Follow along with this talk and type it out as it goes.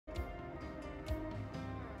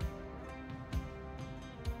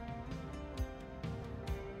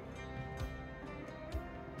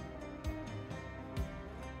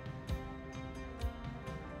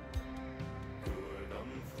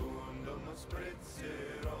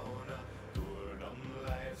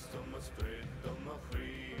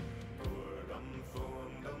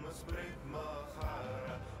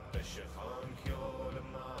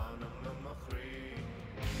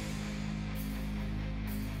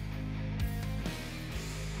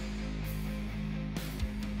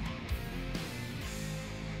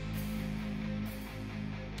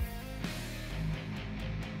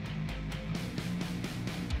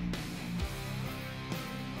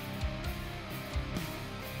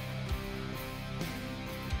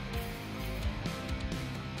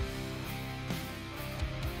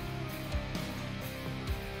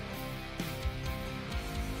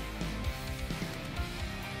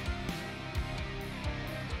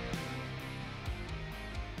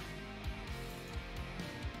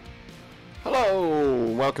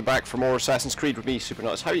Hello, welcome back for more Assassin's Creed with me,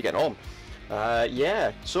 Supernuts. How are you getting on?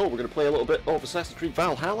 Yeah, so we're going to play a little bit of Assassin's Creed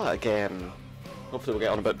Valhalla again. Hopefully we'll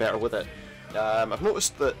get on a bit better with it. I've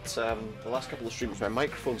noticed that the last couple of streams my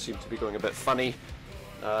microphone seemed to be going a bit funny.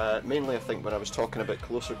 Mainly I think when I was talking a bit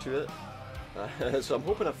closer to it. So I'm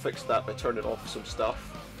hoping I've fixed that by turning off some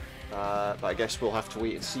stuff. But I guess we'll have to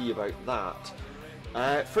wait and see about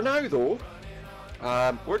that. For now though,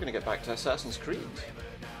 we're going to get back to Assassin's Creed.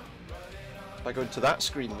 By going to that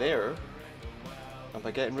screen there, and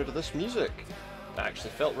by getting rid of this music. That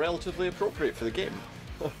actually felt relatively appropriate for the game.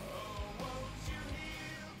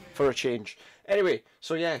 For a change. Anyway,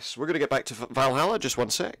 so yes, we're going to get back to Valhalla, just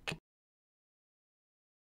one sec.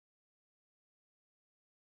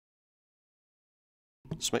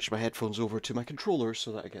 Switch my headphones over to my controller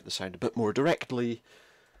so that I get the sound a bit more directly.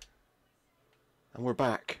 And we're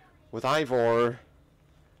back with Ivor.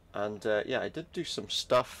 And yeah, I did do some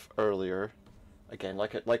stuff earlier. Again,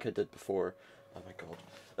 like I did before. Oh my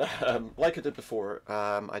god. Like I did before,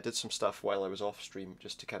 I did some stuff while I was off stream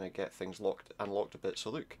just to kind of get things unlocked a bit. So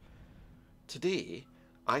look, today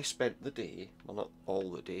I spent the day, well not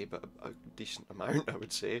all the day, but a decent amount I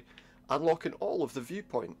would say, unlocking all of the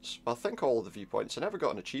viewpoints. Well, I think all of the viewpoints. I never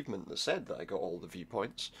got an achievement that said that I got all the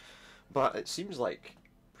viewpoints, but it seems like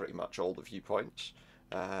pretty much all the viewpoints.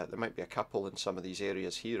 There might be a couple in some of these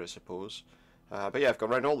areas here, I suppose. But yeah, I've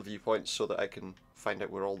gone around all the viewpoints so that I can find out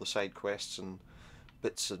where all the side quests and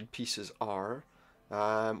bits and pieces are.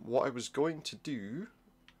 What I was going to do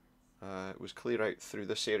was clear out through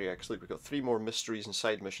this area, because look, we've got 3 more mysteries and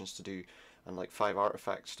side missions to do, and like 5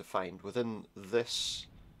 artifacts to find within this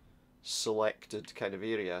selected kind of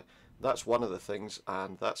area. That's one of the things,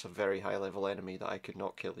 and that's a very high level enemy that I could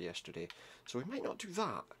not kill yesterday. So we might not do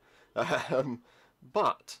that.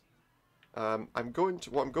 But what I'm going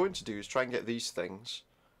to do is try and get these things,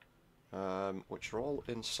 which are all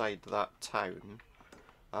inside that town,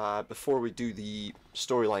 before we do the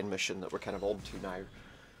storyline mission that we're kind of on to now.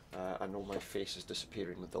 I know my face is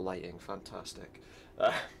disappearing with the lighting. Fantastic.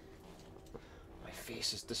 My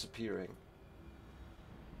face is disappearing.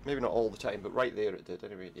 Maybe not all the time, but right there it did.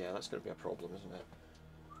 Anyway, yeah, that's going to be a problem, isn't it?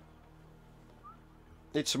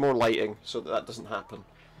 Need some more lighting so that doesn't happen.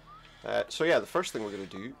 So yeah, the first thing we're going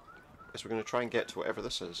to do is we're going to try and get to whatever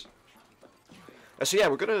this is. So yeah,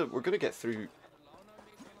 we're gonna get through.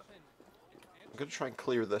 I'm going to try and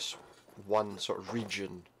clear this one sort of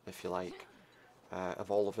region, if you like,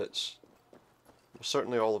 of all of its, well,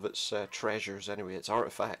 certainly all of its treasures. Anyway, its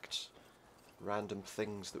artifacts, random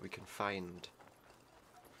things that we can find.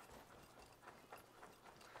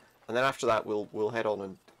 And then after that, we'll head on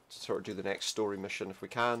and sort of do the next story mission if we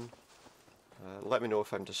can. Let me know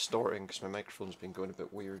if I'm distorting, because my microphone's been going a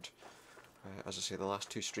bit weird. As I say, the last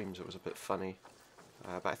 2 streams it was a bit funny.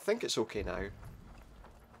 But I think it's okay now.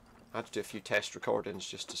 I had to do a few test recordings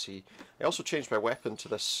just to see. I also changed my weapon to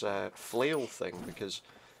this flail thing, because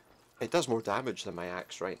it does more damage than my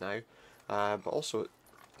axe right now. But also it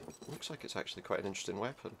looks like it's actually quite an interesting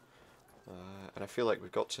weapon. And I feel like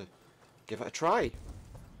we've got to give it a try.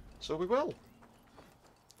 So we will.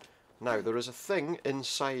 Now, there is a thing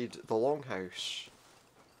inside the longhouse,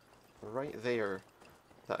 right there,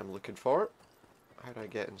 that I'm looking for. How do I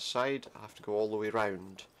get inside? I have to go all the way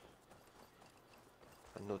round.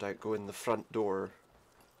 And no doubt go in the front door.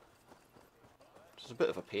 It's a bit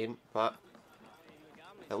of a pain, but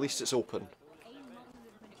at least it's open.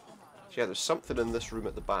 So yeah, there's something in this room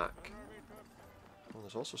at the back. Well,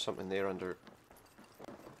 there's also something there underground.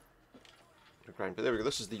 But there we go,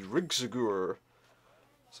 this is the Rigsagur.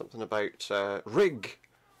 Something about Rig,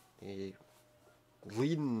 a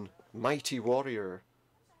lean, mighty warrior.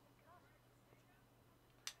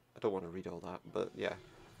 I don't want to read all that, but yeah.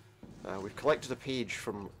 We've collected a page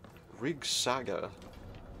from Rig's Saga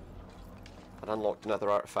and unlocked another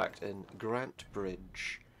artifact in Grant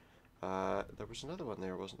Bridge. There was another one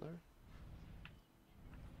there, wasn't there?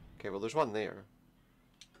 Okay, well there's one there.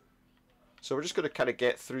 So we're just going to kind of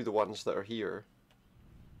get through the ones that are here.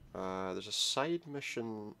 There's a side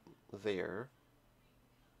mission there.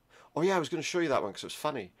 Oh yeah, I was going to show you that one because it was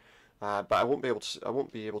funny, but I won't be able to. I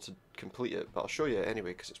won't be able to complete it, but I'll show you it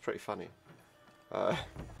anyway because it's pretty funny.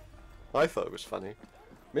 I thought it was funny,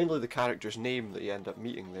 mainly the character's name that you end up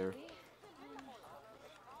meeting there.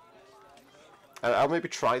 And I'll maybe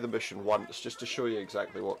try the mission once just to show you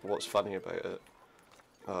exactly what's funny about it.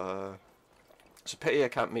 It's a pity I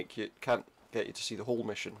can't get you to see the whole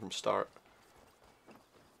mission from start.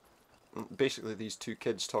 Basically, these two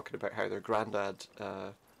kids talking about how their granddad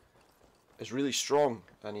is really strong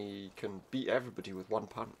and he can beat everybody with one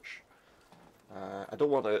punch. I don't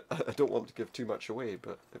want to. I don't want to give too much away,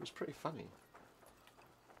 but it was pretty funny.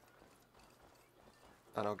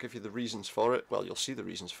 And I'll give you the reasons for it. Well, you'll see the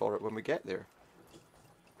reasons for it when we get there.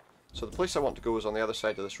 So the place I want to go is on the other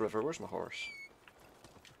side of this river. Where's my horse?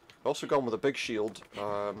 I've also gone with a big shield.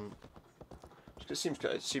 It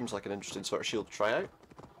seems like an interesting sort of shield to try out.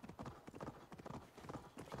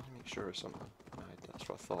 Let me make sure of something. That's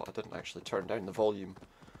what I thought. I didn't actually turn down the volume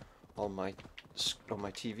on my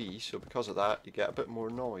TV, so because of that, you get a bit more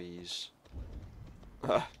noise.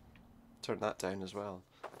 Turn that down as well.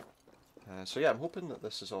 So yeah, I'm hoping that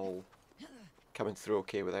this is all coming through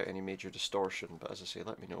okay without any major distortion. But as I say,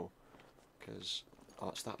 let me know, because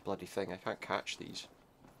it's that bloody thing. I can't catch these.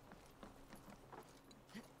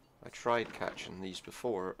 I tried catching these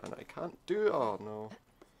before, and I can't do it. Oh no,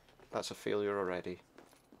 that's a failure already.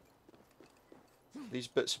 These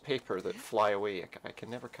bits of paper that fly away, I can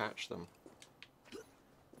never catch them.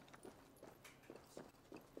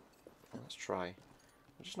 Let's try.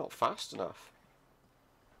 I'm just not fast enough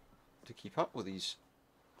to keep up with these.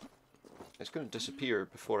 It's going to disappear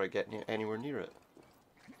before I get anywhere near it.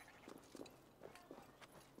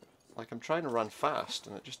 Like, I'm trying to run fast,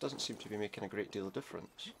 and it just doesn't seem to be making a great deal of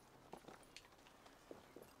difference.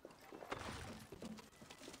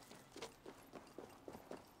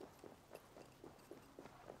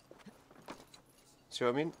 See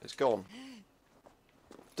what I mean? It's gone.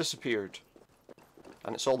 Disappeared.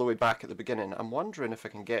 And it's all the way back at the beginning. I'm wondering if I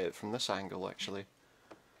can get it from this angle, actually.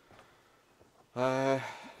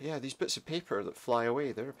 Yeah, these bits of paper that fly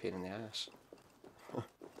away, they're a pain in the ass.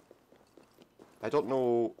 I don't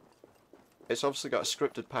know... It's obviously got a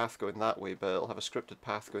scripted path going that way, but it'll have a scripted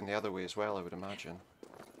path going the other way as well, I would imagine.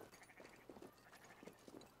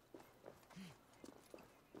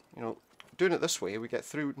 You know, doing it this way, we get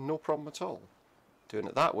through no problem at all. Doing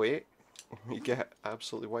it that way, we get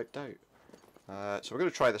absolutely wiped out. So we're going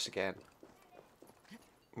to try this again.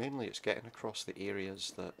 Mainly it's getting across the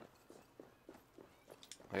areas that...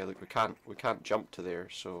 Yeah, look, we can't jump to there,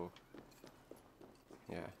 so...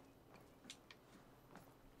 Yeah.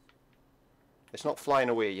 It's not flying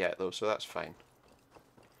away yet though, so that's fine.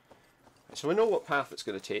 So we know what path it's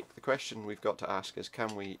going to take. The question we've got to ask is,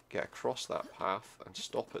 can we get across that path and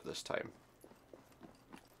stop it this time?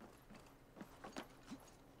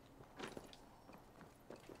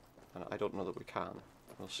 And I don't know that we can.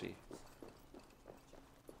 We'll see.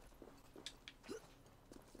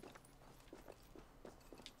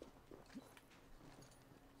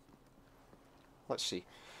 Let's see.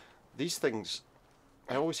 These things,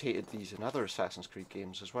 I always hated these in other Assassin's Creed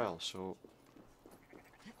games as well, so...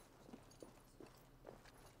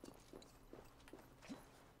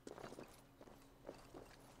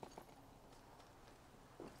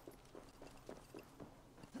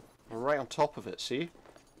 We're right on top of it, see?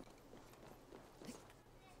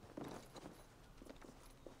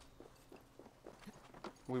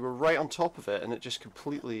 We were right on top of it and it just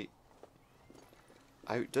completely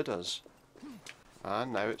outdid us.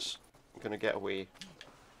 And now it's going to get away.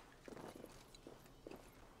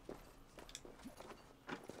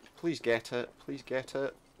 Please get it. Please get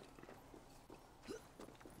it.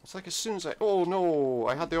 It's like as soon as I... Oh no!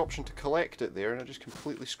 I had the option to collect it there and I just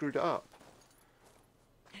completely screwed it up.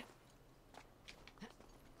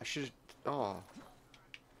 I should have... Oh.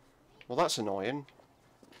 Well, that's annoying.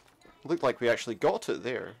 It looked like we actually got it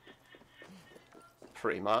there.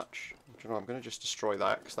 Pretty much. Do you know, I'm going to just destroy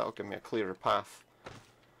that because that'll give me a clearer path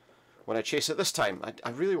when I chase it this time. I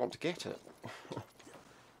really want to get it.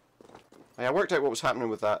 I worked out what was happening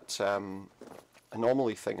with that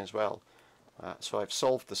anomaly thing as well. So I've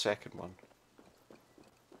solved the second one.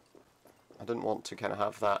 I didn't want to kind of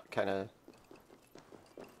have that kind of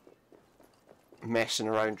messing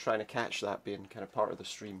around trying to catch that being kind of part of the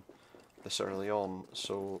stream this early on,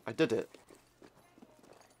 so I did it.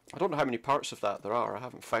 I don't know how many parts of that there are. I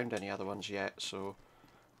haven't found any other ones yet, so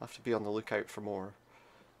I'll have to be on the lookout for more.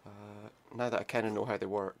 Now that I kind of know how they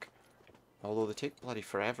work. Although they take bloody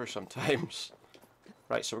forever sometimes.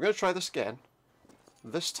 Right, so we're going to try this again.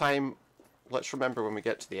 This time, let's remember when we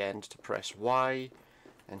get to the end to press Y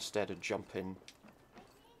instead of jumping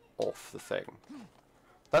off the thing.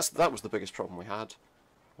 That was the biggest problem we had.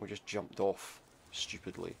 We just jumped off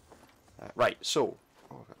stupidly. Right, so...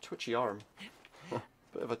 Oh, I've got a twitchy arm.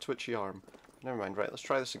 Bit of a twitchy arm. Never mind, right, let's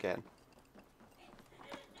try this again.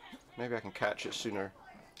 Maybe I can catch it sooner.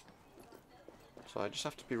 So I just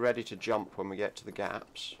have to be ready to jump when we get to the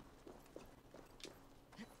gaps.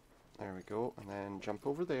 There we go, and then jump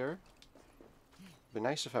over there. It'd be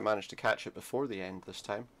nice if I managed to catch it before the end this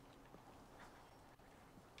time.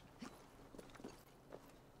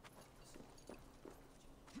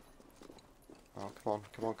 Oh, come on,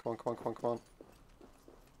 come on, come on, come on, come on, come on.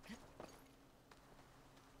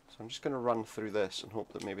 So I'm just going to run through this and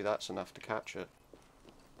hope that maybe that's enough to catch it.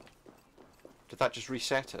 Did that just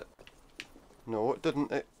reset it? No, it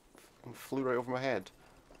didn't. It flew right over my head.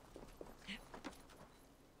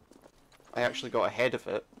 I actually got ahead of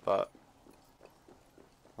it, but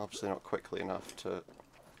obviously not quickly enough to...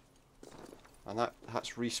 And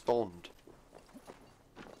that's respawned.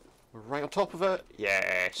 We're right on top of it.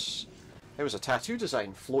 Yes! It was a tattoo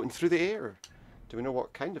design floating through the air. Do we know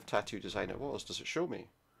what kind of tattoo design it was? Does it show me?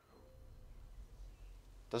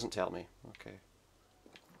 Doesn't tell me. Okay.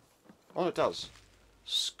 Oh, it does.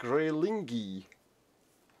 Skrelingi.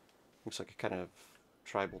 Looks like a kind of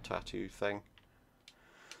tribal tattoo thing.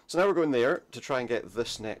 So now we're going there to try and get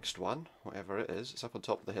this next one, whatever it is. It's up on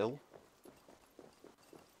top of the hill.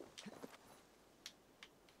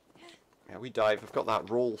 Yeah, we dive. I've got that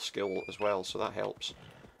roll skill as well, so that helps.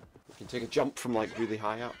 You can take a jump from like really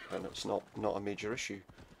high up, and it's not a major issue.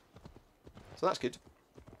 So that's good.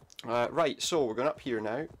 Right, so we're going up here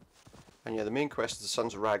now. And yeah, the main quest is the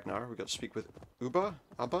Sons of Ragnar. We've got to speak with Uba?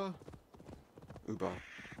 Abba? Uba.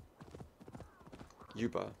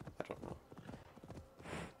 Yuba. I don't know.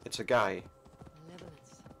 It's a guy.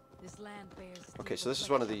 Okay, so this is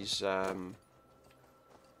one of these, I've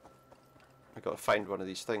got to find one of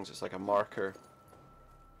these things. It's like a marker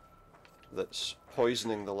that's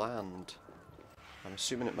poisoning the land. I'm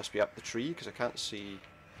assuming it must be up the tree, because I can't see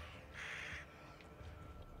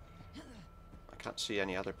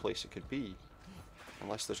any other place it could be.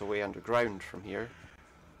 Unless there's a way underground from here.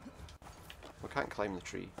 We can't climb the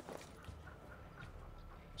tree.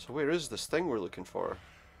 So where is this thing we're looking for?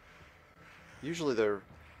 Usually they're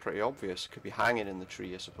pretty obvious. It could be hanging in the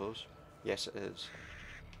tree, I suppose. Yes, it is.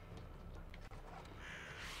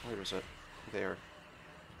 Where is it? There.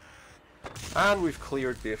 And we've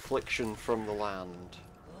cleared the affliction from the land.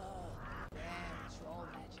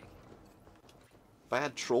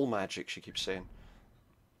 Bad troll magic, she keeps saying.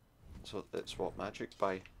 So it's what, magic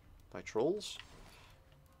by trolls?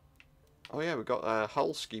 Oh yeah, we've got a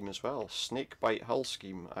hull scheme as well. Snakebite hull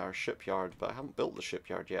scheme, our shipyard, but I haven't built the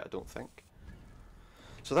shipyard yet, I don't think.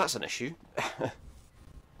 So that's an issue.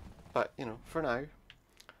 But, you know, for now.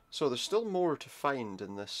 So there's still more to find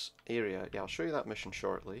in this area. Yeah, I'll show you that mission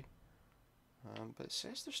shortly. But it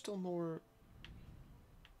says there's still more...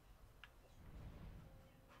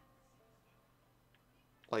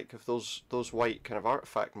 like of those white kind of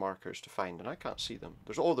artifact markers to find, and I can't see them.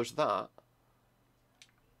 There's that.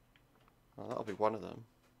 Well, that'll be one of them.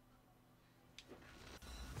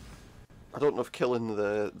 I don't know if killing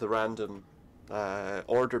the random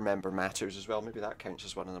order member matters as well. Maybe that counts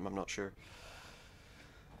as one of them. I'm not sure.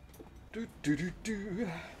 I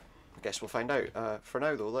guess we'll find out. For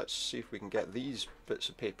now, though, let's see if we can get these bits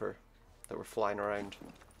of paper that were flying around.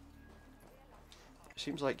 It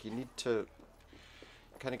seems like you need to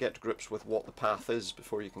kind of get to grips with what the path is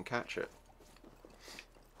before you can catch it.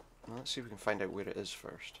 Well, let's see if we can find out where it is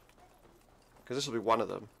first. Because this will be one of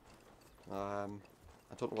them. I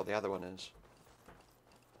don't know what the other one is.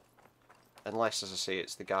 Unless, as I say,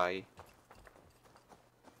 it's the guy.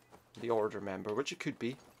 The order member, which it could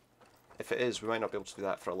be. If it is, we might not be able to do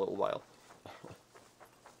that for a little while.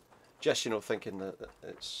 Just, you know, thinking that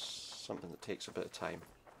it's something that takes a bit of time.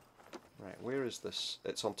 Right, where is this?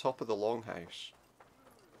 It's on top of the longhouse.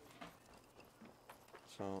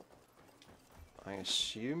 So, I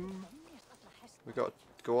assume we got to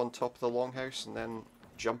go on top of the longhouse and then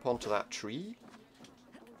jump onto that tree?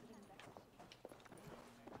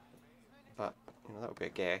 But, you know, that would be a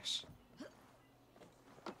guess.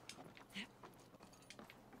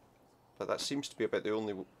 But that seems to be about the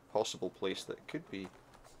only possible place that it could be.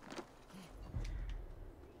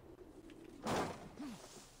 Oh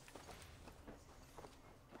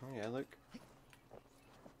yeah, look. Have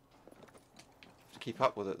to keep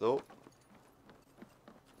up with it though.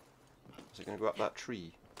 Is it going to go up that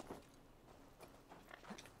tree?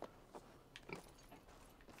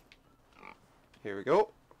 Here we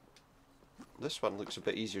go. This one looks a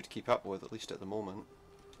bit easier to keep up with, at least at the moment.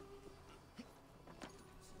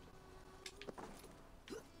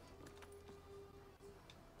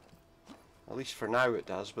 At least for now it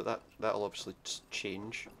does, but that'll obviously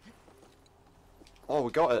change. Oh,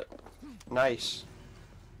 we got it. Nice.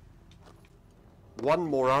 One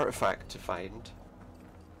more artifact to find.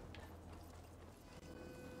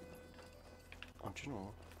 Oh, do you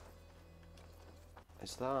know?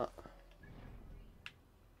 Is that...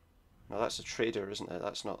 No, that's a trader, isn't it?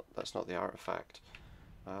 That's not the artifact.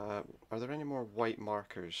 Are there any more white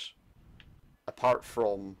markers? Apart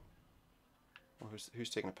from... Oh, who's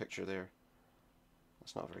taking a picture there?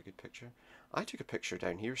 That's not a very good picture. I took a picture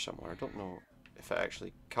down here somewhere. I don't know if it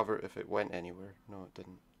actually if it went anywhere. No, it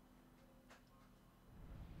didn't.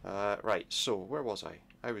 Right, so where was I?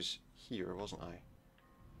 I was here, wasn't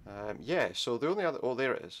I? Yeah, so the only other... Oh,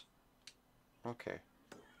 there it is. Okay.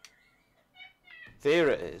 There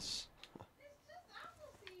it is.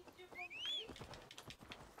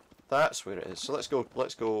 That's where it is. So let's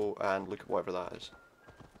go and look at whatever that is.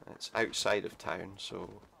 It's outside of town, so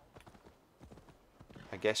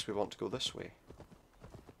I guess we want to go this way.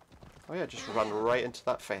 Oh yeah, just run right into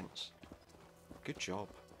that fence. Good job.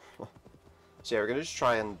 So yeah, we're gonna just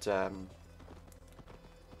try and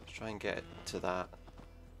get to that,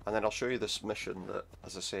 and then I'll show you this mission that,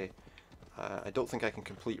 as I say, I don't think I can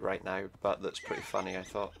complete right now, but that's pretty funny, I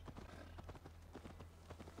thought.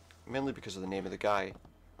 Mainly because of the name of the guy.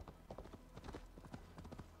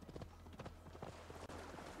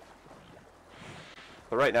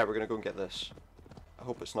 But right now we're going to go and get this. I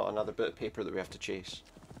hope it's not another bit of paper that we have to chase.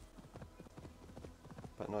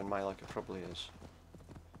 But knowing my luck, it probably is.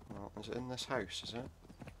 Well, is it in this house, is it?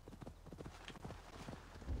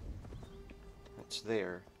 It's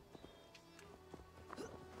there.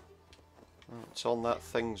 Oh, it's on that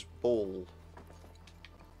thing's bowl.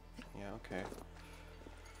 Yeah, okay.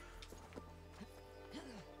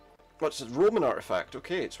 What's a Roman artifact?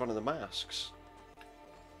 Okay, it's one of the masks.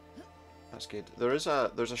 That's good. There's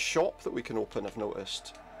a shop that we can open, I've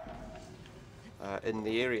noticed, in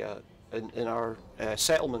the area, in our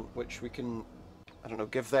settlement, which we can, I don't know,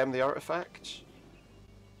 give them the artifacts,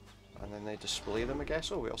 and then they display them, I guess.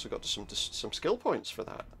 Oh, we also got some skill points for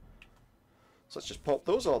that. So let's just pop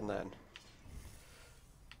those on then.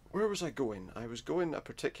 Where was I going? I was going a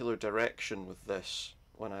particular direction with this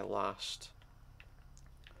when I last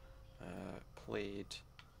played.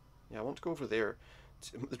 Yeah, I want to go over there.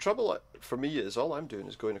 The trouble for me is all I'm doing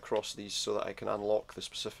is going across these so that I can unlock the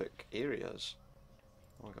specific areas.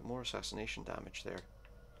 Oh, I got more assassination damage there.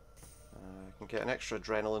 I can get an extra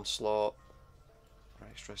adrenaline slot, or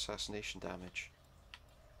extra assassination damage.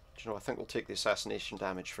 Do you know, I think we'll take the assassination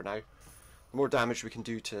damage for now. The more damage we can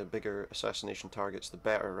do to bigger assassination targets, the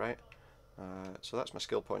better, right? So that's my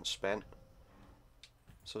skill points spent.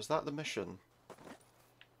 So is that the mission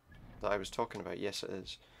that I was talking about? Yes, it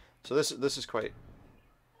is. So this is quite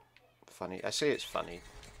funny. I say it's funny.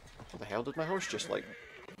 What the hell, did my horse just like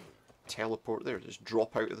teleport there, just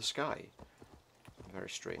drop out of the sky? Very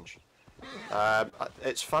strange.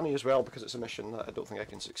 It's funny as well because it's a mission that I don't think I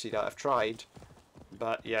can succeed at. I've tried,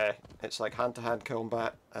 but yeah, it's like hand-to-hand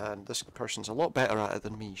combat, and this person's a lot better at it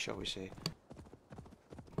than me, shall we say.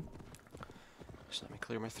 Just let me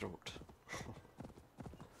clear my throat.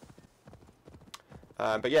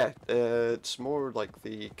 But yeah, it's more like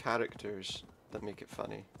the characters that make it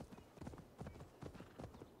funny.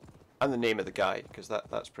 And the name of the guy, because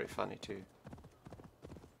that's pretty funny too.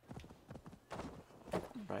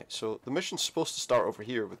 Right, so the mission's supposed to start over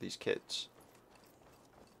here with these kids.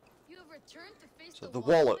 You have returned to face So the the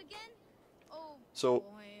wallet wallop. again? Oh, So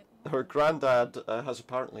boy. her granddad has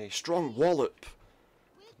apparently a strong wallop.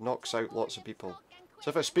 Knocks out lots of people. So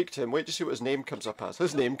if I speak to him, wait to see what his name comes up as.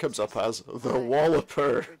 His name comes up as the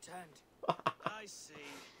Walloper.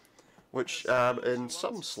 Which in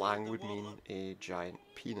some slang would mean a giant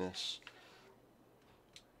penis.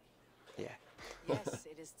 Yeah. Yes,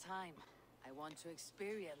 it is time. I want to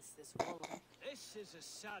experience this wallop. This is a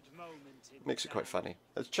sad moment in Makes it quite time. funny.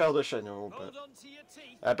 It's childish, I know, Hold on to your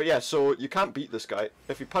teeth. but yeah, so you can't beat this guy.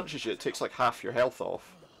 If he punches you, it takes like half your health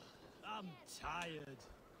off. I'm tired.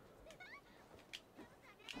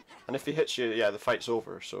 And if he hits you, yeah, the fight's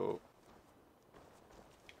over, so...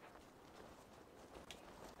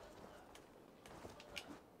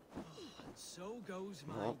 And so goes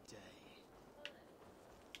my Well. day.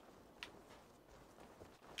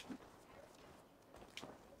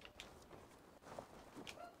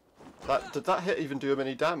 Did that hit even do him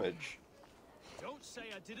any damage? Don't say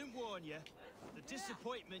I didn't warn you. The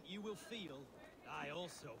disappointment you will feel, I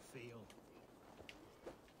also feel.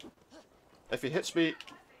 if he hits me,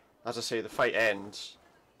 as I say, the fight ends.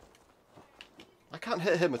 I can't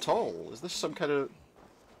hit him at all. Is this some kind of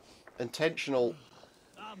intentional...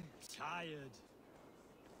 I'm tired.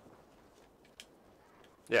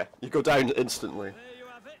 Yeah, you go down instantly. There you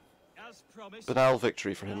have it. As promised. Banal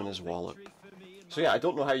victory for him and his wallet. Victory for me and So yeah, I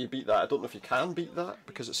don't know how you beat that. I don't know if you can beat that,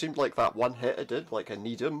 because it seemed like that one hit I did, like I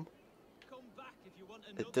need him. come back if you want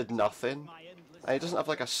It did nothing. my endless And he doesn't have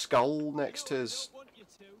like a skull next to I his don't want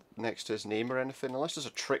you to. name or anything, unless there's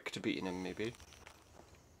a trick to beating him, maybe.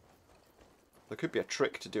 There could be a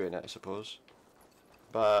trick to doing it, I suppose.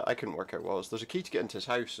 But I couldn't work out what it was. There's a key to get into his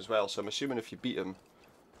house as well, so I'm assuming if you beat him,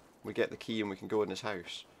 we get the key and we can go in his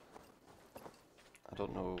house. I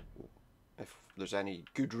don't know if there's any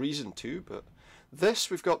good reason to, but this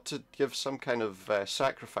we've got to give some kind of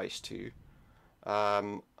sacrifice to.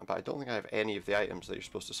 But I don't think I have any of the items that you're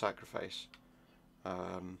supposed to sacrifice.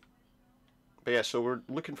 But yeah, so we're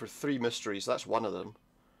looking for 3 mysteries. That's one of them.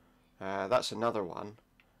 That's another one.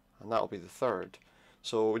 And that'll be the third.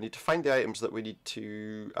 So we need to find the items that we need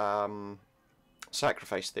to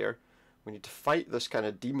sacrifice there. We need to fight this kind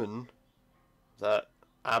of demon that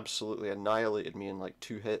absolutely annihilated me in like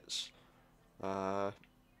 2 hits.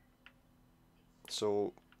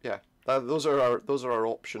 So yeah, those are our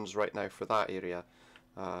options right now for that area,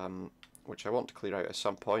 which I want to clear out at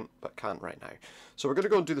some point, but can't right now. So we're going to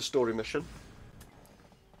go and do the story mission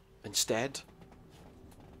instead.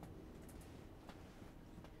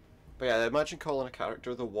 But yeah, imagine calling a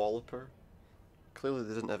character the Walloper. Clearly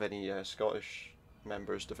they didn't have any Scottish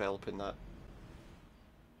members developing that.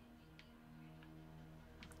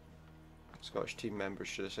 Scottish team members,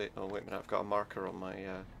 should I say. Oh wait a minute, I've got a marker on my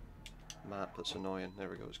map that's annoying. There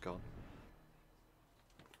we go, it's gone.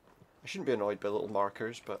 I shouldn't be annoyed by little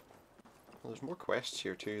markers, but well, there's more quests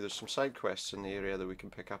here too. There's some side quests in the area that we can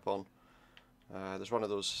pick up on. There's one of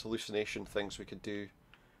those hallucination things we could do.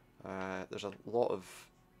 There's a lot of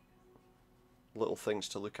little things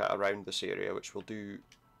to look at around this area, which we'll do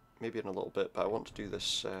maybe in a little bit, but I want to do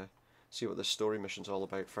this, see what this story mission's all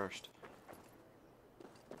about first.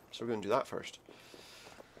 So we're going to do that first.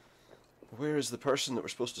 Where is the person that we're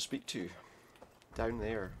supposed to speak to? Down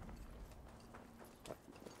there.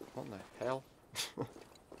 What in the hell?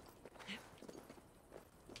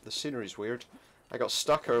 The scenery's weird. I got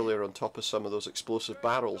stuck earlier on top of some of those explosive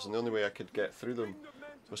barrels, and the only way I could get through them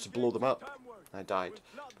was to blow them up. I died.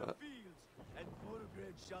 But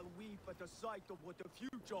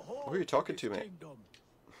who are you talking to, mate?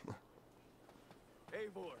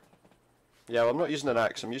 Yeah, well, I'm not using an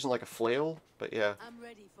axe. I'm using like a flail, but yeah. I'm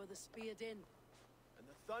ready for the spear din. And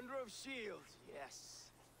the thunder of shields, yes.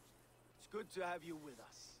 It's good to have you with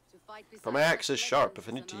us. To fight But my axe is sharp. If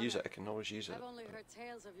I need to use it, I can always use it. I've only heard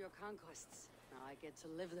tales of your conquests. Now I get to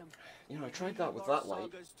live them. You know, I tried that with that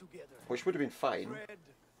light, which would have been fine. Thread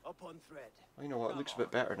upon thread. Oh, you know what? It looks a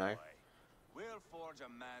bit better now. We'll forge a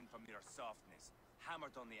man from your softness,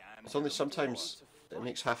 hammered on the anvil. It's only sometimes it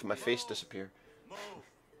makes half of my face disappear. Move.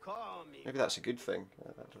 Calm me. Maybe that's a good thing.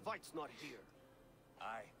 I don't- Fight's not here.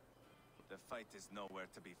 Aye. The fight is nowhere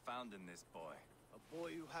to be found in this boy. A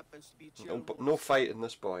boy who happens to be No, but no fight in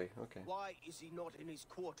this boy. Okay. Why is he not in his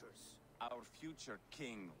quarters? Our future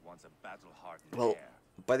king wants a battle-hardened Well, heir.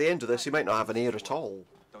 by the end of this, he might not have an heir at all.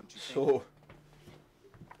 Don't you think? So,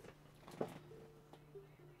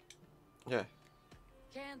 yeah.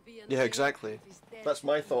 Can't be an Yeah, heir exactly. if he's dead. That's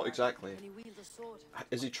my thought exactly. And he wields a sword.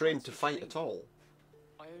 Is he trained to fight at all?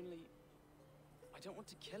 I don't want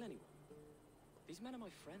to kill anyone. These men are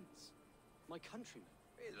my friends. My countrymen.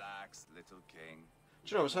 Relax, little king.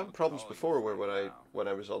 Do you know, I was having problems before where when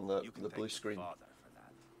I was on the You can blue thank screen, your father for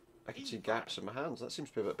that. I could see gaps in my hands. That seems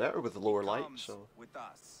to be a bit better with the lower light, Comes so with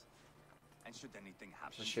us. And should anything happen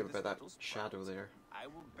it's a to shame this about that little sprite, shadow there. I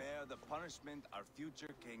will bear the punishment our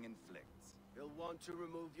future king inflicts. He'll want to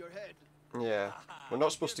remove your head. Yeah, we're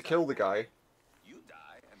not supposed to kill the guy. You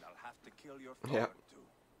die, and I'll have to kill your Yeah. father too.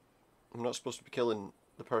 I'm not supposed to be killing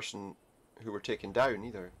the person who we're taking down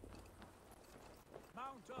either.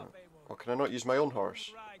 Mount up, Eivor. Or can I not use my own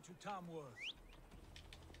horse Ride to Tamworth.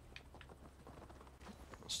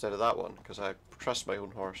 instead of that one? Because I trust my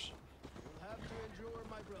own horse. You'll have to endure,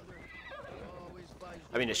 my brother. Always finds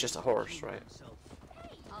I mean, it's just a horse, right?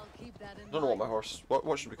 I'll keep that in I don't know what my mind. horse...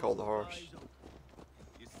 What should we call the horse?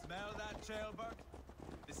 You smell that, Trailbird?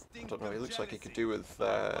 The stink Don't know, of he looks like he could jealousy. do with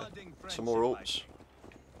Budding some more friendship, I oats. think.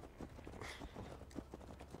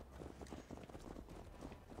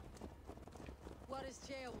 What is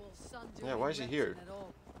Ceolwulf's son doing Yeah, why is he in here? Repton at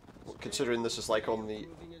all? Considering this is like on the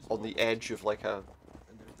edge of like a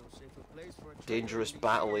And there's no safer place for a dangerous traitor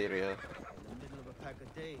battle area. in the middle of a pack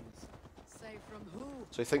of Danes. Safe from who?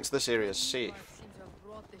 So he thinks this area is safe. Seem to have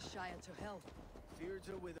brought this Shire to hell. Fears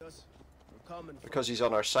are with us. We're coming for Because he's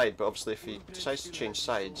on our side, but obviously if he decides to change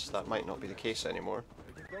sides, that might not be the case anymore.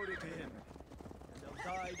 We're devoted to him. And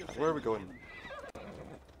they'll die defending Where are we going? him.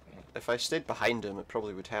 If I stayed behind him, it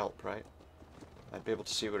probably would help, right? I'd be able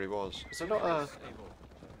to see where he was. Is there not a... Eivor,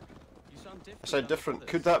 you sound different. I sound than different. others.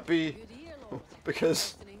 Could that be... Good ear, Lord.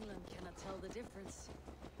 Because... Most in England cannot tell the difference.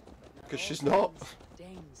 Not Because all she's not.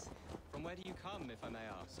 Danes, Danes. From where do you come, if I may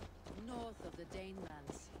ask? North of the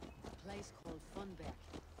Danelands. A place called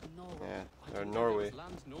Funberg, Norway. Yeah, I they're in didn't know there Norway. was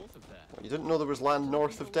land north of there. You didn't know there was land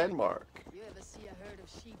north of Denmark? You ever see a herd of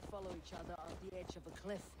sheep follow each other off the edge of a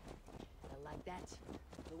cliff? They're like that.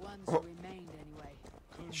 The ones who remained, anyway.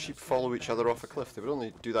 Sheep follow each other off a cliff. They would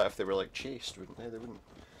only do that if they were like chased, wouldn't they? They wouldn't.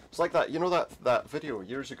 It's like that. You know that video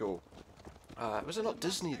years ago. Was it not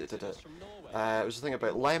Disney that did it? From Norway. It was the thing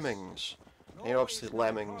about lemmings. You know, obviously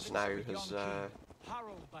Lemmings now has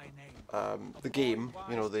Harold by name. the game.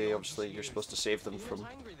 You know, they obviously you're supposed to save them You're from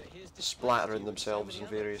not angry that he has displaced splattering you and so themselves in many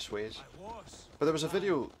others? various ways. I was. But there was a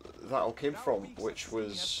video that all came from, which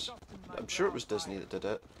was, I'm sure it was Disney that did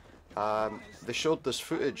it. They showed this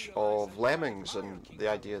footage of lemmings and the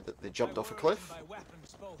idea that they jumped off a cliff My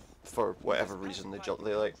weapons both. for whatever reason.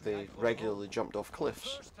 They regularly jumped off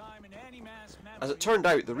cliffs. First time in any man's As it turned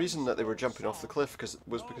out, the reason that they were jumping off the cliff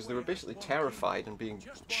was because they were basically terrified and being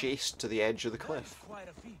chased to the edge of the cliff. Quite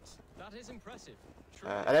a feat. That is impressive. True.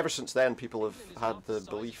 And ever since then, people have had the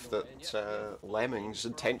belief that lemmings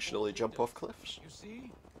intentionally jump off cliffs. You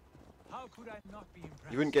see? How could I not be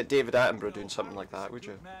impressed? You wouldn't get David Attenborough doing something like that, would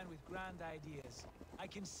you? Man with grand ideas. I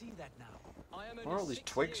can see that now. I am What only are all these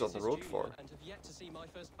 6 twigs years on the his road junior for? and have yet to see my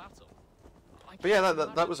first battle. I But yeah,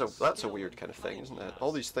 can't that was imagine that's a skill weird and kind of thing, planning isn't he it? has.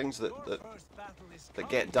 All these things that Your first battle is that coming,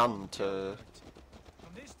 get done to,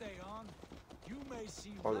 From this day on, you may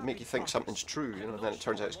see or that make you think rapid something's true, you know, and then it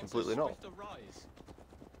turns out it's completely not.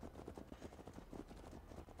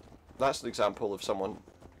 That's an example of someone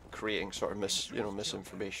creating sort of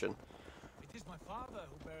misinformation It is my father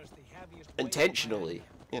who bears the heaviest weight intentionally.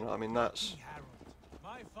 You know, I mean that's King Harold.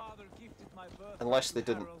 My father gifted my birth unless to they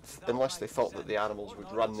didn't, Harold without unless my they thought that the consent animals or would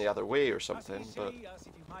knowledge. run the other way or As something. he But see, as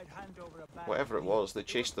if he might hand over a bad whatever it deed, was, they it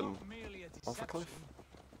chased was them not merely a off a cliff.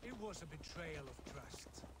 deception, It was a betrayal of trust.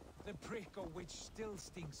 The prick of which still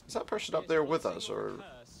stings Is me. that person up there with us, or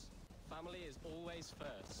Family is always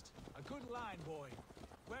first. A good line, boy.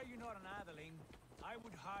 Were you not an Atheling, I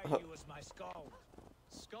would hire you as my skald.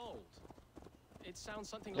 Scold. It sounds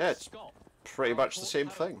something Yeah, like it's Scott. pretty Our much the court same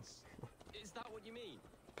thing? heralds. Is that what you mean?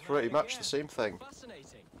 Pretty much the same thing.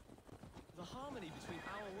 Fascinating. The harmony between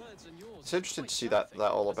our words and yours. It's interesting to see that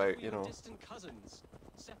all as if about, we you were know, distant cousins,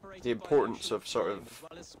 separated the by an importance ocean of sort time of as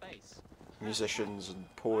well as space. musicians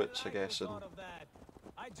and poets, I guess, and thought of that.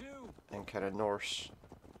 I do. kind of Norse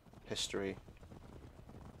history.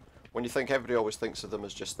 When you think everybody always thinks of them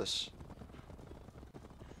as just this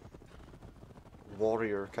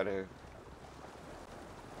warrior kind of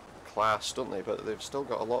class, don't they? But they've still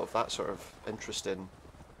got a lot of that sort of interest in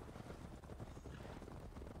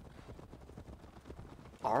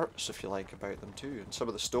arts, if you like, about them too, and some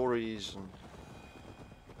of the stories, and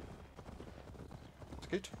it's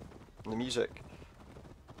good. And the music.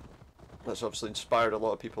 That's obviously inspired a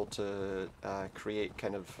lot of people to create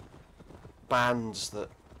kind of bands that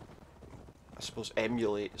I suppose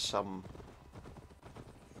emulate some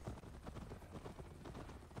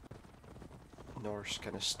Norse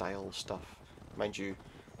kind of style stuff. Mind you,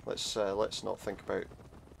 let's not think about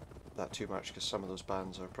that too much, because some of those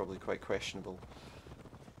bands are probably quite questionable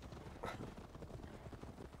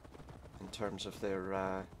in terms of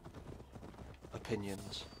their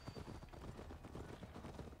opinions.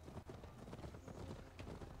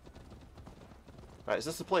 Right, is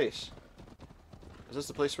this the place? Is this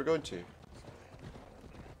the place we're going to?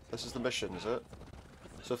 This is the mission, is it?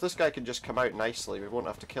 So if this guy can just come out nicely, we won't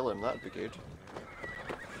have to kill him, that'd be good.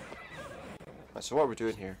 Right, so what are we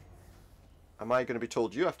doing here? Am I going to be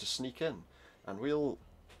told you have to sneak in? And we'll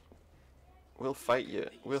fight you,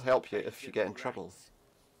 we'll help you if you get in trouble.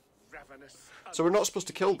 So we're not supposed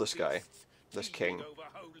to kill this guy, this king.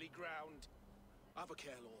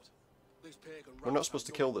 We're not supposed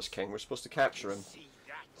to kill this king, we're supposed to capture him.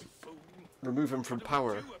 Remove him from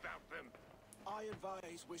power. I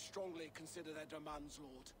advise we strongly consider their demands,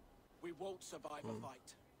 Lord. We won't survive a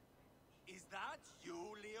fight. Is that you,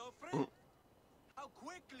 Leofrid? How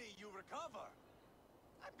quickly you recover!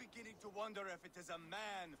 I'm beginning to wonder if it is a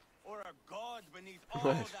man or a god beneath all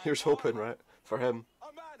that Here's hoping, armor. right? For him.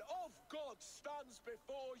 A man of God stands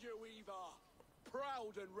before you, Eva.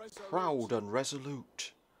 Proud and resolute. Proud and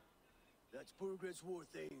resolute. That's Burgred's war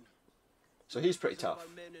thane. So he's pretty tough,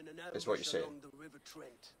 is what you're saying.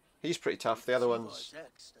 He's pretty tough. The other ones,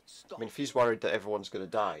 I mean, if he's worried that everyone's going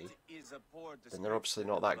to die, then they're obviously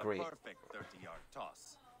not that great.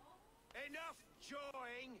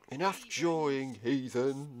 Enough jawing,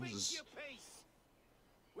 heathens.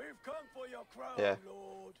 We've come for your crown, Yeah.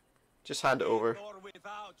 Lord. Just hand it over.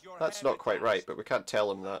 That's not quite right, but we can't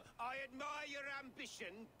tell him that. I admire your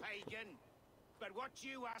ambition, pagan, but what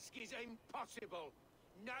you ask is impossible.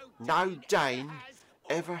 No Dane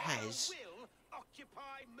ever has. Will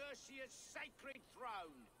occupy Mercia's sacred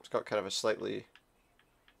throne. It's got kind of a slightly,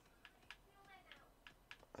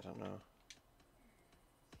 I don't know.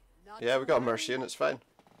 Not Yeah, to we got a worry. Mercian, it's fine.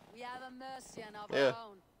 We have a Mercian of Yeah. our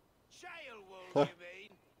own. Jail will, Huh. you mean?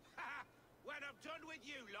 When I'm done with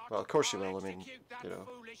you lot, Well, of course you I'll will, I mean, execute that you know.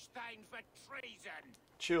 foolish thing for treason.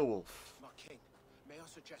 Chill wolf. My king, may I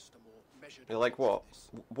suggest a more measured You're like approach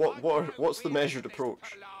what? to this? What's the measured approach?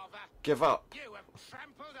 Give up. You have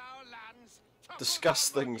trampled our lands, toppled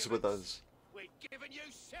Discuss our things with monuments. us. We've given you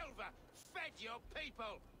silver, fed your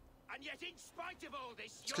people, and yet in spite of all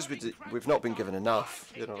this, It's because we've not been given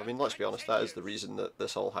enough. You know, I mean, let's be honest, that is the reason that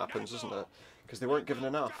this all happens, isn't it? Because they weren't given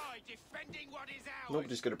enough.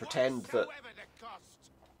 Nobody's going to pretend that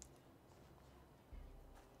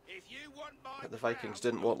the Vikings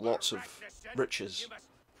didn't want lots of riches. You must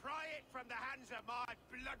pry it from the hands of my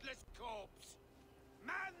bloodless corpse.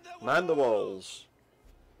 Man the walls.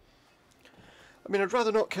 I mean, I'd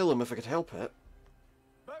rather not kill him if I could help it.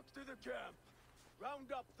 Back to the camp.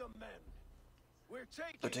 Round up the men. We're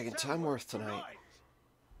taking They're taking Tamworth tonight.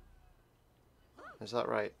 Is that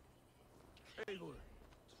right? Eivor,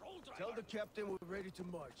 tell the captain we're ready to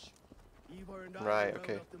march. Eivor and I Right, will round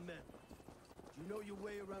okay. up the men. You know your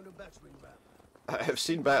way around a battering ram. I've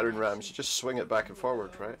seen battering rams. You just swing it back and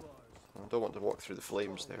forward, right? I don't want to walk through the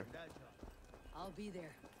flames there. I'll be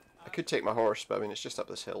there. I could take my horse, but I mean, it's just up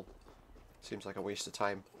this hill. Seems like a waste of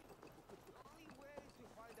time.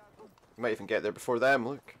 Might even get there before them,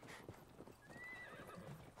 look.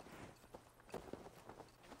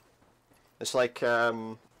 It's like,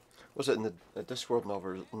 was it in the Discworld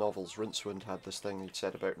novels, Rincewind had this thing he'd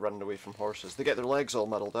said about running away from horses. They get their legs all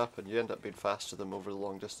muddled up and you end up being fast to them over the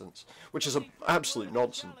long distance. Which is absolute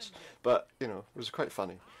nonsense, but, you know, it was quite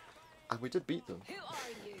funny. And we did beat them. Who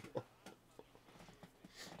are you?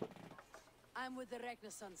 I'm with the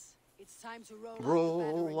Renaissance. It's time to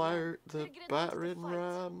Roll out out the battering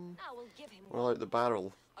ram. I will give him Roll one. out the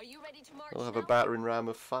barrel. Are you ready to march We'll have now? a battering ram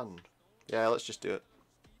of fun. Yeah, let's just do it.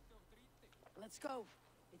 Let's go.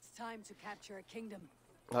 It's time to capture a kingdom.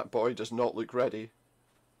 That boy does not look ready.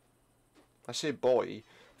 I say boy.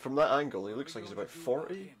 From that angle, he looks like he's about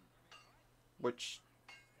 40. Which,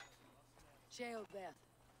 Jail there.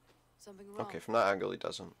 Something wrong. okay, from that angle he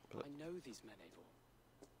doesn't. But, I know these men,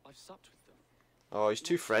 Eivor. I've supped with them. oh, he's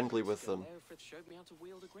too friendly with them. Leofrith showed me how to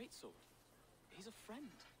wield a greatsword. He's a friend.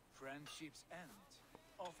 Friendships end,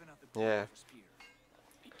 often at the point Yeah. of a spear.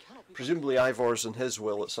 He cannot be Presumably Ivor's in his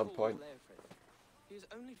will at some Fool point, Leofrith. He is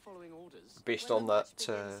only following orders. based When on the march that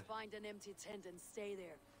begins, find an empty tent and stay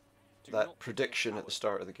there. Do that not be a prediction at the coward.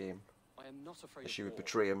 start of the game. I am not afraid That of she would war.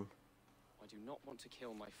 betray him. I do not want to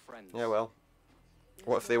kill my friends. Yeah, well. There's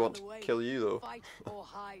What if they no want other to way. kill you, though? Fight or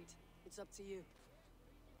hide. It's up to you.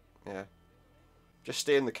 Yeah. Just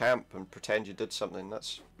stay in the camp and pretend you did something.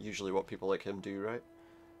 That's usually what people like him do, right?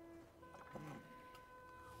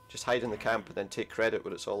 Just hide in the camp and then take credit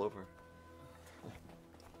when it's all over.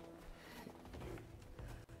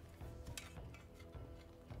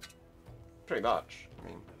 Pretty much. I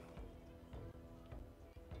mean,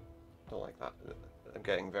 don't like that. I'm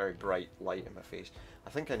getting very bright light in my face. I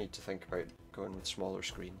think I need to think about going with smaller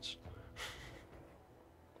screens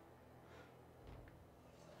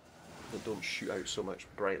that don't shoot out so much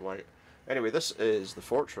bright light. Anyway, this is the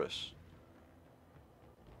fortress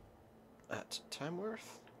at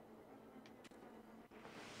Tamworth.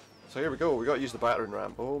 So here we go. We got to use the battering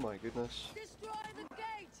ram. Oh my goodness! Destroy the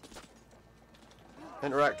gate!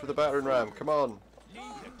 Interact with the battering ram. Come on!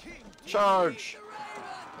 Charge!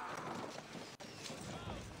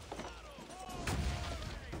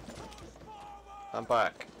 I'm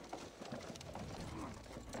back.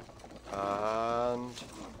 And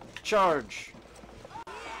charge!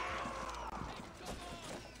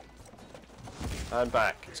 And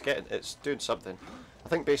back. It's doing something. I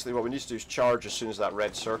think basically what we need to do is charge as soon as that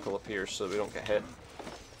red circle appears so that we don't get hit.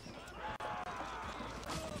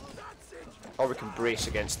 Or we can brace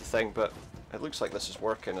against the thing, but it looks like this is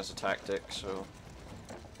working as a tactic, so...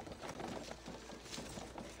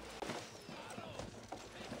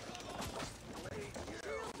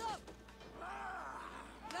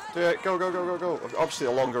 Do it! Go, go, go, go, go! Obviously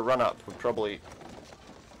a longer run up would probably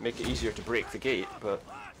make it easier to break the gate, but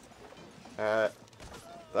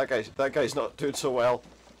that guy's not doing so well.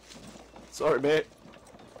 Sorry, mate.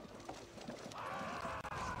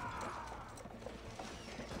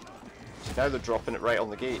 See, now they're dropping it right on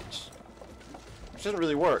the gates. Which doesn't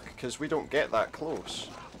really work, because we don't get that close.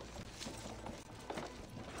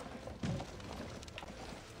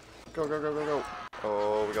 Go, go, go, go, go.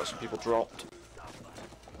 Oh, we got some people dropped.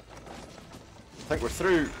 I think we're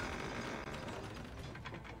through.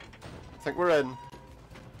 I think we're in.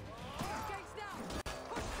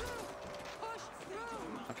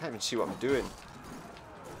 I can't even see what I'm doing.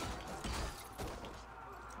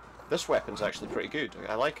 This weapon's actually pretty good.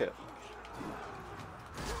 I like it.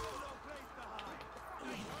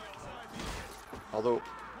 Although...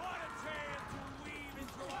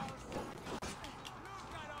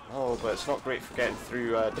 Oh, but it's not great for getting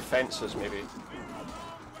through defences, maybe.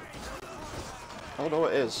 Oh no,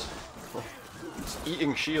 it is. It's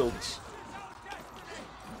eating shields.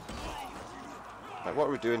 Right, what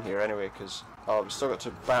are we doing here anyway? Because we've still got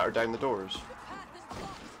to batter down the doors.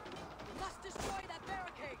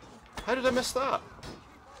 How did I miss that?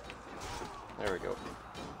 There we go.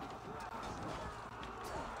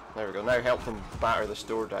 There we go. Now help them batter this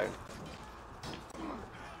door down.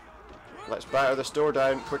 Let's batter this door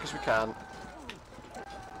down quick as we can.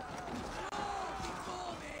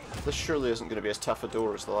 This surely isn't going to be as tough a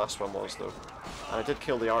door as the last one was, though. And I did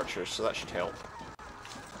kill the archers, so that should help.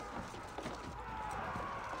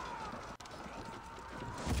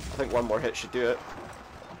 I think one more hit should do it.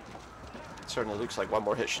 It certainly looks like one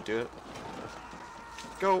more hit should do it.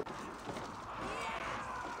 Go!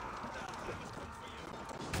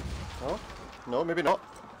 Oh? No, maybe not.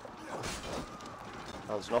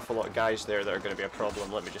 Oh, there's an awful lot of guys there that are going to be a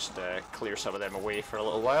problem. Let me just clear some of them away for a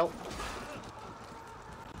little while.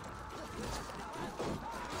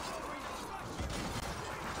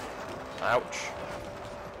 Ouch.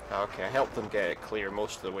 Okay, I helped them get it clear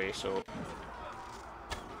most of the way, so...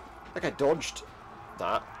 I think I dodged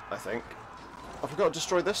that, I think. I've got to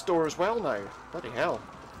destroy this door as well now. Bloody hell.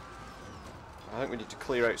 I think we need to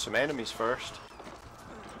clear out some enemies first.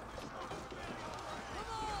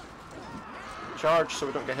 Charge so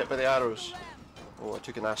we don't get hit by the arrows. Oh, I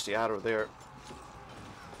took a nasty arrow there.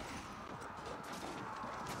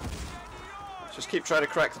 Just keep trying to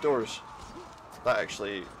crack the doors. That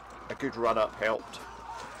actually, a good run up helped.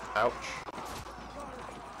 Ouch.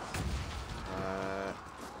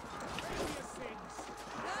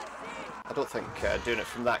 I don't think doing it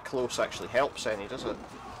from that close actually helps any, does it?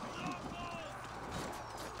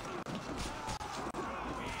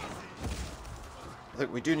 I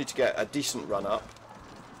think we do need to get a decent run up.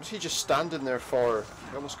 Was he just standing there for...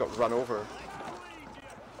 He almost got run over.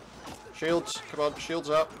 Shields, come on, shields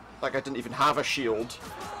up. Like I didn't even have a shield.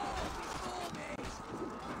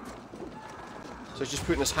 So he's just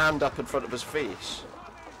putting his hand up in front of his face.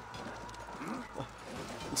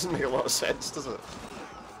 Doesn't make a lot of sense, does it?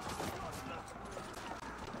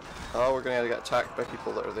 Oh, we're going to get attacked by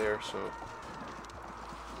people that are there, so...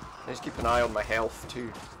 I need to keep an eye on my health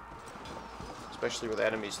too. Especially with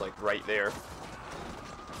enemies like right there.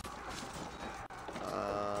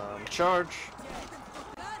 Charge!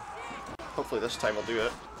 Hopefully this time I'll do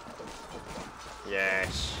it.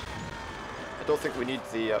 Yes. I don't think we need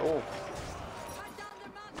the... oh!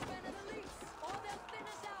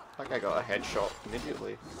 That guy got a headshot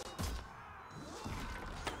immediately.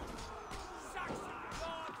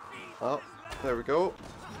 Oh, there we go.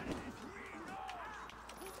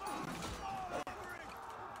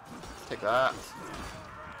 Take that.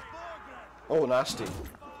 Oh, nasty.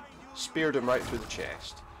 Speared him right through the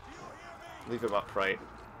chest. Leave him upright.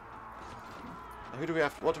 Who do we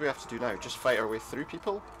have? What do we have to do now? Just fight our way through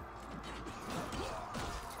people?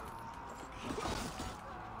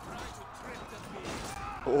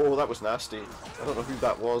 Oh, that was nasty. I don't know who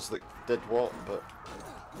that was that did what, but...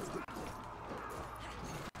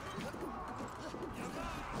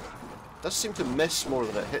 Does seem to miss more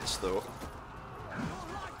than it hits, though.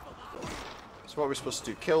 So what are we supposed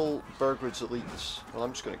to do? Kill Burgred's elites? Well,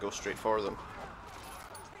 I'm just going to go straight for them.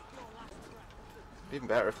 It'd be even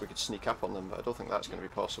better if we could sneak up on them, but I don't think that's going to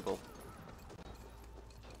be possible.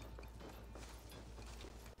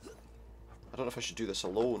 I don't know if I should do this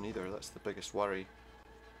alone either, that's the biggest worry.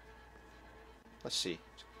 Let's see.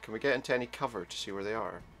 Can we get into any cover to see where they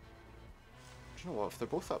are? Do you know what, if they're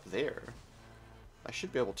both up there, I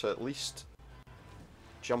should be able to at least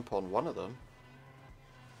jump on one of them.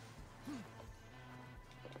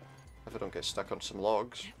 If I don't get stuck on some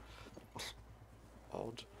logs.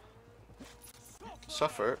 Odd.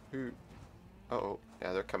 Suffer, who... Uh oh,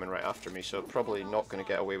 Yeah, they're coming right after me, so probably not going to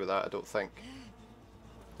get away with that, I don't think.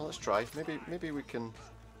 Well, let's try. Maybe we can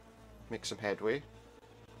make some headway.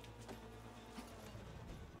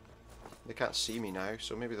 They can't see me now,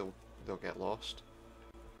 so maybe they'll get lost.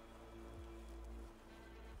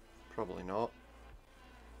 Probably not.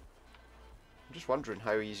 I'm just wondering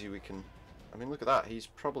how easy we can... I mean, look at that. He's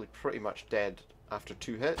probably pretty much dead after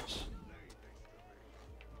 2 hits.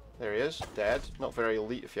 There he is, dead. Not very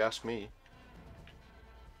elite if you ask me.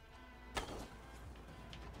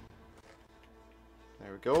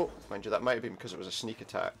 There we go. Mind you, that might have been because it was a sneak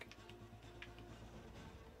attack.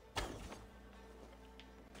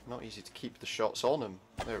 Not easy to keep the shots on him.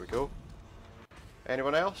 There we go.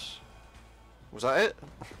 Anyone else? Was that it?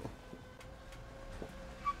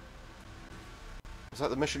 Is that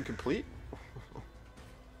the mission complete?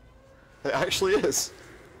 It actually is.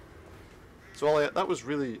 So that was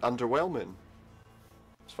really underwhelming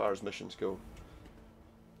as far as missions go.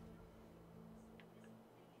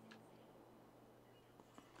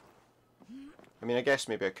 I mean, I guess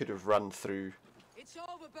maybe I could have run through. It's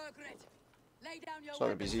over, Burgred. Lay down your It's not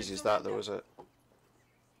going to be as weapons easy and as that though, surrender.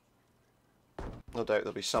 is it? No doubt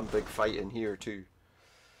there'll be some big fight in here too.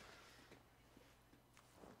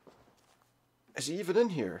 Is he even in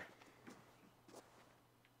here?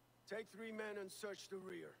 Take 3 men and search the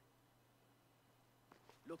rear.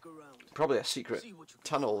 Look around. Probably a secret See what you can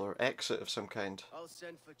tunnel find. or exit of some kind. I'll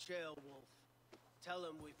send for Chaelwolf. Tell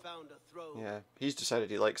him we found a throne. Yeah, he's decided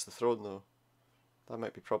he likes the throne though. That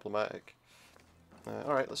might be problematic.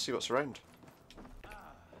 Alright, let's see what's around.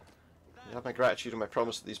 You have my gratitude and my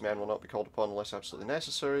promise that these men will not be called upon unless absolutely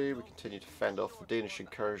necessary. We continue to fend off the Danish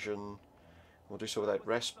incursion. We'll do so without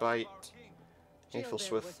respite.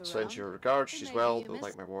 Aethelthwith sends your regards. She's well, though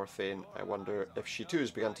like my war thane, I wonder if she too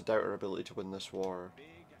has begun to doubt her ability to win this war.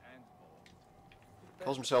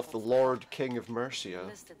 Calls himself the Lord King of Mercia.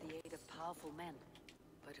 Enlisted the aid of powerful men.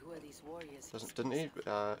 But who are these warriors? Didn't he?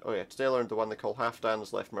 Oh yeah, today I learned the one they call Halfdan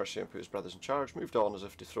has left Mercia and put his brothers in charge, moved on as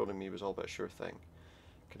if dethroning me was all but a sure thing.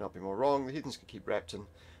 Could not be more wrong. The heathens can keep Repton,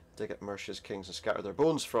 dig at Mercia's kings and scatter their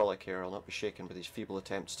bones for all I care. I'll not be shaken by these feeble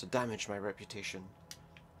attempts to damage my reputation.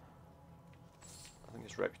 I think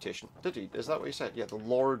it's reputation. Did he? Is that what he said? Yeah, the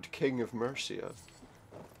Lord King of Mercia.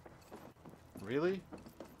 Really?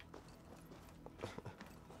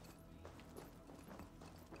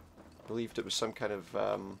 Believed it was some kind of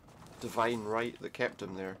divine right that kept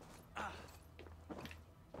him there.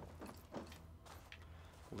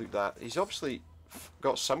 Loot that. He's obviously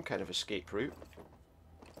got some kind of escape route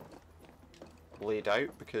laid out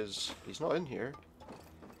because he's not in here.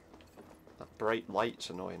 That bright light's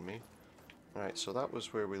annoying me. Right, so that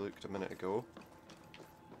was where we looked a minute ago.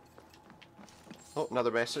 Oh,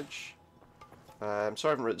 another message. I'm sorry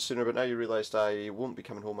I haven't written sooner, but now you realised I won't be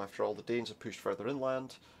coming home after all. The Danes have pushed further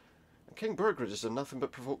inland. And King Burgred has done nothing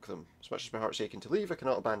but provoke them. As much as my heart's aching to leave, I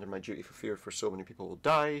cannot abandon my duty for fear so many people will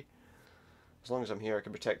die. As long as I'm here, I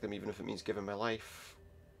can protect them, even if it means giving my life.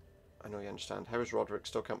 I know you understand. How is Roderick?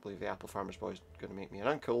 Still can't believe the apple farmer's boy's going to make me an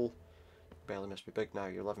uncle. Belly must be big now.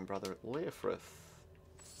 Your loving brother, Leofrith.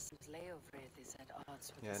 Leofrith is at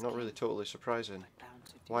odds with Yeah, his not really king, totally surprising. but bound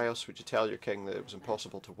to do Why else would you tell your king that it was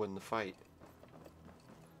impossible to win the fight?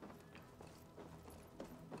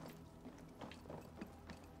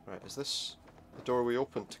 Right, is this the door we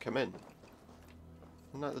opened to come in?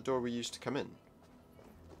 Isn't that the door we used to come in?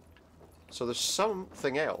 So there's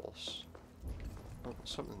something else. Oh,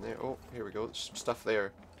 something there. Oh, here we go. There's some stuff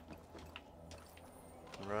there.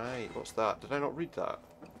 Right, what's that? Did I not read that?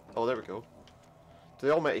 Oh, there we go. To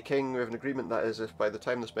the Almighty King, we have an agreement that is, if by the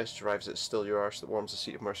time this message arrives it's still your arse that warms the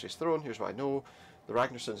seat of Mercia's throne, here's what I know. The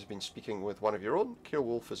Ragnarsons have been speaking with one of your own,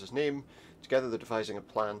 Ceolwulf is his name. Together they're devising a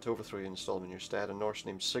plan to overthrow you and install him in your stead. A Norse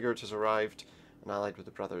named Sigurd has arrived, and allied with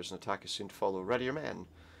the brothers. An attack is soon to follow. Ready your men.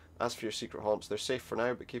 As for your secret haunts, they're safe for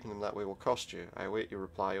now, but keeping them that way will cost you. I await your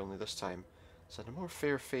reply only this time. Send a more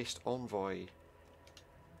fair-faced envoy.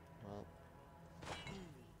 Well,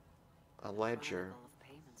 a ledger. Chronicle of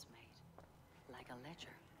payments made, like a ledger.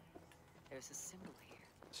 There's a symbol here.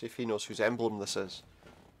 See if he knows whose emblem this is.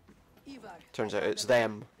 Ivar, Turns I out found it's a ledger.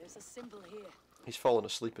 them. There's a symbol here. He's fallen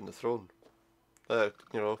asleep in the throne. You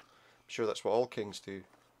know, I'm sure that's what all kings do.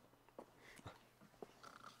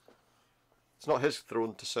 It's not his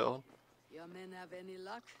throne to sit on. Your men have any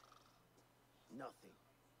luck? Nothing.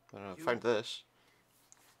 I don't know, I found this.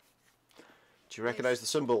 Do you recognise the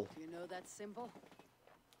symbol? Do you know that symbol?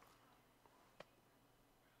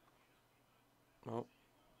 No.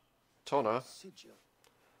 Tonna? Sigil.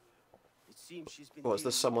 It seems she's been What, is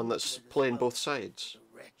this dealing someone with that's Burgred as playing well. both sides?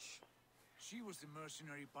 The wretch. She was the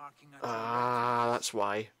mercenary barking at Ah, that's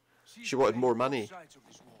why. She wanted more money. Sides of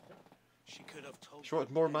this war. She could have told She wanted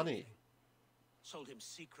him more anything. money. Told him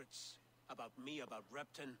secrets about me, about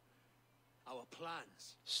Repton, our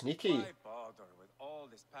plans. Sneaky. Why bother with all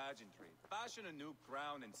this pageantry? Fashion a new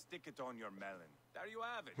crown and stick it on your melon. There you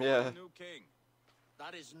have it. Yeah. The new king.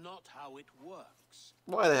 That is not how it works.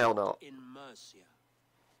 Why the hell not? In Mercia.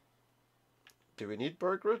 Do we need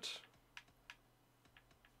Burgred?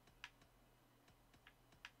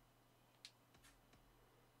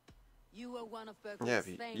 You were one of Burgred's Yeah,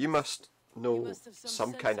 but things. you must know You must have some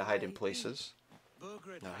some sense kind of of hiding where he'd places.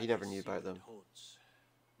 Burgred No, had he never his knew about secret them. haunts,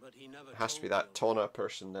 but he never It has to be told that Eivor. Tonna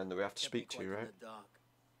person then that we have to Kept me speak to, quite in right? the dark.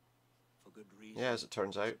 For good reason. Yeah, as it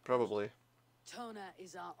turns out, probably. Tona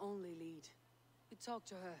is our only lead. We talk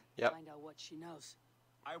to her, Yep. find out what she knows.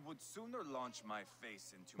 I would sooner launch my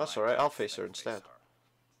face into That's my alright, I'll death face her than instead.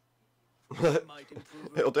 It might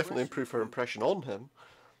improve her It'll definitely impression improve her of you. impression on him.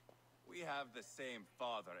 We have the same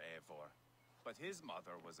father, Eivor, but his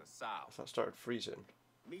mother was a sow. If that started freezing.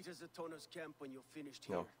 Meet us at Tona's camp when you're finished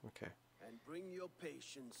here. No, okay. And bring your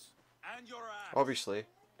patience. And your axe. Obviously.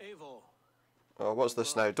 Eivor, Oh, what's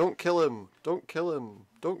this now? Don't kill him! Don't kill him!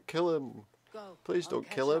 Don't kill him! Go. Please I'll don't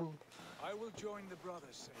catch kill up. him. I will join the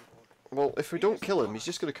brothers, Eivor. Well, if we don't kill him, he's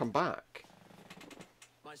just going to come back.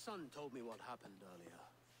 my son told me what happened earlier,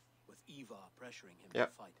 with Eva pressuring him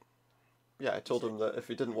Yep. to fight. Yeah, I told him that if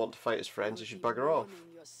he didn't want to fight his friends, he I should would be bugger off.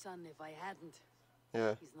 warning your son if I hadn't.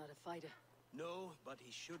 Yeah. He's not a fighter. No, but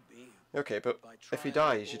he should be. Okay, but By if he trial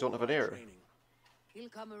dies, you or don't have an by heir. training. He'll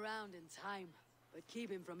come around in time, but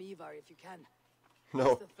keep him from Ivar if you can.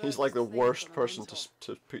 No, the he's like the furthest thing worst from a person mentor.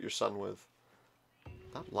 to put your son with.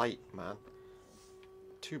 That light, man.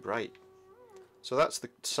 Too bright. So that's the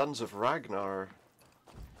Sons of Ragnar.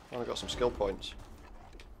 Oh, I got some skill points.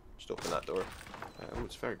 Just open that door. Oh,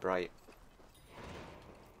 it's very bright.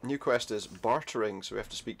 New quest is bartering, so we have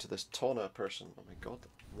to speak to this Tonna person. Oh my god,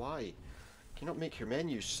 why? Can you not make your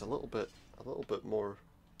menus just a little bit more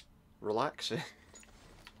relaxing?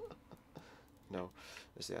 No,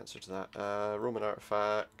 is the answer to that. Roman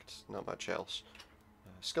artifact, not much else.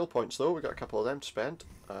 Skill points though, we got a couple of them to spend,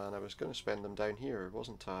 and I was going to spend them down here,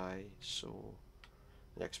 wasn't I? So,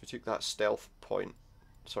 yeah, 'cause we took that stealth point,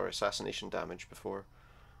 sorry, assassination damage before.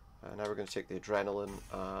 Now we're going to take the adrenaline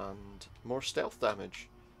and more stealth damage.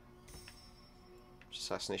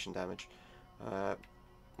 Assassination damage.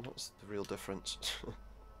 What's the real difference?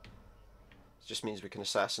 It just means we can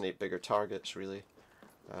assassinate bigger targets, really.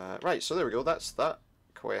 Right, so there we go, that's that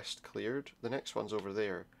quest cleared. The next one's over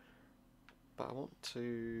there. But I want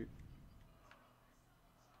to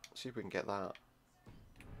see if we can get that.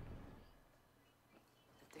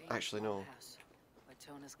 The Actually, no. house where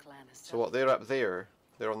Tona's clan is So what, they're up there?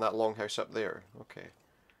 They're on that longhouse up there. Okay.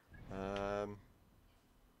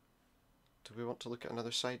 Do we want to look at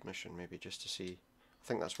another side mission, maybe, just to see? I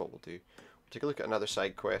think that's what we'll do. We'll take a look at another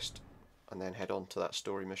side quest, and then head on to that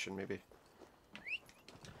story mission, maybe.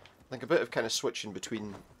 I think a bit of kind of switching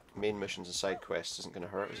between main missions and side quests isn't going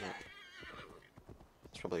to hurt, is it?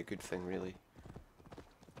 It's probably a good thing, really.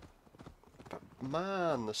 But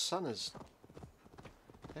man, the sun is...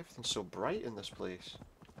 Everything's so bright in this place.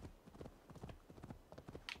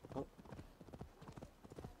 Oh.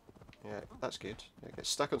 Yeah, that's good. Yeah, get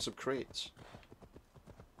stuck on some crates.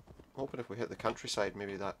 I'm hoping if we hit the countryside,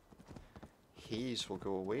 maybe that haze will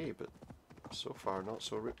go away, but so far not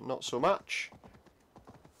so much.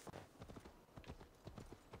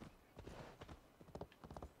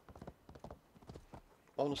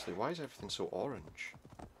 Honestly, why is everything so orange?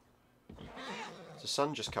 Is the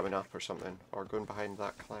sun just coming up or something? Or going behind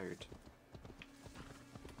that cloud?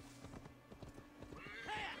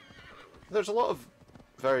 There's a lot of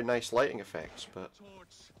very nice lighting effects, but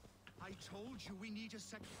I told you we need to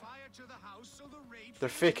set fire to the house so the raid. they're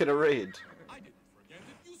faking a raid. I didn't forget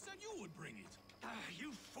it. You said you would bring it.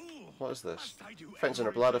 You fool! What is this? Must I do Friends in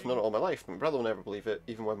her blood, I've everything? known it all my life. My brother will never believe it.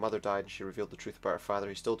 Even when Mother died and she revealed the truth about her father,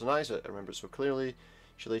 he still denies it. I remember it so clearly.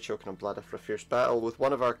 She lay choking on blood after a fierce battle with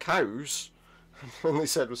one of our cows. And they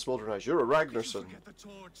said with smouldering eyes, "You're a Ragnarsson. Forget the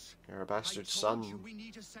torch. You're a bastard I told you son." we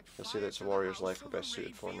need to set You'll see fire that it's a to the warrior's house life so we're the best suited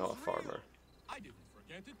raid for, feels not a real. farmer. I didn't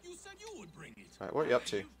forget it. You said you would bring it. Right, what are you up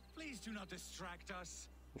to? Please do not distract us.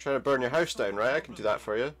 I'm trying to burn your house down, right? I can do that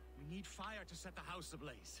for you. We need fire to set the house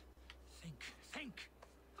ablaze. Think.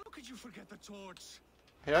 How could you forget the torch?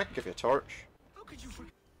 Here, I can give you a torch. How could you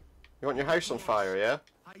forget? You want your house on fire, yeah?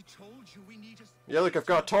 I told you we need to. Yeah, look, I've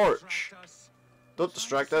got a torch. Don't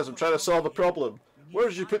distract us, I'm trying to solve a problem. Where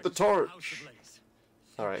did you put the torch?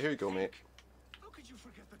 Alright, here you go, mate. How could you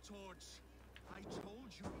forget the torch? I told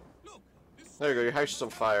you. Look, this There you go, your house is on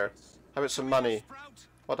fire. How about some money?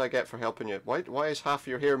 What'd I get for helping you? Why is half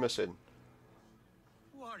your hair missing?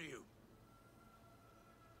 Who are you?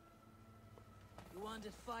 You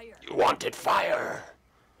wanted fire. You wanted fire!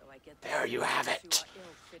 So I get the There you have sense it. you are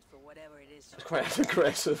ill fit for whatever it is. It's quite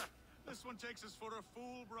aggressive. This one takes us for a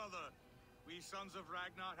fool, brother. We sons of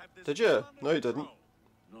Ragnar have this. Did you? under No, you didn't. control.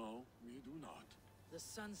 No, we do not. The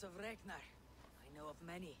sons of Ragnar. I know of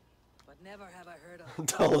many, but never have I heard of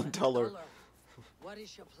Dull and duller. What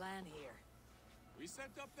is your plan here? We set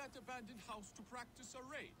up that abandoned house to practice a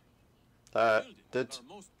raid.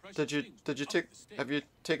 Have you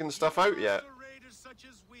taken the stuff out yet? The raiders such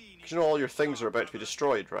as we need 'Cause you know all your things are about to be brother.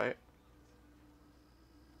 destroyed, right?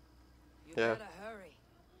 You Yeah. better hurry.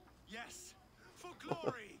 Yes, for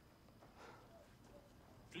glory.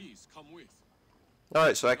 Please come with.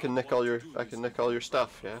 Alright, so I can nick all your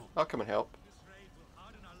stuff, yeah? I'll come and help. This raid will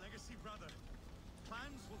harden our legacy, brother.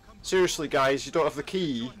 Plans will come. Seriously, guys, you don't have the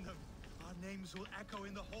key. Join them. Our names will echo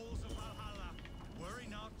in the halls of Valhalla. Worry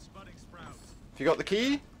not, budding sprout. Have you got the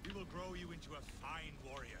key? We will grow you into a fine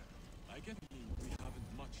warrior. I get we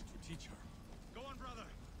haven't much to teach her. Go on, brother.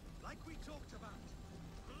 Like we talked about.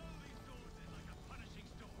 Blow these doors in like a punishing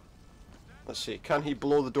storm. Let's see, can he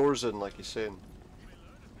blow the doors in like he's saying?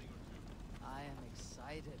 I am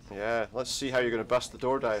excited. Yeah, let's see how you're going to bust the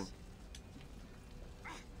door down.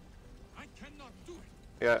 I cannot do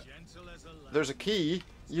it. Yeah, Gentle as a lamb. there's a key.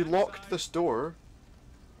 You locked this door.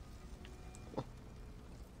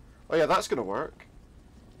 Oh yeah, that's going to work.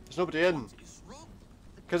 There's nobody in. It's wrong.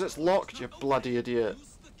 Because it's locked, you bloody idiot.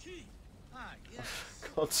 Use the key. Ah, yes.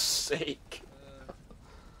 God's sake.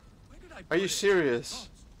 Where did I Are put you it? serious?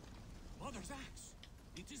 Mother's axe.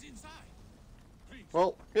 It is inside. Please.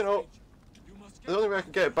 Well, you know, You must the only way I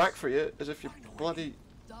can get it back for you is if you bloody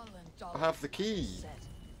Dull and dull. have the key. Said.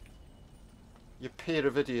 You pair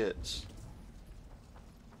of idiots.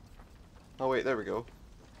 Oh wait, there we go.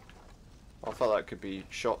 I thought that could be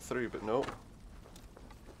shot through, but no.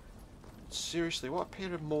 Seriously, what a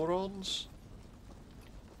pair of morons.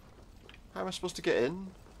 How am I supposed to get in?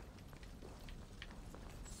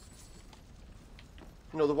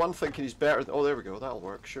 You know, the one thinking he's better than... Oh, there we go, that'll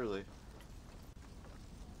work, surely.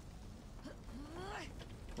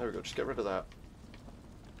 There we go, just get rid of that.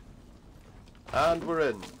 And we're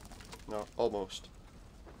in. No, almost.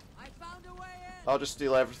 I found a way in. I'll just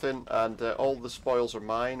steal everything, and all the spoils are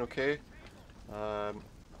mine, okay?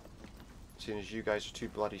 Seeing as you guys are too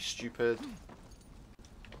bloody stupid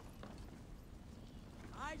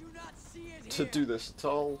I do not see it to here. do this at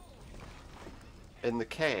all. In the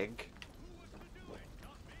keg.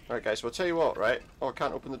 Alright guys, well I'll tell you what, right? Oh, I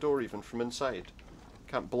can't open the door even from inside.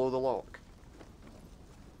 Can't blow the lock.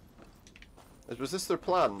 Was this their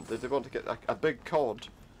plan? Did they want to get a big cod?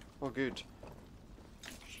 Oh good.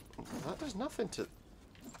 That does nothing to...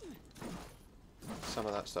 Some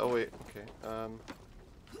of that stuff. Oh wait, okay.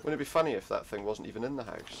 Wouldn't it be funny if that thing wasn't even in the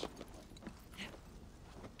house?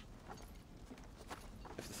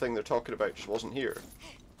 If the thing they're talking about just wasn't here.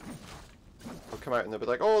 They'll come out and they'll be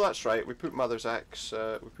like, oh that's right, we put Mother's axe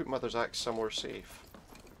somewhere safe.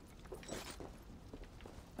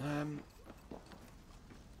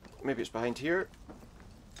 Maybe it's behind here.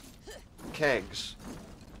 Kegs.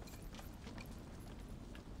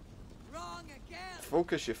 Wrong again.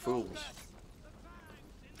 Focus, you fools.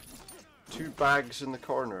 2 bags in the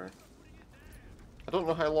corner. I don't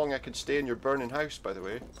know how long I could stay in your burning house, by the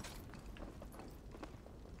way.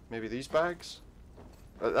 Maybe these bags?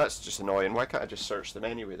 That's just annoying. Why can't I just search them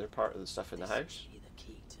anyway? They're part of the stuff in the house. Be the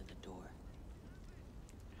key to the door.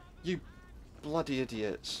 You bloody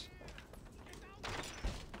idiots.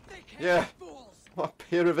 They can't Yeah. fools. What a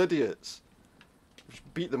pair of idiots.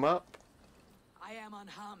 Just beat them up. I am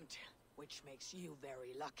unharmed, which makes you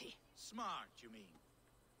very lucky. Smart, you mean?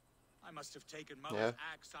 I must have taken Yeah. Mother's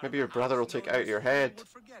axe out Maybe of your the brother will house take it knowing out of your this fool head. would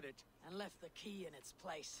forget it. And left the key in its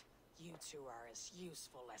place. You two are as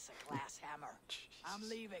useful as a glass hammer. I'm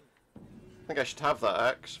leaving. I think I should have that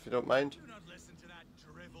axe, if you don't mind. Do not listen to that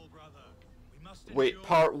drivel, brother. We must Wait, endure.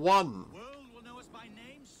 part 1. The world will know us by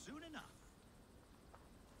name soon enough.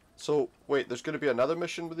 So, wait, there's going to be another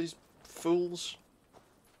mission with these fools?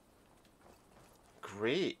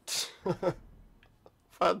 Great.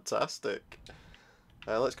 Fantastic.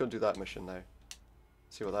 Let's go and do that mission now.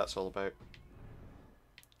 See what that's all about.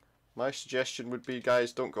 My suggestion would be,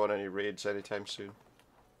 guys, don't go on any raids anytime soon.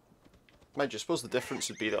 Mind you, I suppose the difference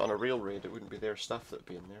would be that on a real raid it wouldn't be their stuff that would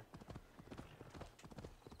be in there.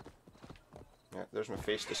 Yeah, there's my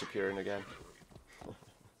face disappearing again.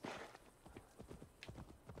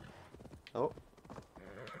 Oh.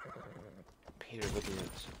 Pair of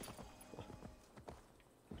idiots.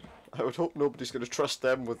 I would hope nobody's going to trust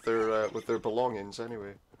them with their belongings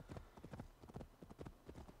anyway.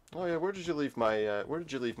 Oh yeah, where did you leave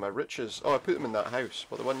my riches? Oh, I put them in that house.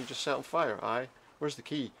 What, the one you just set on fire? Aye. Where's the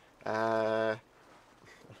key? Might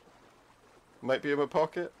be in my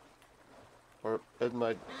pocket, or in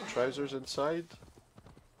my trousers inside.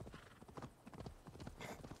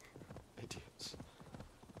 Idiots.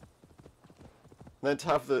 And then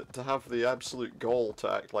to have the absolute gall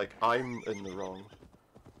to act like I'm in the wrong.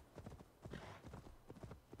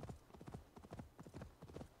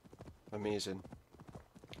 Amazing.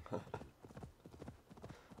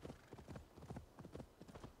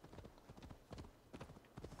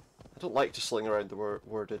 I don't like to sling around the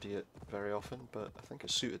word idiot very often, but I think it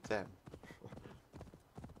suited them.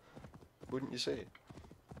 Wouldn't you say?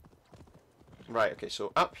 Right, okay,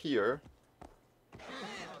 so up here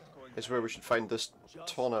is where we should find this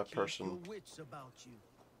Tonna person.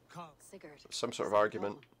 Sigurd. Some sort of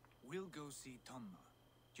argument. We'll go see Tonna.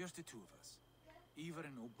 Just the two of us. Ivar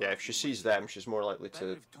and Oba. Yeah, if she sees them, she's more likely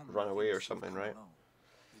to run away or something, right?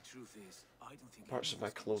 The truth is, I don't think Parts of my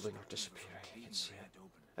clothing are disappearing. You can see it.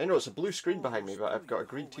 I know it's a blue screen behind me, but I've got a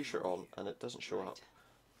green t-shirt on, and it doesn't show up.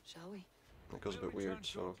 Shall we? It goes a bit weird,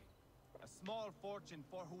 so... A small fortune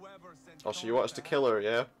for whoever sent Oh, so you want us to kill her,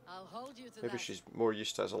 yeah? I'll hold you to Maybe that. she's more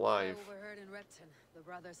used to us alive. I overheard in Repton, the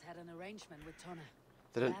brothers had an arrangement with Tonna.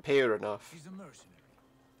 They didn't pay her enough. She's a mercenary.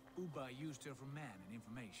 Uba used her for man and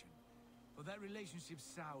information. But that relationship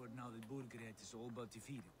soured now that Burgred is all but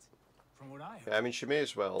defeated. From what I heard, Yeah, I mean, she may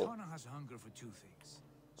as well. Tonna has hunger for two things.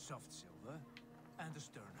 Soft silver and a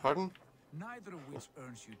stern heart. Pardon? Neither of which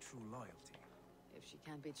earns you true loyalty. If she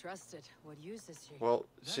can't be trusted, what use is she? Well,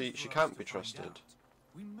 That's see, for she us can't to be find trusted. out.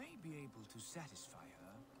 We may be able to satisfy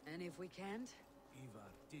her. And if we can't? Ivar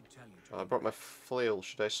did tell you to. I brought my flail.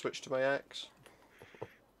 Should I switch to my axe?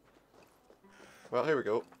 Well, here we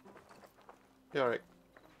go. You alright?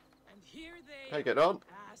 And here they How you getting on?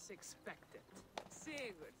 as expected.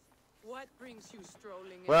 Sigurd, what brings you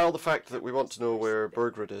strolling Well, in the fact that we want to know where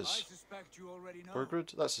Burgred I is. suspect you already know.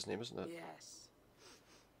 Burgred? That's his name, isn't it? Yes.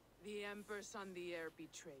 The Emperor's on the air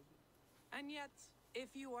betrayed you. And yet, if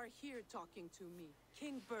you are here talking to me,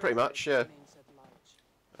 King Burgred Pretty much, yeah. remains at large.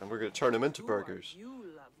 And we're going to turn him into Who burgers. Are you,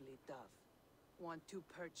 lovely dove? Want to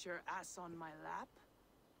perch your ass on my lap?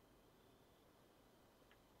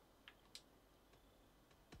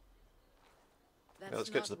 That's let's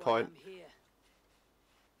get to not the why point. I'm here.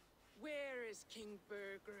 Where is King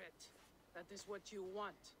Burgred? That is what you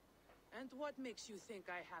want. And what makes you think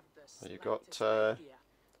I have this? Well, you've got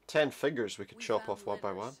 10 fingers we could We chop found off one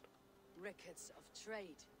by one. letters, records of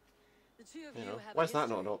trade. The two of You you know, have why is that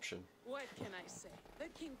not an history. option? What can I say? The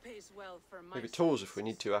king pays well for my Maybe toes if we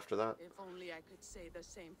need to after that. If only I could say the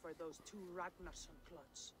same for those two Ragnarsson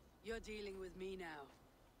clots. You're dealing with me now,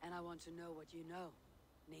 and I want to know what you know.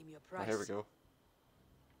 Name your Oh, price. here we go.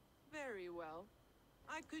 Very well.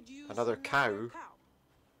 I could use Another cow? And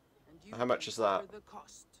you How much can is that? cover the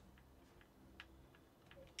cost.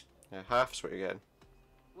 Yeah, half's what you're getting.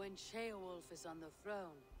 When Sheolwulf is on the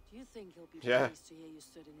throne, do you think he'll be Yeah. pleased to hear you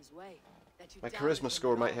stood in his way? That you My doubted charisma him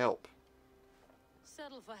score at might all? help.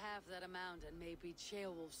 Settle for half that amount, and maybe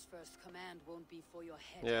Sheolwulf's first command won't be for your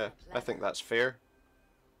head. Yeah, on a I platter. think that's fair.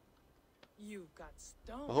 You've got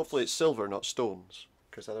stones. Well, hopefully it's silver, not stones.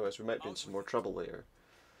 Because otherwise we might be in some more trouble later.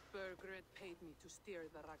 Burgred paid me to steer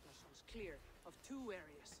the Ragnarssons clear of two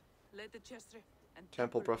areas. Leicester and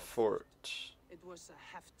Templeborough Fort. It was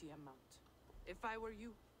a hefty amount. If I were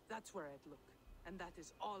you, that's where I'd look. And that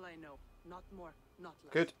is all I know. Not more, not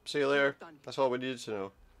less. Good, see you later. Done. That's all we needed to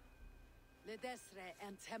know. Leicester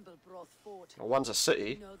and Templebrough Fort. Well, one's a You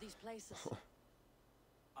city. know these places.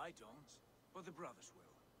 I don't, but the brothers will.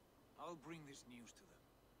 I'll bring this news to them.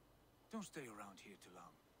 Don't stay around here too long.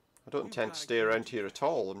 I don't intend to stay around here at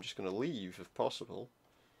all. I'm just going to leave if possible.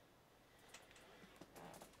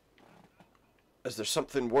 Is there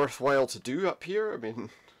something worthwhile to do up here? I mean...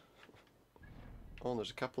 Oh,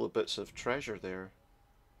 there's a couple of bits of treasure there.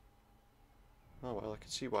 Oh well, I can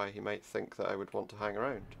see why he might think that I would want to hang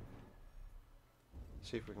around.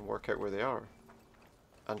 See if we can work out where they are.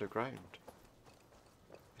 Underground.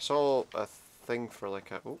 I saw a thing for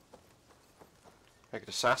like a... Oh. I could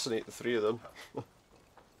assassinate the three of them.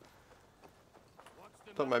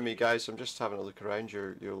 Don't mind me guys, I'm just having a look around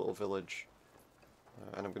your little village.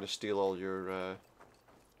 And I'm going to steal all your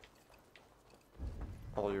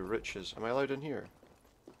riches. Am I allowed in here?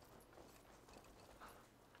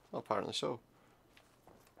 Well, apparently so.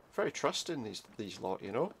 Very trusting these lot,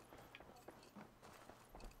 you know.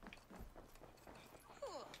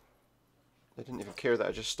 They didn't even care that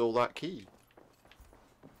I just stole that key.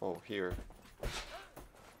 Oh, here.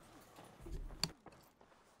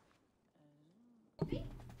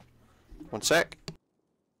 One sec.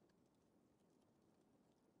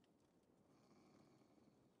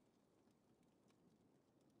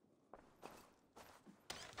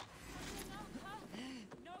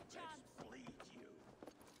 No chance. Bleed you.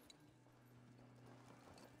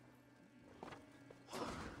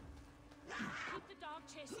 Keep the dog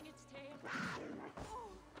chasing its tail.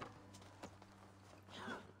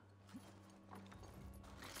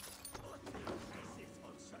 This is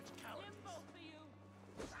on such cowardice. Limbo for you.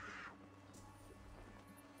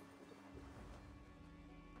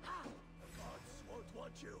 The gods won't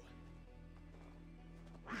want you.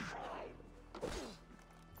 I'll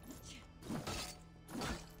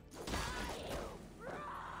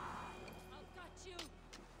got you.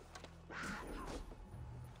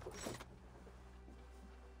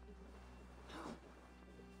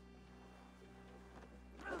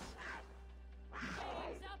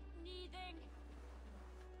 Hands up, needing.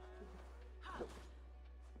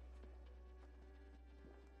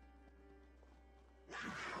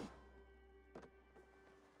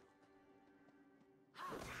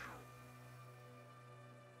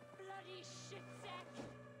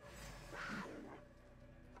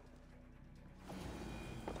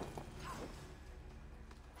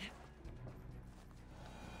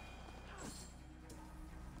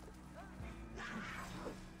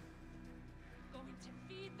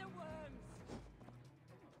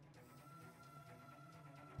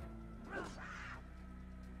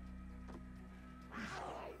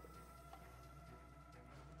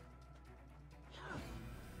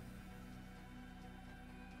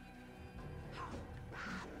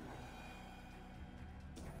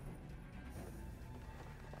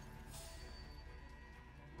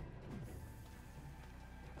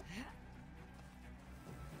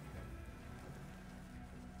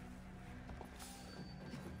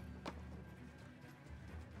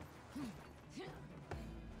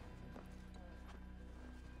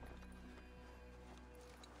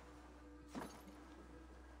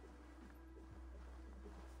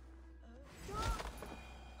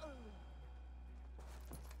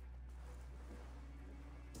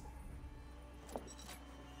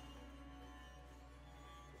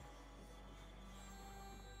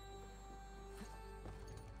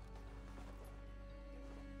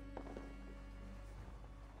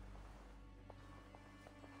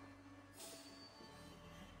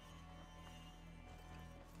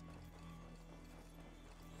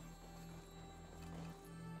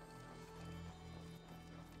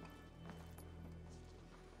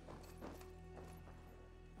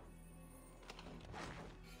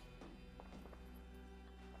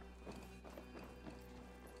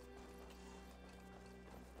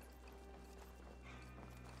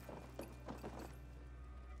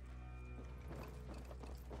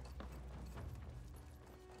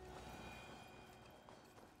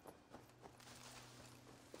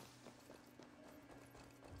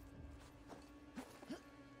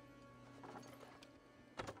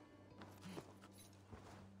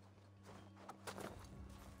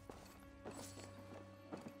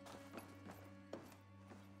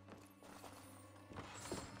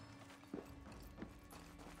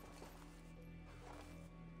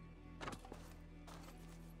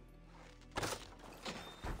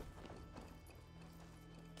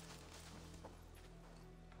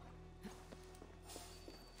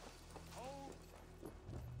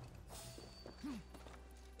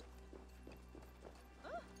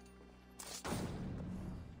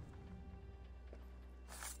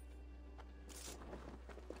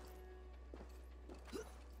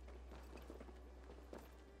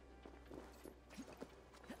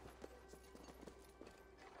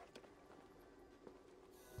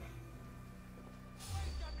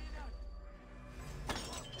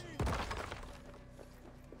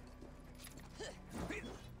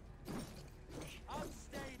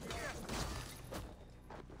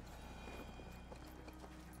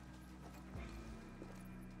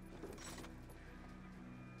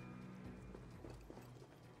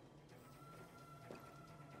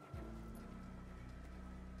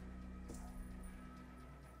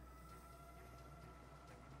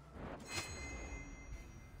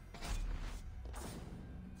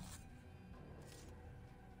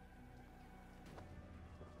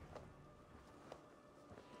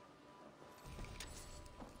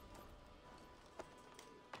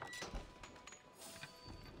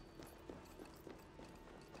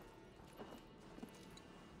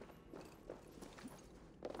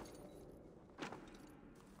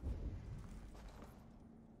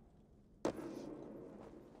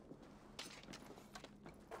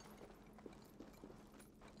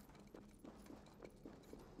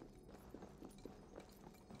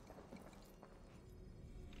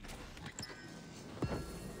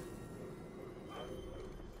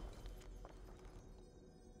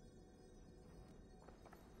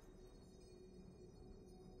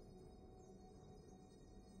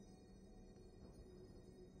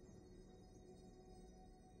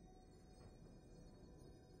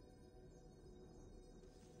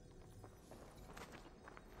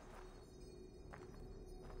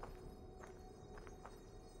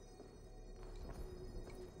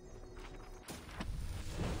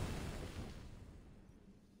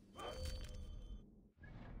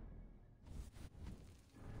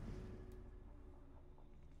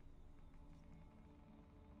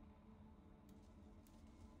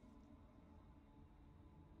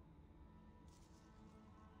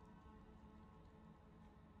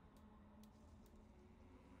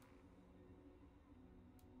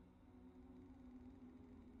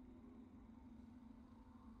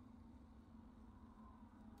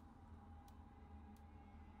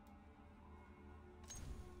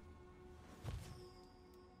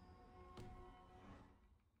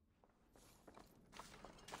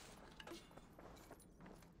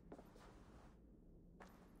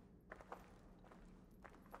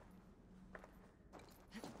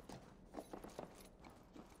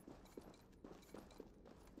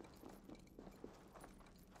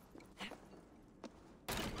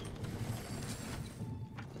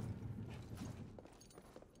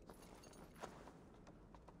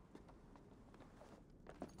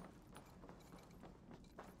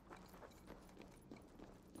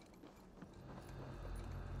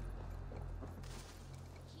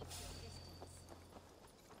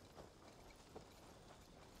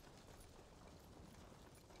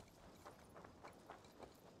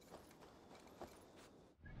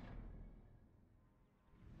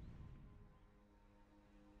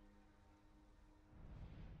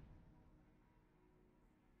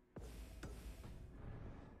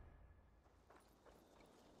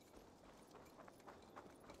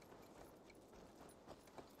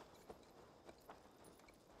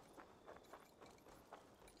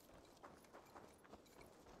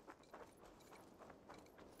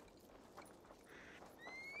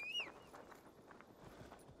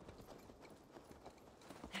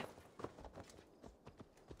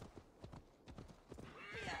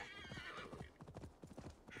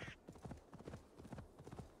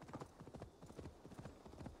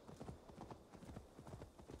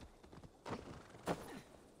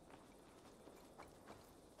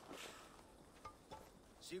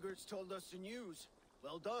 Sigurd's told us the news.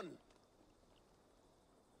 Well done.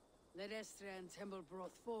 Ledestra and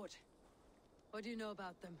Templebroth fought. What do you know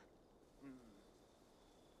about them?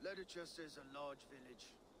 Leicester is a large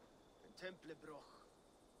village. And Templebroch.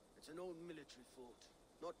 It's an old military fort.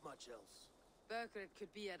 Not much else. Burgred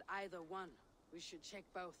could be at either one. We should check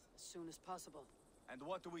both as soon as possible. And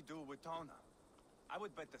what do we do with Tona? I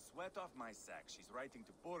would bet the sweat off my sack she's writing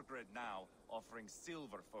to Burgred now, offering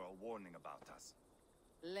silver for a warning about us.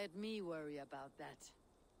 Let me worry about that.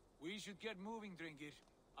 We should get moving, Drinkit.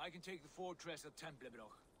 I can take the fortress of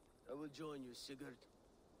Templebroch. I will join you, Sigurd.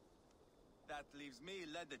 That leaves me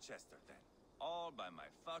Leicester then. All by my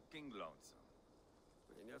fucking lonesome.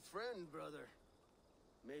 Bring a friend, brother.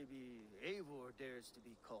 Maybe Eivor dares to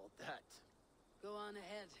be called that. Go on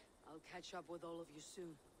ahead. I'll catch up with all of you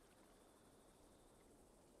soon.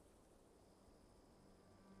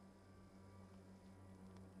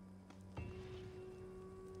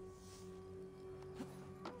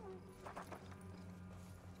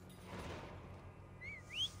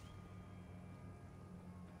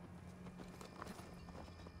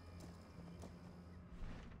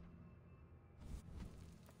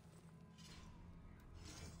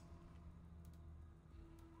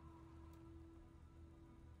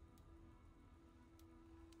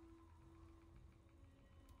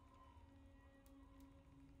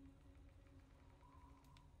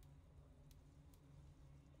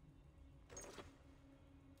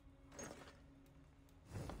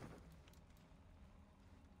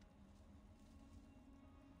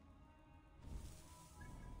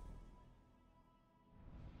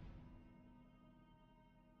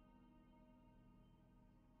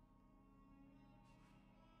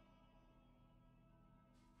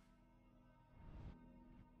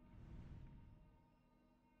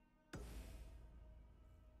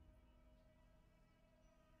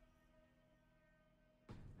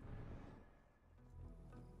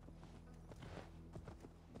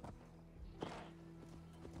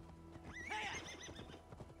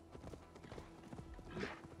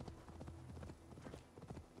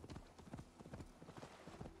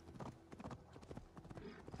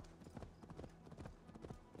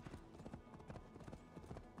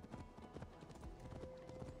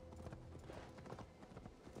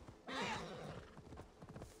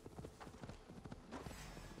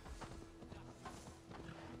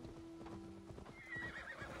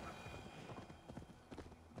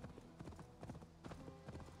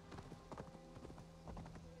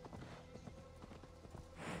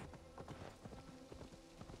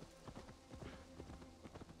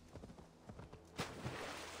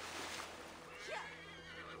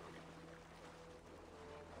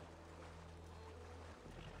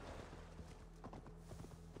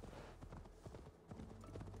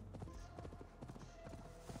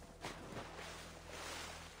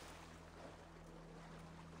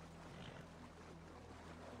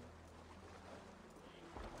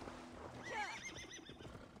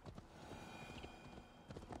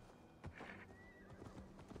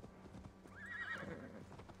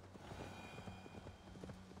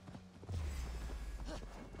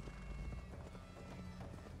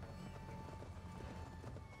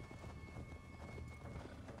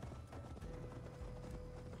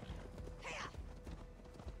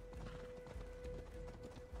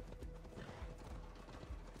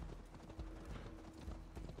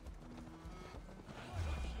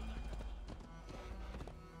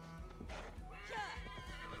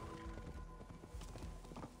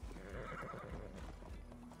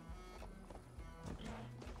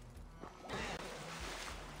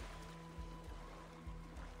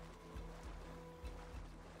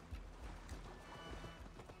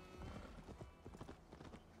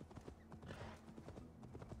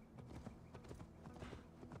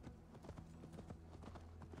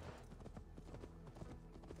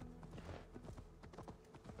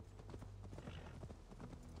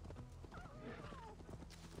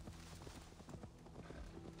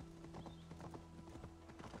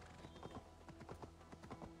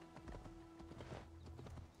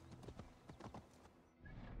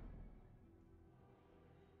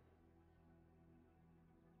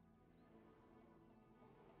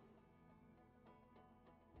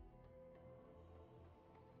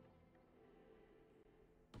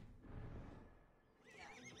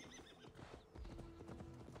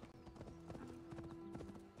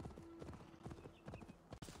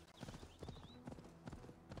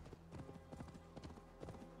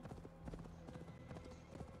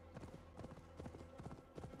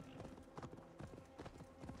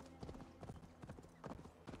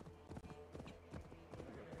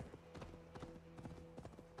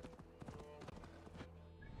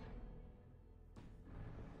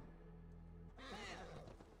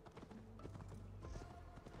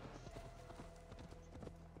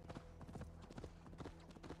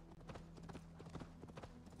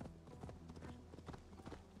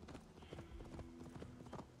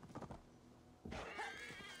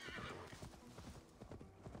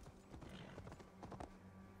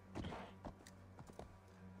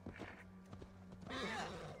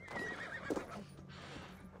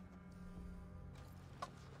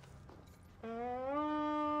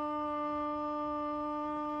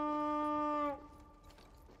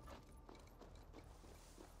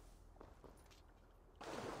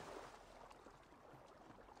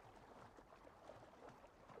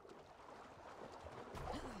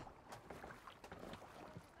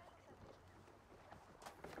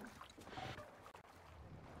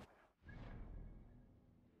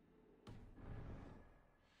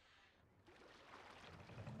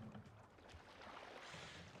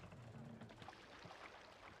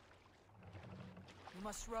 We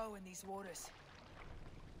must row in these waters.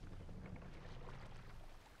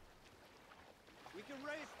 We can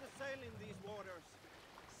raise the sail in these waters.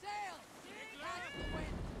 Sail! Catch the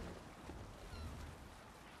wind!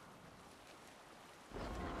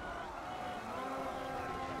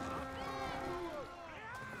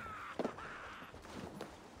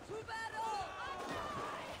 To battle!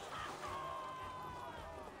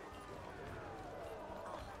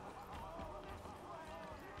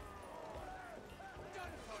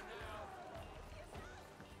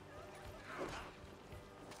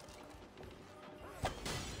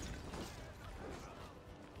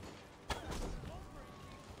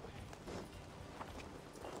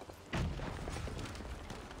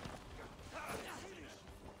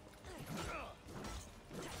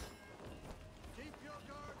 Keep your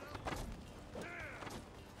guard up.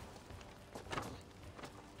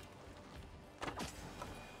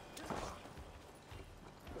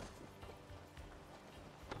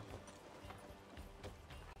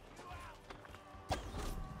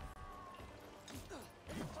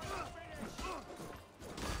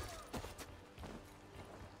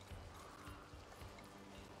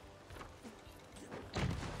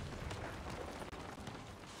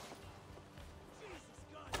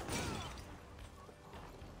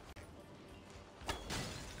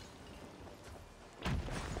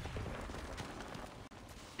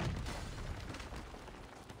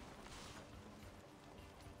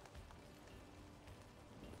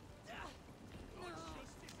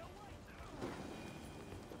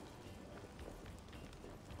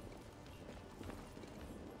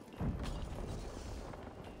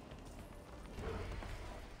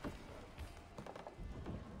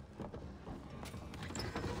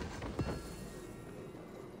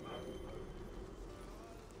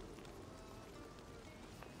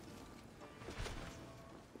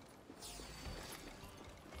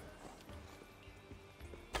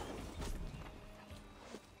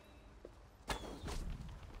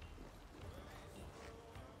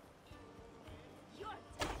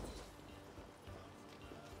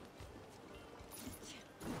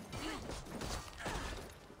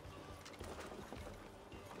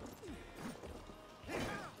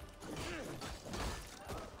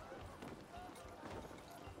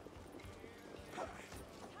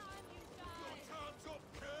 Time's up,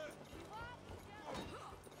 kid!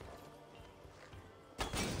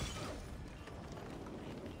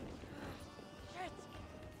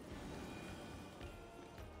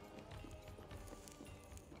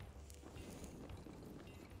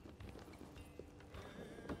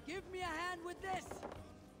 Give me a hand with this!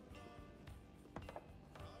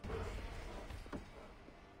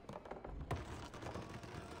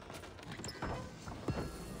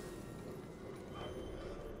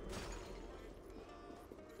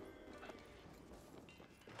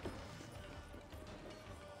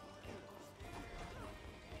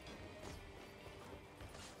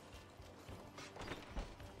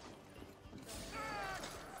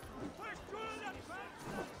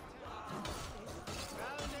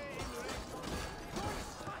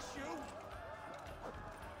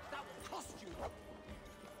 That will cost you!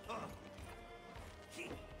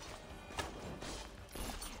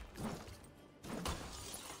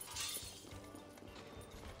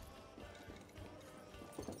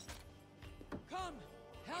 Come!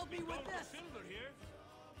 Help me with this! Silver here.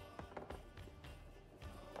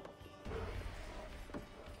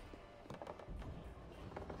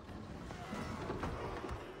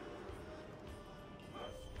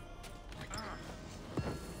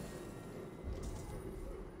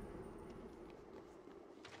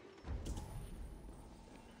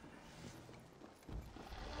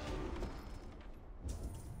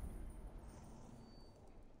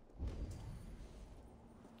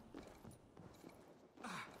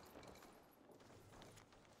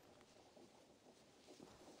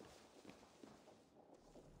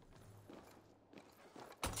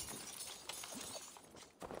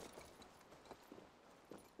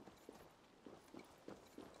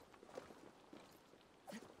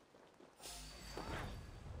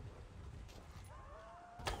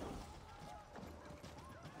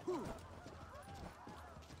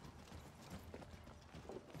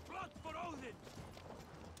 Blood for Odin!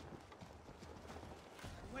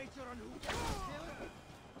 Wager on who gets killed?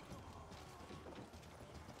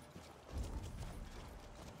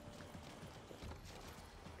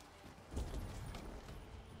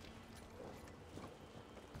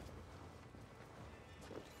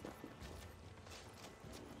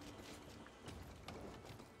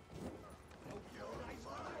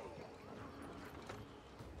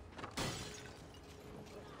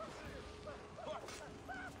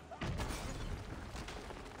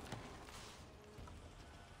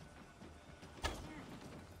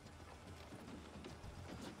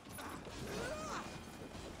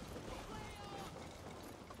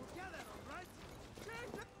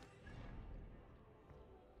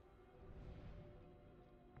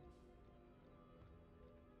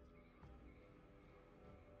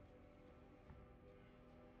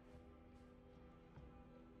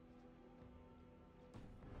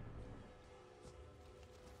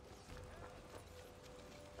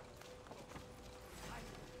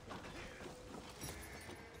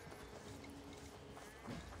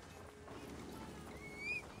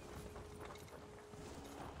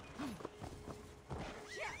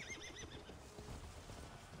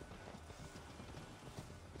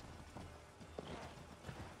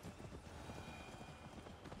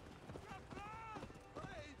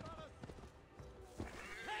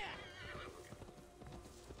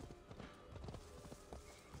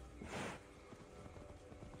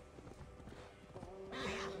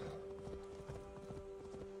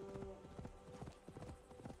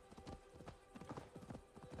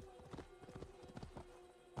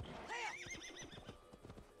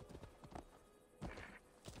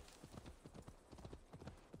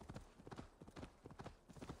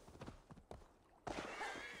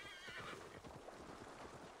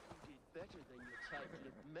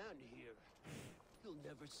 malevolent man here. He'll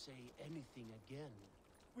never say anything again.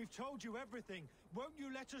 We've told you everything. Won't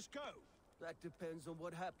you let us go? That depends on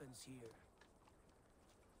what happens here.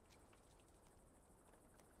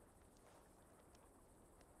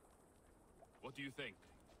 What do you think?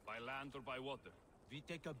 By land or by water? If we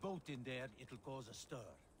take a boat in there, it'll cause a stir.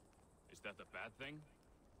 Is that a bad thing?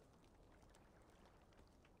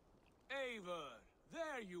 Eivor,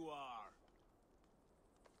 there you are!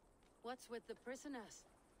 What's with the prisoners?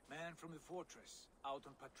 Man from the fortress, out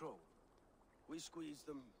on patrol. We squeezed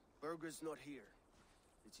them. Burgred's not here.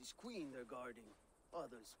 It's his queen they're guarding.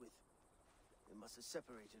 Others with... They must have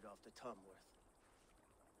separated after Tamworth.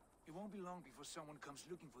 It won't be long before someone comes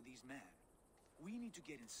looking for these men. We need to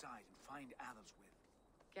get inside and find Adelswith.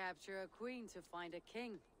 Capture a queen to find a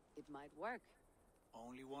king. It might work.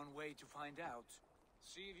 Only one way to find out.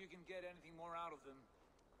 See if you can get anything more out of them.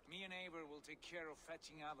 Me and Eivor will take care of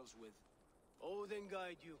fetching Adelswith. Oh, then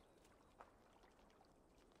guide you.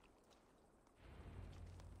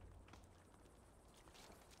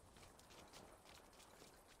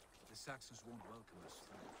 The Saxons won't welcome us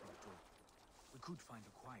through the front door. We could find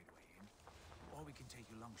a quiet way in, or we can take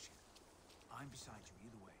a long ship. I'm beside you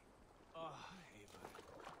either way. Ah, Eivor.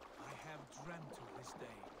 I have dreamt of this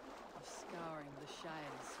day. Of scouring the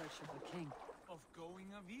Shire in search of a king. Of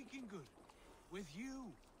going a Vikingur. With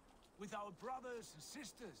you. With our brothers and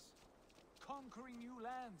sisters. Conquering new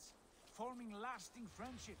lands. Forming lasting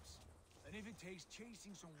friendships. And if it takes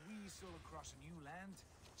chasing some weasel across a new land,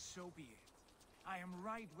 so be it. I am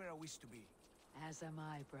right where I wish to be. As am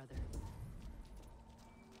I, brother.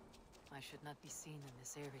 I should not be seen in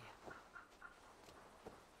this area.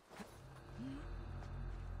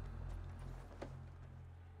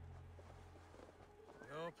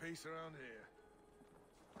 No peace around here.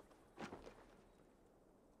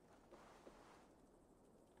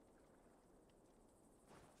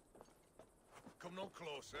 Come no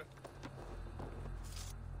closer.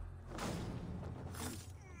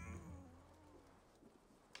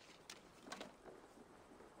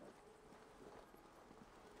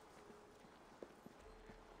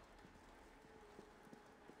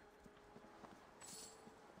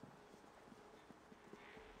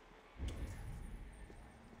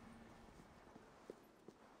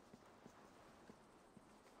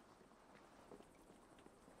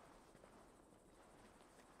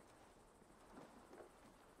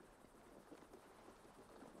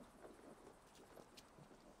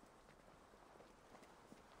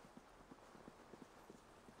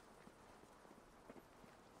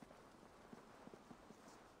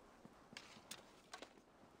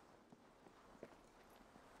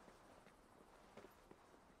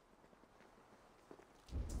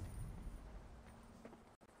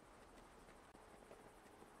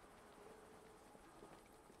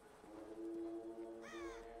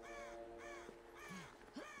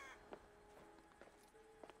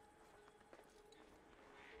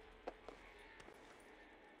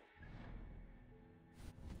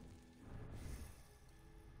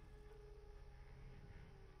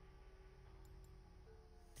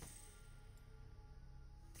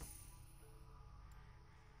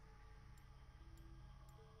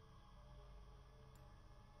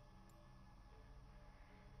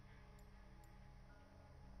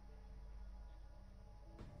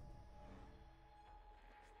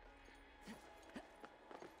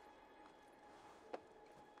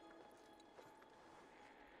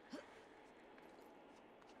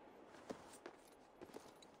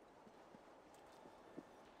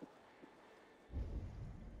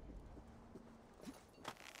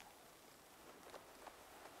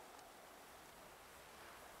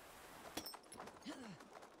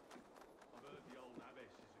 I've heard the old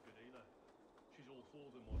abbess is a good healer. She's all for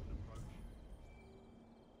the modern approach.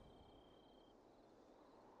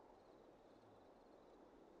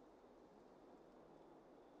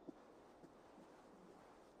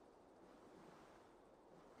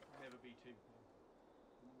 Never be too big.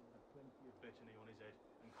 He had plenty of betony on his head,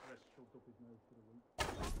 and Crest shoved up his nose for the week.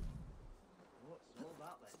 What's all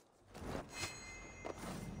that then?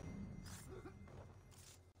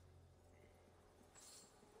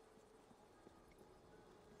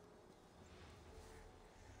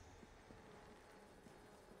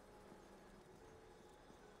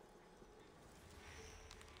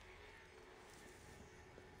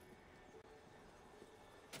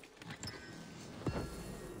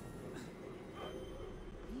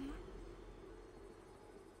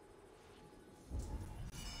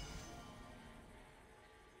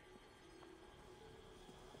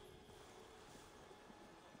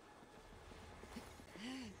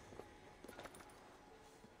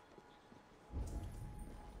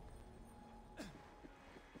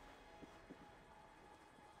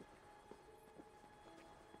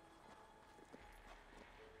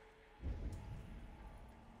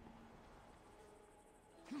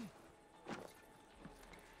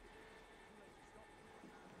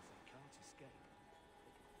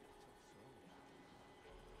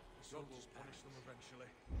 God will punish them eventually.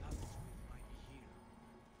 Athelswith might be here.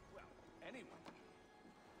 Well, anyone.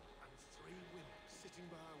 And 3 women sitting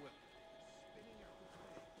by our well, spinning out the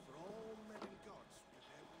flame for all men and gods with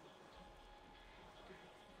their will.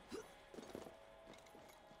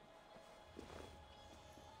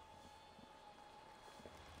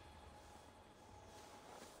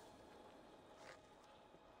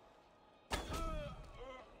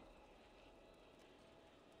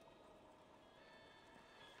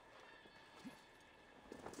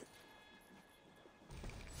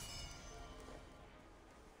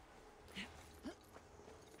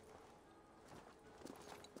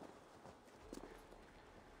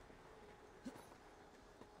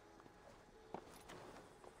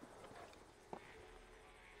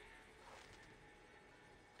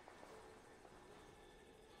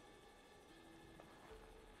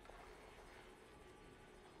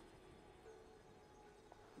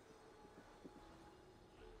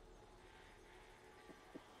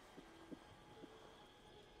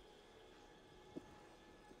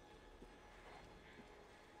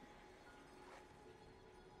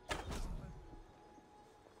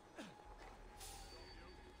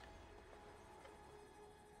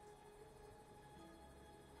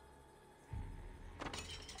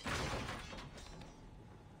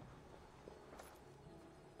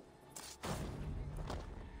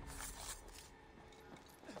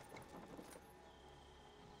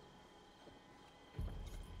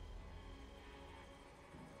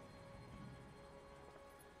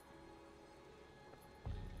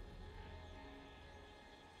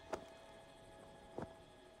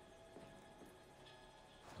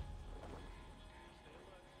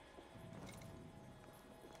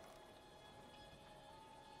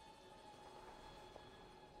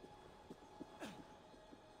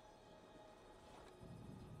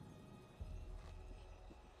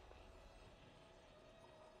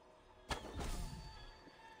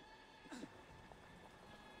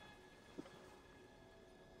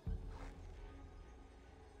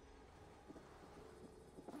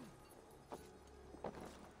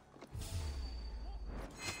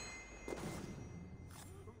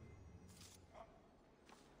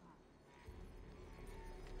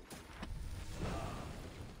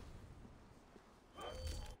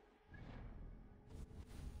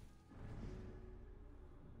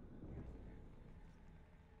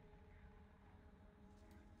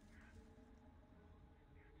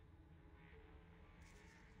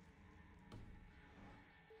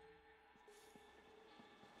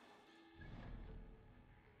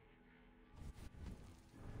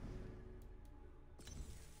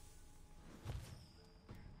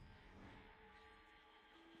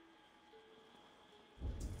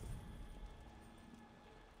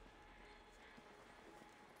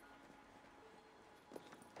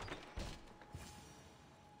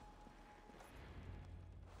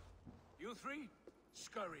 You 3,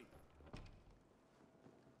 scurry.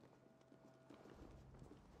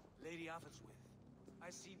 Lady Athelswith,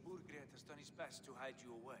 I see Burgred has done his best to hide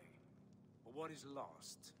you away. But what is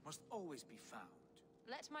lost must always be found.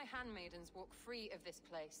 Let my handmaidens walk free of this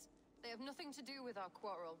place. They have nothing to do with our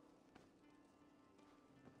quarrel.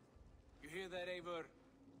 You hear that, Eivor?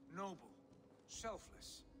 Noble,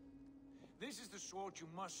 selfless. This is the sword you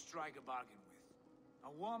must strike a bargain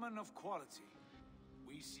with. A woman of quality.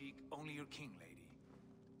 We seek only your king, lady.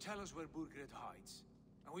 Tell us where Burgred hides,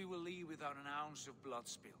 and we will leave without an ounce of blood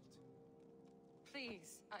spilled.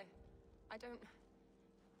 Please, I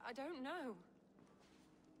don't know.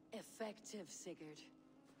 Effective, Sigurd.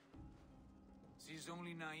 She is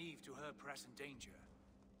only naive to her present danger,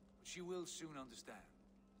 but she will soon understand.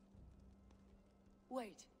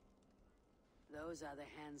 Wait. Those are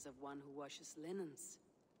the hands of one who washes linens.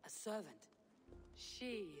 A servant.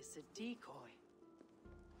 She is a decoy.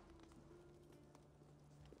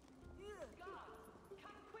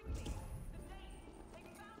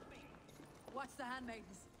 Watch the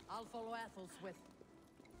handmaidens. I'll follow Athelswith.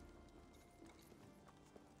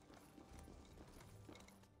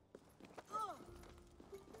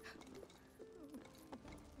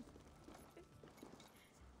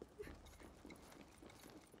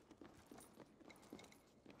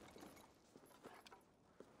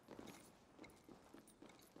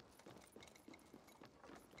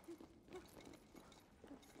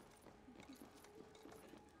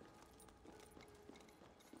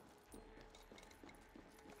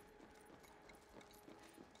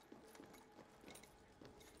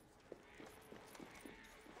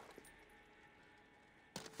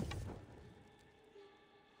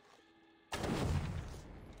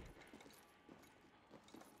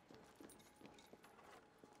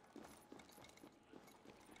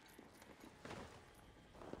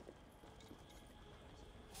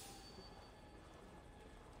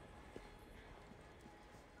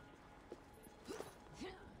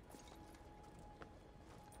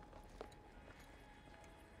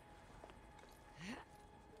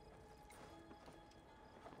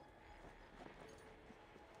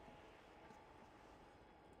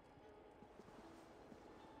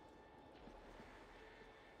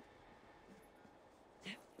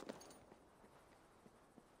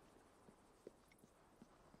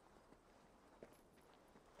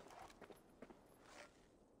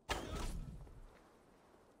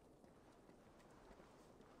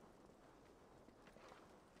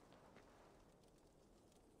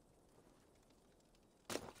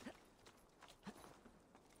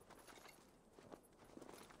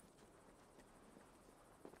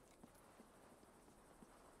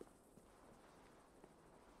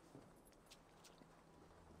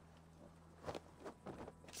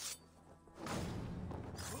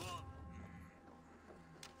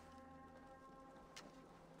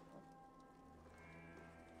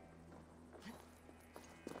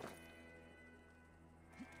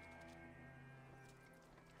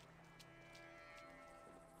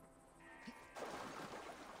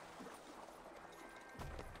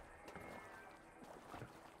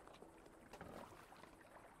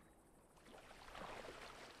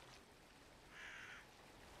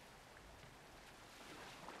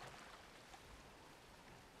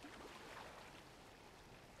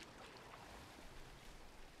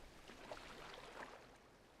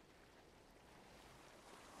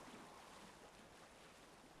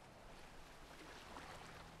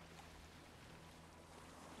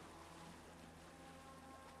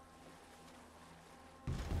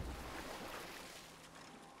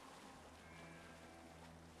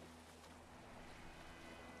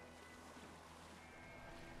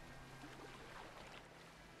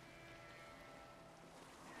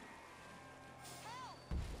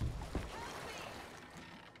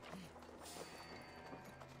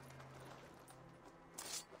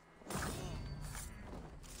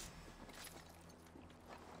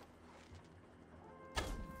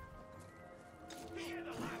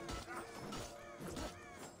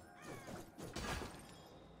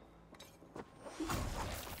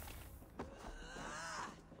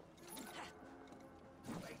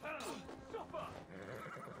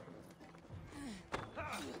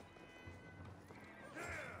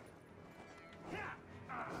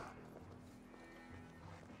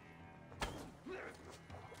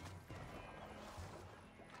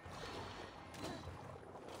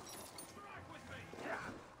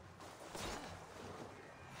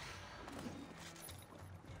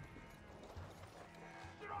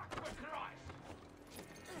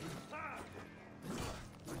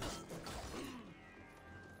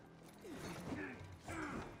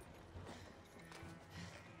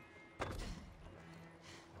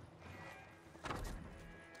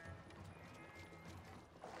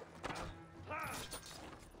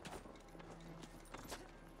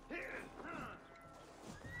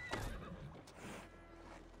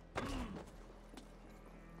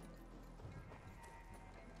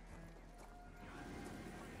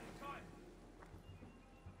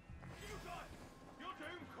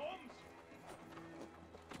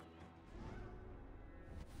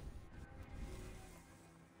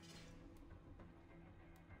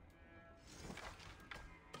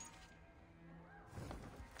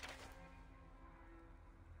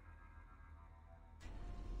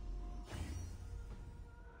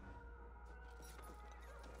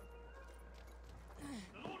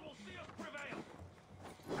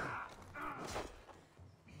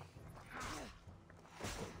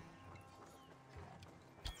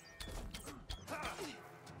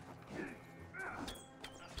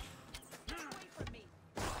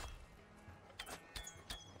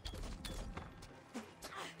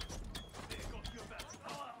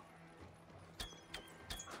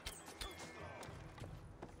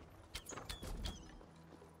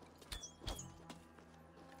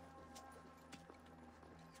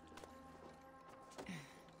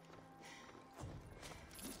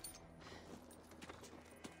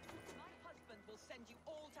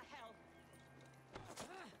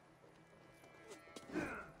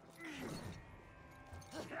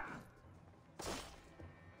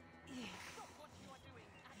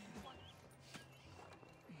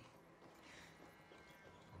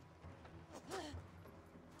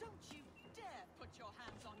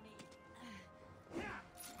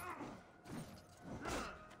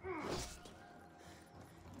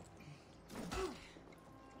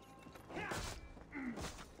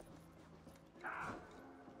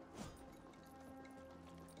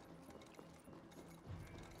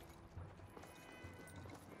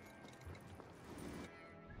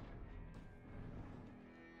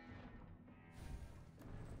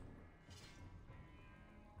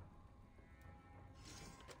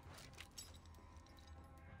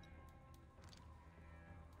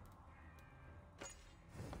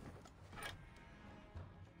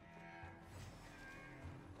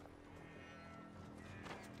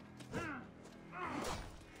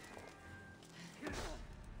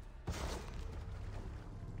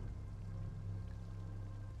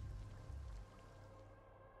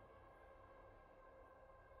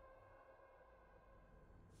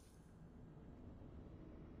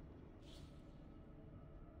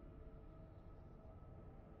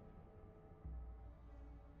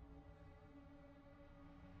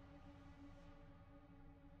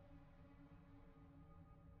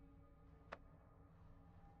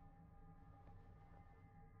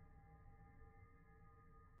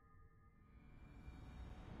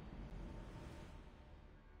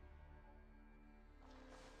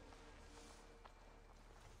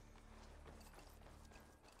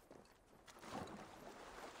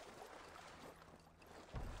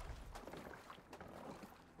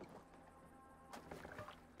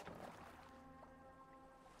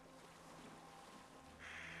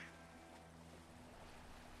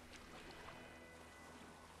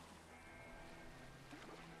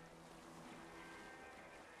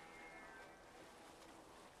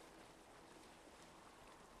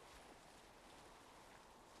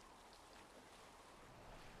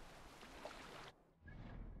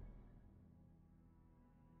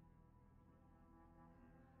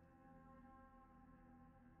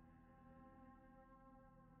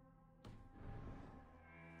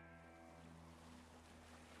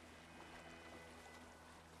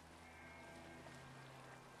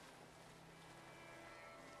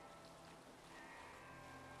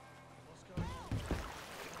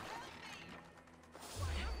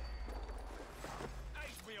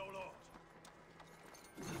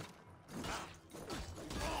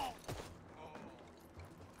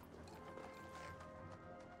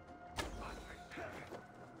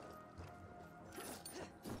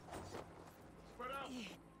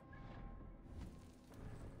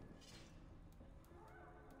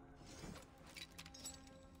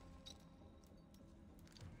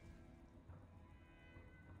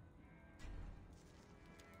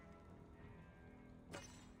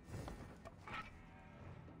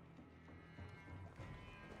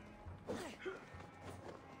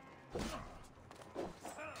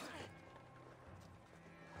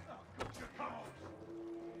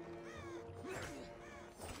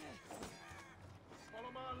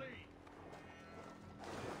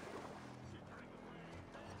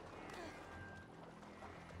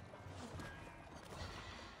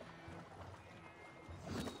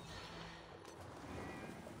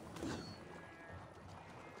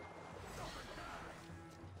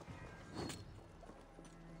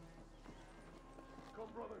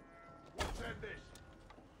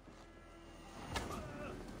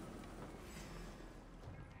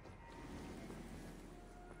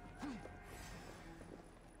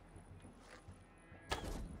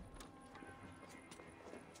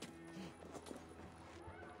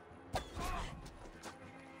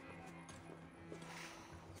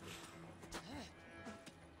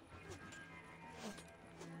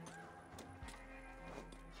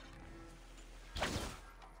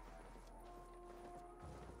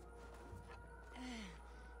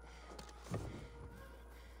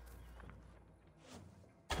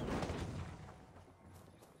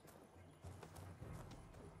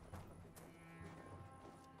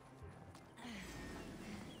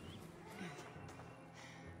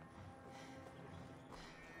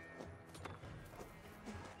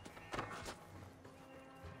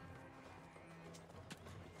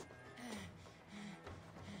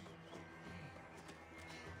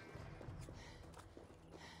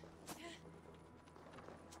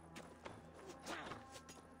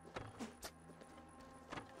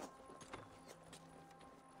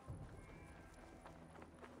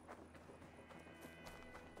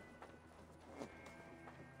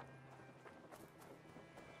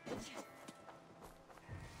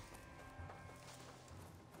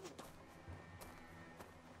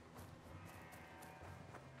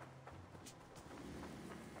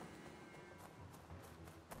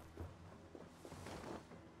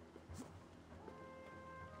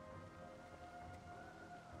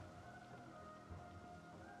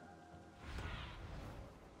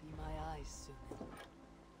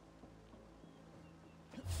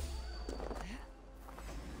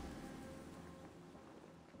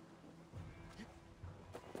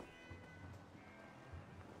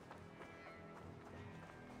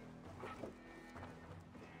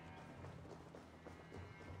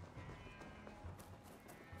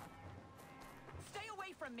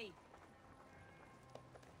 from me!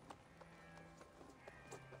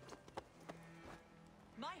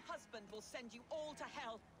 My husband will send you all to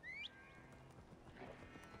hell!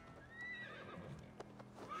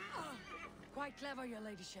 Quite clever, your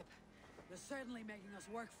ladyship. You're certainly making us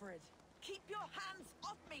work for it. Keep your hands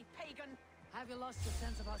off me, pagan! Have you lost your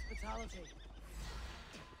sense of hospitality?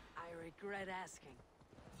 I regret asking.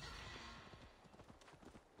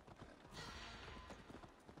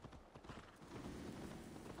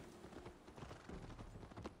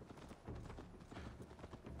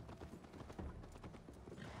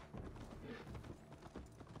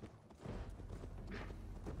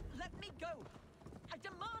 Let me go! I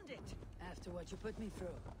demand it! After what you put me through,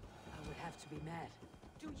 I would have to be mad.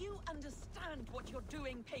 Do you understand what you're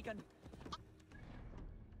doing, pagan?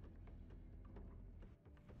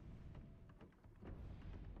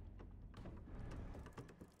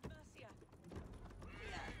 Mercia.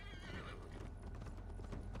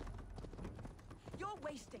 You're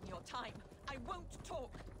wasting your time. I won't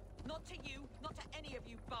talk. Not to you, not to any of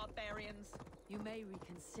you barbarians. You may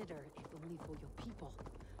reconsider if only for your people.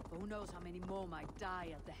 But who knows how many more might die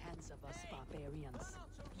at the hands of us barbarians.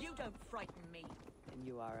 You don't frighten me. And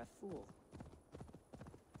you are a fool.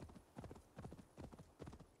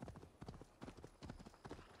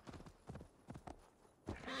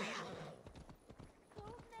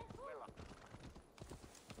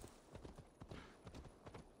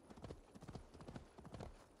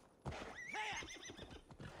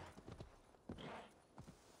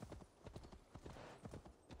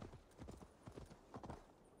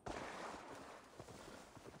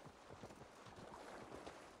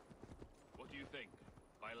 What do you think?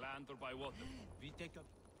 By land or by water? We take a...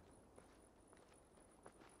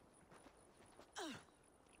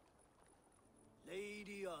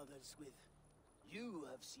 Lady Otherswith, you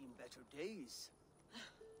have seen better days.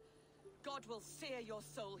 God will sear your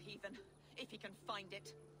soul, heathen, if he can find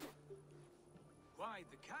it. Why,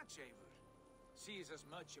 the catch, Eivor? She is as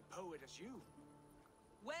much a poet as you.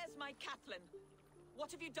 Where's my Catelyn?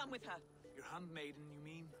 What have you done with her? Your handmaiden, you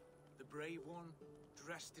mean? The brave one,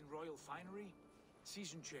 dressed in royal finery?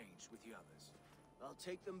 Season change with the others. I'll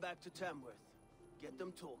take them back to Tamworth. Get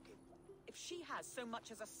them talking. If she has so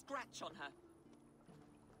much as a scratch on her.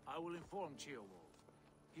 I will inform Ceolwulf.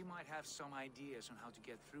 He might have some ideas on how to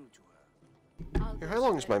get through to her. How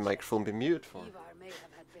long has my microphone been muted for? Ivar may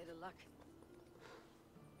have had better luck.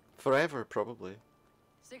 Forever, probably.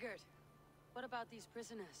 Sigurd, what about these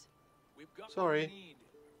prisoners? We've got Sorry. what we need.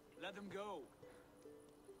 Let them go.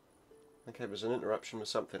 Okay, it was an interruption with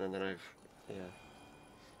something and then yeah.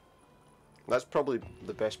 That's probably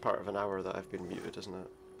the best part of an hour that I've been muted, isn't it?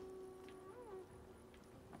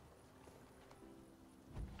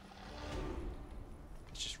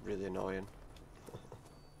 It's just really annoying.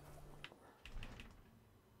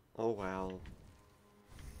 Oh well.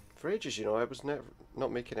 For ages, you know, I was never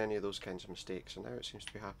not making any of those kinds of mistakes, and now it seems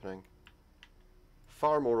to be happening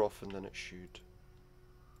far more often than it should.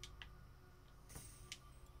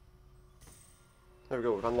 There we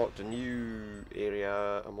go, we've unlocked a new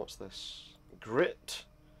area, and what's this? Grit!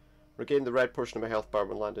 Regained the red portion of my health bar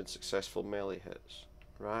when landing successful melee hits.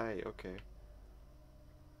 Right, okay.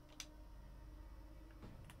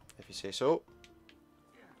 If you say so.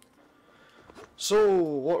 So,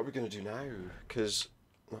 what are we going to do now? Because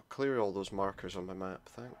I'll clear all those markers on my map,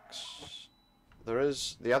 thanks. There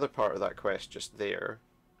is the other part of that quest just there.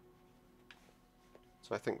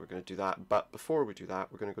 So I think we're going to do that, but before we do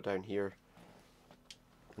that, we're going to go down here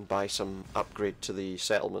and buy some upgrade to the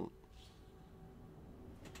settlement.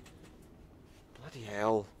 Bloody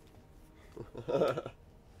hell.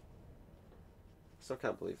 Still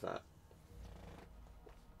can't believe that.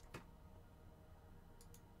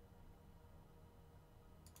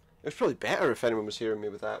 It was probably better if anyone was hearing me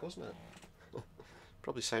with that, wasn't it?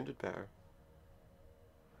 Probably sounded better.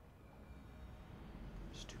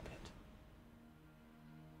 Stupid.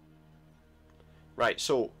 Right,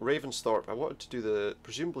 so Ravensthorpe, I wanted to do the...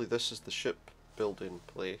 Presumably this is the shipbuilding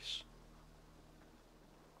place.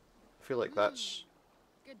 I feel like that's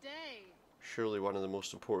Good day. surely one of the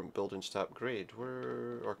most important buildings to upgrade.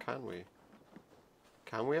 Where... or can we?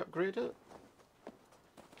 Can we upgrade it?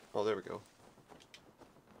 Oh, there we go.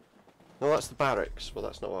 No, that's the barracks. Well,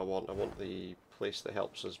 that's not what I want. I want the place that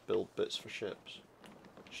helps us build bits for ships.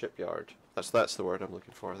 Shipyard. That's the word I'm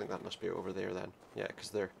looking for. I think that must be over there then. Yeah, because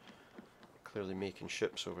they're clearly making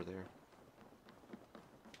ships over there.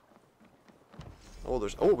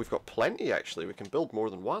 Oh, we've got plenty actually. We can build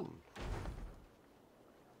more than one.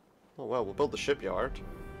 Oh well, we'll build the shipyard.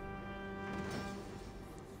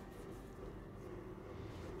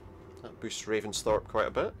 That boosts Ravensthorpe quite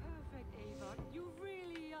a bit. Perfect, Ava. You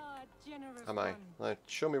really am I? Now,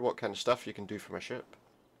 show me what kind of stuff you can do for my ship.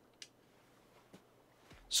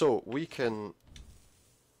 So, we can...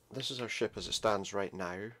 This is our ship as it stands right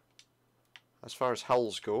now. As far as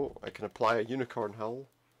hulls go, I can apply a unicorn hull.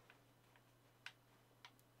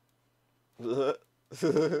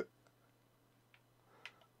 That'd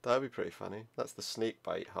be pretty funny. That's the snake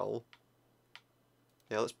bite hull.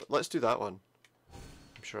 Yeah, let's do that one.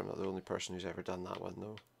 I'm sure I'm not the only person who's ever done that one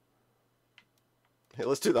though. Hey,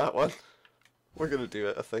 let's do that one. We're gonna do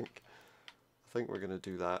it, I think. I think we're gonna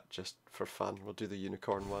do that just for fun. We'll do the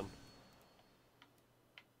unicorn one.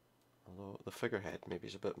 Although the figurehead maybe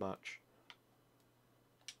is a bit much.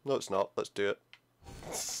 No, it's not. Let's do it.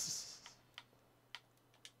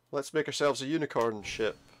 Let's make ourselves a unicorn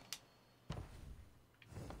ship.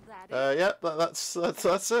 Yeah, that's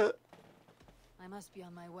it. I must be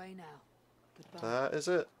on my way now. Goodbye. That is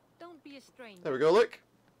it. Don't be a stranger. There we go, look.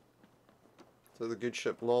 So the good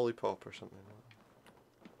ship Lollipop or something.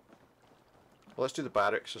 Well, let's do the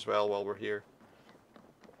barracks as well while we're here.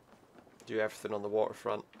 Do everything on the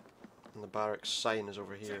waterfront. And the barracks sign is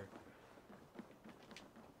over here.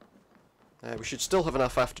 We should still have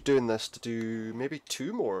enough after doing this to do maybe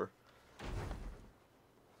 2 more.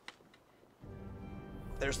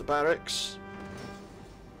 There's the barracks.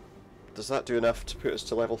 Does that do enough to put us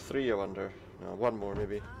to level 3, I wonder? No, 1 more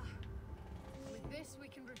maybe. With this, we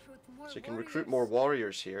can recruit more So you can recruit more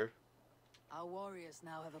warriors here. Our warriors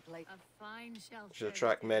now have a place. A fine shelter. Should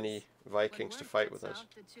attract many Vikings to fight with us.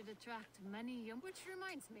 It should attract many young. Which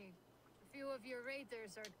reminds me, a few of your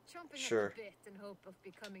raiders are chomping Sure. at the bit in hope of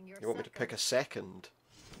becoming your You want me to second. pick a second?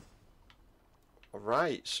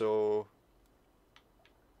 Alright, so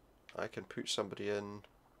I can put somebody in.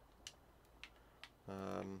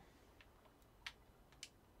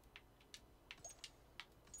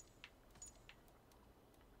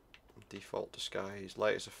 Default disguise,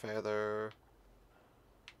 light as a feather.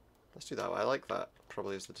 Let's do that. I like that.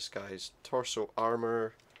 Probably as the disguise. Torso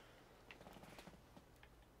armor.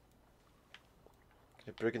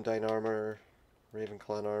 Okay, Brigandine armor.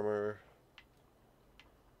 Ravenclan armor.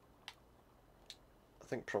 I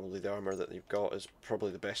think probably the armor that you've got is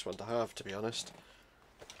probably the best one to have, to be honest.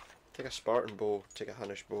 Take a Spartan bow, take a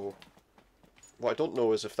Hunnish bow. What I don't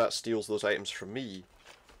know is if that steals those items from me.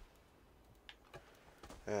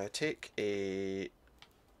 Take a...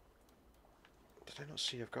 Did I not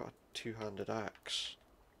see I've got a two-handed axe?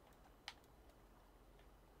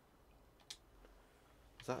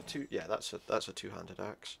 Is that a two? Yeah, that's a two-handed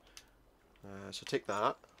axe. So take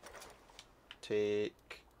that.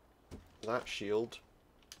 Take that shield.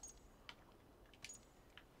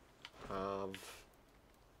 Have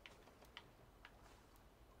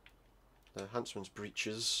the huntsman's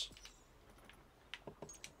breeches.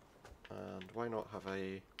 And why not have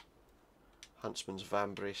a huntsman's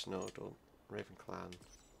vambrace? No, don't. Ravenclan.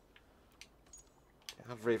 I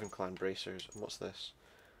have Ravenclan bracers. And what's this?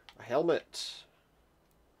 A helmet.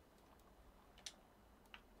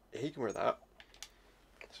 He can wear that.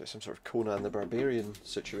 So it's some sort of Conan the Barbarian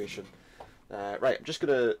situation. Right, I'm just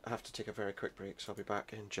going to have to take a very quick break, so I'll be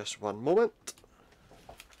back in just one moment.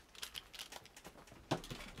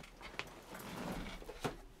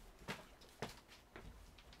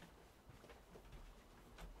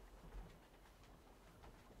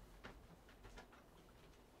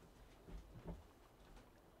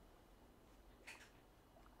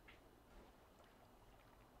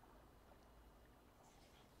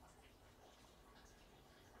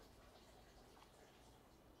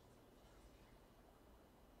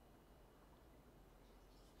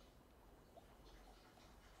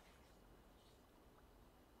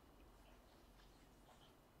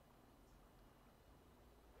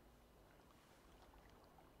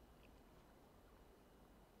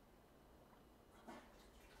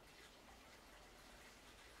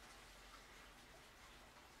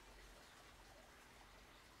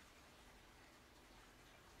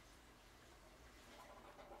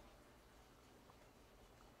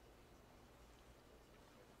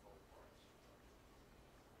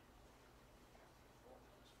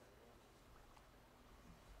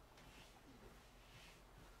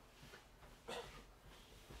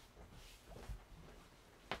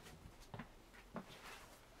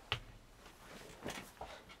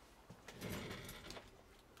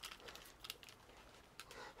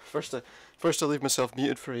 First I leave myself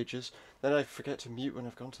muted for ages, then I forget to mute when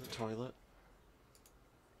I've gone to the toilet.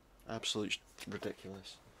 Absolute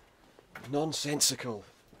ridiculous. Nonsensical.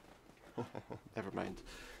 Never mind.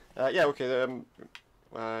 Yeah, okay,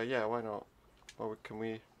 yeah, why not? Well, can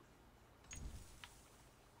we...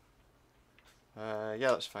 yeah,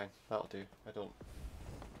 that's fine. That'll do. I don't...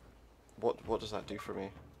 What does that do for me?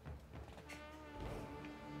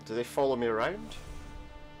 Do they follow me around?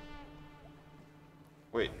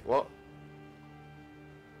 Wait, what?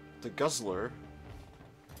 The Guzzler?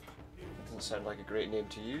 That doesn't sound like a great name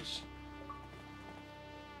to use.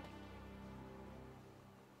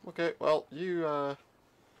 Okay, well, you,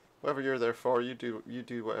 whatever you're there for, you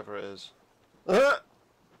do whatever it is.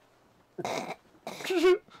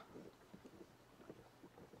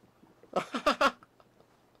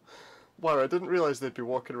 Wow, I didn't realise they'd be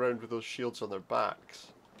walking around with those shields on their backs.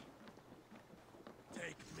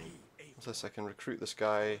 Take me, What's this? I can recruit this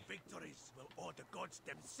guy. victories will order gods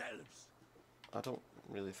themselves. I don't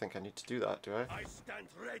really think I need to do that, do I? I stand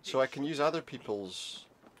ready. So I can use other people's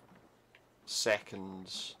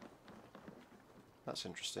seconds. That's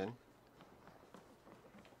interesting.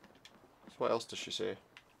 So what else does she say?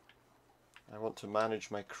 I want to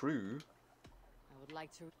manage my crew. I would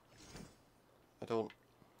like to... I don't...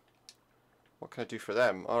 What can I do for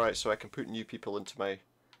them? Alright, so I can put new people into my...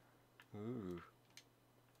 Ooh.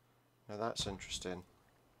 Now that's interesting.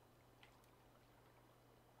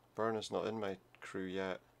 Berna's not in my crew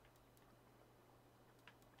yet.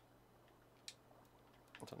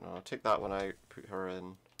 I don't know, I'll take that one out, put her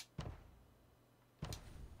in.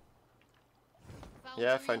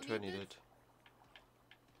 Yeah, I found who I needed.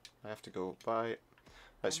 I have to go. Bye.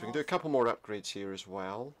 Right, so we can do a couple more upgrades here as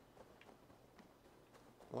well.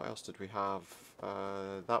 What else did we have?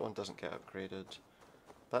 That one doesn't get upgraded.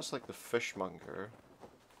 That's like the fishmonger.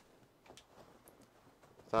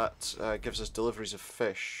 That gives us deliveries of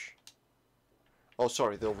fish. Oh,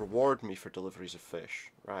 sorry, they'll reward me for deliveries of fish.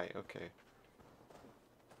 Right, okay.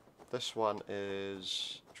 This one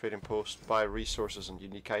is trading post, buy resources and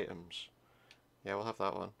unique items. Yeah, we'll have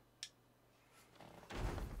that one.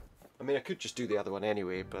 I mean, I could just do the other one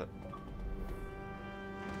anyway, but...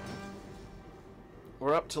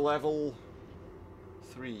 We're up to level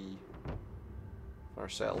 3 for our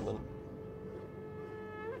settlement.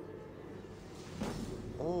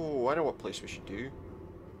 Oh, I know what place we should do.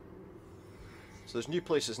 So there's new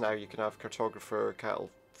places now. You can have cartographer, cattle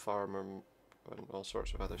farmer, and all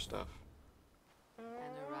sorts of other stuff. An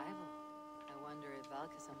arrival. I wonder if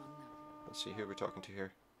Valka's among them. Let's see, who are we talking to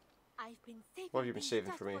here? I've been saving What have you been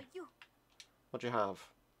saving for me? What do you have?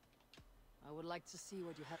 I would like to see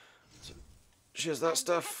what you have. So, she has that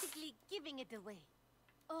stuff. Giving it away.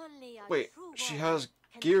 Only a Wait, true she warrior has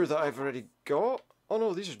can gear do that I've already got? Oh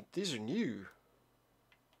no, these are new.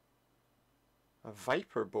 A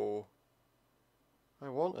viper bow. I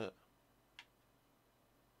want it.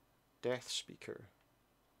 Death speaker.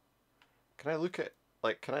 Can I look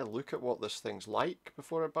at what this thing's like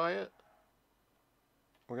before I buy it?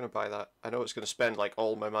 We're gonna buy that. I know it's gonna spend like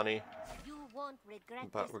all my money, You won't regret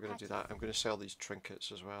but this we're gonna do purchase. that. I'm gonna sell these trinkets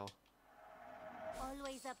as well.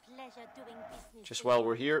 Always a pleasure doing business. Just with while you.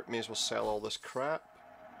 we're here, may as well sell all this crap.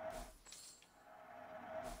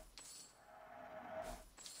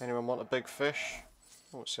 Anyone want a big fish?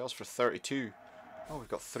 Oh, it sells for 32. Oh, we've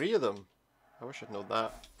got 3 of them. I wish I'd known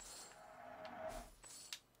that.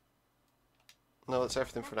 No, that's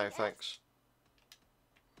everything for now, thanks.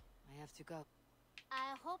 I have to go.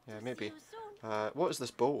 I hope Yeah, to maybe. see you soon. What is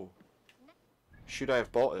this bow? Should I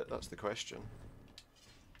have bought it? That's the question.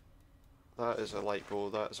 That is a light bow,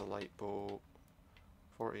 that is a light bow.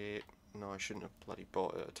 48. No, I shouldn't have bloody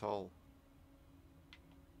bought it at all.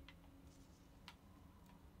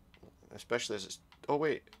 Especially as it's... Oh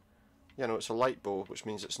wait. Yeah, no, it's a light bow, which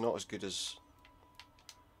means it's not as good as...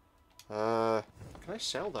 Can I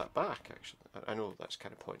sell that back, actually? I know that's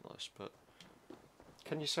kind of pointless, but...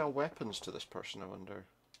 Can you sell weapons to this person, I wonder?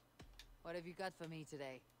 What have you got for me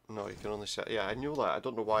today? No, you can only sell... Yeah, I knew that. I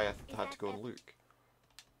don't know why I had to go and look.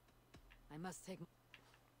 I must take...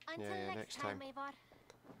 Until Yeah, next time. Eivor.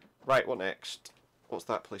 Right, what next? What's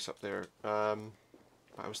that place up there? But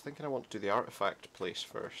I was thinking I want to do the artifact place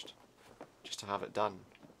first. Just to have it done.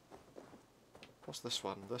 What's this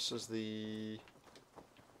one? This is the...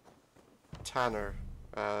 Tanner.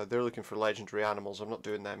 They're looking for legendary animals. I'm not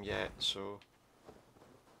doing them yet, so...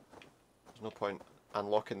 There's no point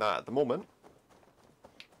unlocking that at the moment.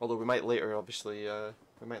 Although we might later, obviously,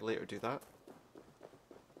 we might later do that.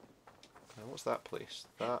 What's that place?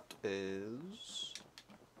 That is...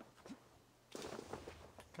 I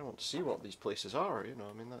kind of want to see what these places are, you know,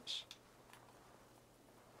 I mean that's...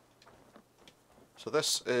 So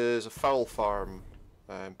this is a fowl farm.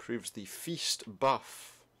 Improves the feast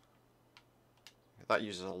buff. That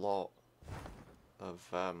uses a lot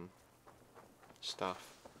of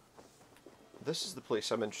stuff. This is the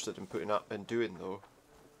place I'm interested in putting up and doing though.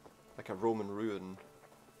 Like a Roman ruin.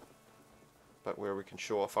 But where we can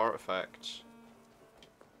show off artifacts.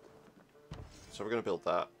 So we're going to build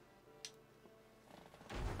that.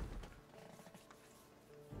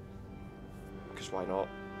 Because why not?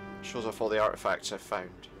 Shows off all the artifacts I've found.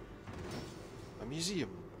 A museum.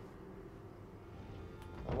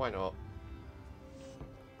 Oh, why not?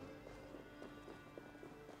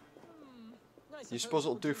 You suppose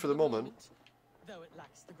it'll do for the moment? Though it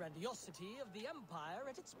lacks the grandiosity of the Empire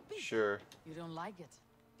at its peak. Sure. You don't like it?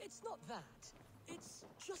 It's not that. It's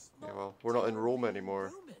just not. Yeah, well, we're not in Rome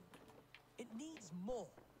anymore. Roman. It needs more.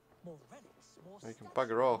 More relics, more You can statues,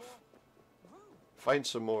 bugger off. more room. Find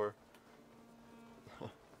some more.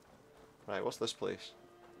 Right, what's this place?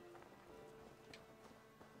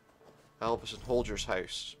 Albus and Holger's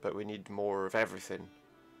house, but we need more of everything.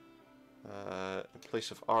 A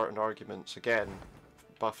place of art and arguments. Again,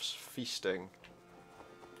 buffs feasting.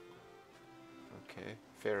 Okay,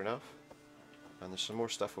 fair enough. And there's some more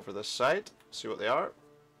stuff over this side. See what they are.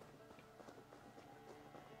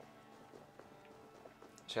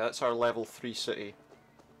 So that's our level 3 city.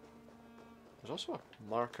 There's also a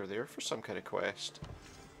marker there for some kind of quest.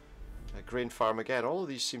 A grain farm again. All of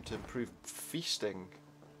these seem to improve feasting.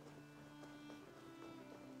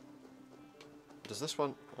 Does this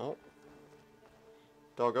one... Oh.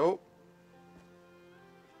 Doggo.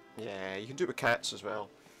 Yeah, you can do it with cats as well.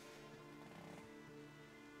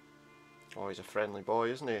 Oh, he's a friendly boy,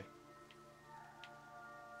 isn't he?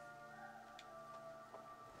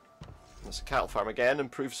 There's a cattle farm again.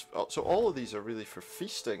 Improves... Oh, so all of these are really for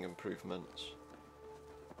feasting improvements.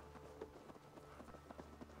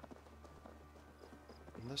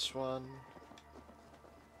 And this one...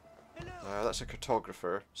 that's a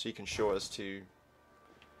cartographer, so you can show us to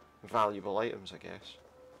valuable items, I guess.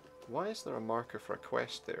 Why is there a marker for a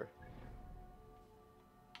quest there?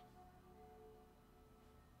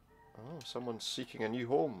 Oh, someone's seeking a new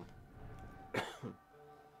home.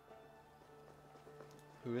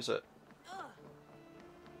 Who is it?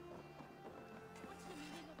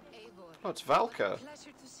 Oh, it's Valka.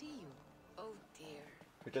 Pleasure to see you. Oh dear.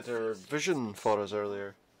 Who did her vision for us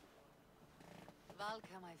earlier.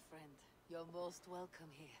 Valka, my friend. You're most welcome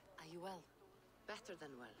here. Are you well? Better than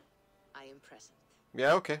well. I am present.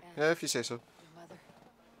 Yeah, okay. Yeah, if you say so. Your mother?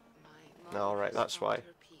 My No, right, that's found why.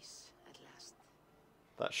 her peace at last.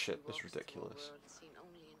 That shit She is walks through a ridiculous. world seen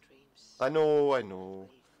only in dreams. I know, I know. Will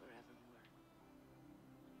forevermore.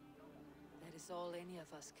 That is all any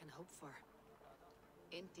of us can hope for.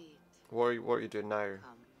 Indeed. What are you doing now?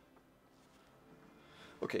 Come.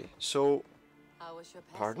 Okay, so... How was your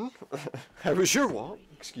passage? Pardon? How was your what?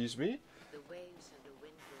 Excuse me? The waves and the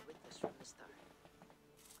wind were with us from the start.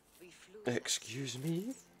 We flew. Excuse me?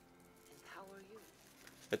 And how are you?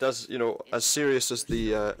 It does, you know, as serious as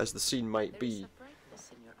the scene might There is be, a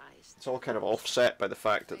brightness in your eyes. it's all kind of offset by the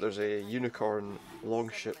fact that there's a unicorn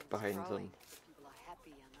longship behind them. People are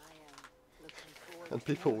happy and I am looking forward And to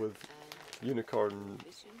people more. with unicorn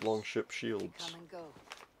longship shields. Come and go.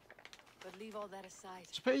 But leave all that aside.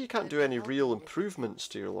 It's a pity you can't do any real improvements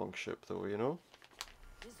to your longship though, you know?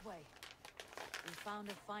 This way. We found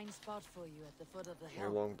a fine spot for you at the foot of the Your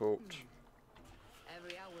hill. longboat.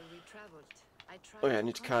 Every hour we traveled, I tried Oh yeah, I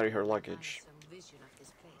need to carry her constantly luggage. find some vision of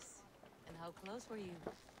this place. And how close were you?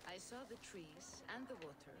 I saw the trees and the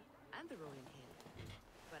water and the rolling hill,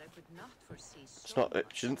 but I could not foresee so It's not. much.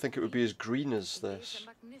 She didn't think it would be as green as It is this. a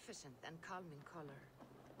magnificent and calming color.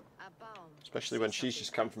 A balm that Especially when says she's something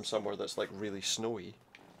just come from else. somewhere that's like really snowy.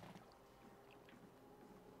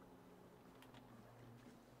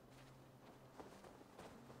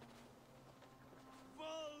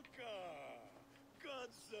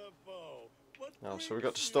 Oh, so we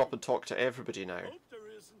got to stop and talk to everybody now. Hope there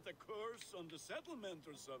isn't a curse on the settlement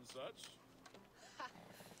or some such.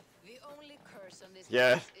 The only curse on this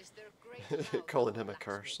Yeah. place is their great love Calling for him a blacksmith.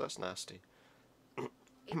 curse, that's nasty.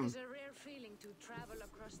 It is a rare feeling to travel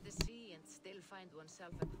across the sea and still find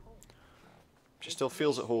oneself at home. She still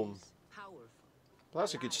feels at home. Powerful. Well,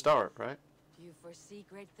 that's a good start, right? Do you foresee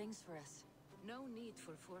great things for us? No need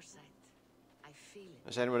for foresight. I feel it.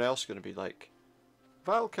 Is anyone else going to be like,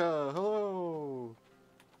 Valka, hello?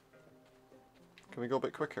 Can we go a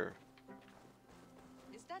bit quicker?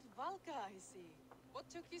 Is that Valka I see? What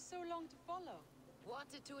took you so long to follow?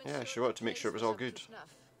 Wanted to Yeah, ensure she wanted to the make sure it place was all up to good.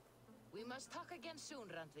 snuff. We must talk again soon,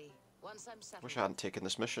 Randvi. Once I'm settled. Wish I hadn't taken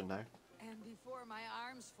this mission now. And before my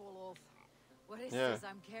arms fall off, what is Yeah. this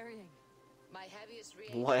I'm carrying? My heaviest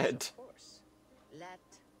reagents, Lead. of course. Lead,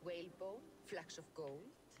 whalebone, flecks of gold.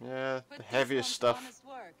 Yeah, Put the this heaviest one to stuff honest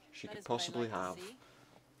work. she That could is what I possibly like to have. see.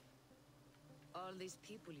 All these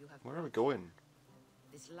people you have Where are we brought, going?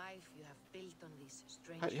 this life you have built on these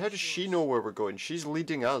strange How does she shores. know where we're going? She's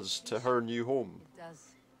leading us to her new home. It does.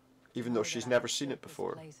 Even know though that she's I never have seen built it this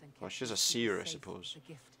before. place and Well, kept she's a this seer, I safe. suppose. It's a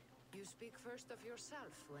gift. You speak first of yourself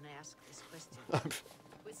when I ask this question.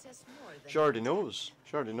 Which says more than She already knows.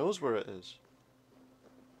 She already knows where it is.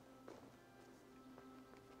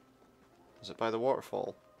 Is it by the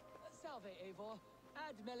waterfall? Salve, Eivor.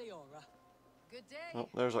 Ad Meliora. Good day. Oh,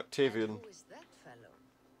 there's Octavian. Who is that fellow?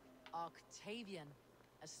 Octavian.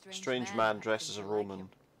 A Strange man dressed as a like Roman. him.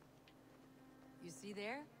 You see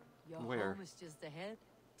there? Your Where? home is just ahead.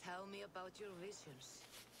 Tell me about your visions.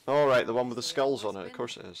 Alright, the one with the skulls on it. Of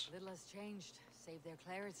course it is. Little has changed, save their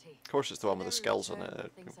clarity. Of course it's the one with the skulls on The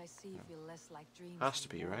it. things I see feel less like dreams Has to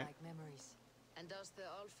and be, more right? like memories. And does the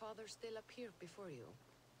Allfather still appear before you?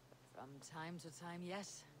 From time to time,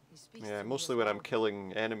 yes. He speaks Yeah, to me mostly as when well. I'm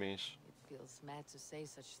killing enemies. It feels mad to say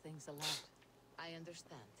such things aloud. I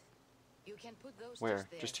understand. You can put those Where?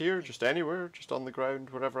 just there. Just here? Just anywhere? Just on the ground?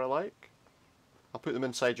 Wherever I like? I'll put them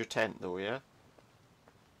inside your tent though, yeah?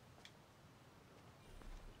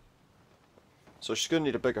 So she's going to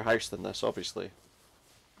need a bigger house than this, obviously.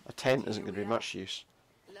 A tent isn't going to be much use.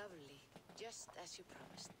 Lovely. Just as you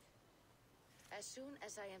promised. As soon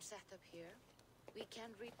as I am set up here, we can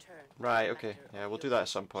return. Right, okay. Yeah, we'll do that at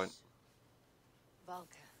some point.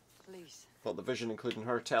 Valka, please. Thought the vision including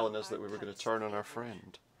her telling us that we were going to turn on our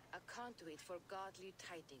friend. A conduit for godly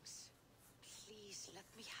tidings. Please let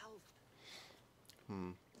me help.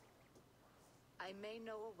 I may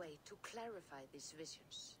know a way to clarify these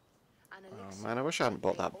visions. An Oh man, I wish I hadn't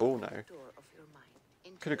bought that bow now. door of your mind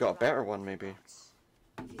into Could have the got a better realm one of maybe. gods.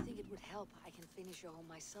 If you think it would help, I can finish your home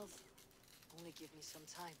myself. Only give me some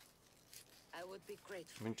time. I would be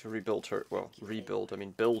grateful. I mean to rebuild her, well, rebuild, I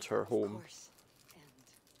mean build her home. Course.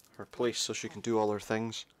 Her place so she can do all her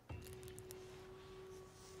things.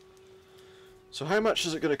 So how much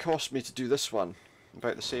is it going to cost me to do this one?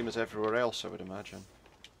 About the same as everywhere else, I would imagine.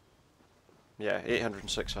 Yeah, 800 and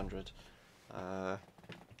 600.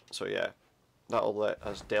 So yeah, that'll let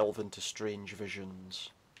us delve into strange visions.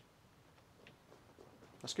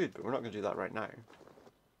 That's good, but we're not going to do that right now.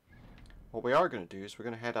 What we are going to do is we're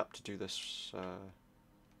going to head up to do this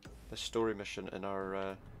this story mission in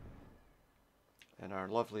our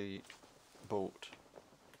lovely boat.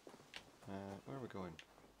 Where are we going?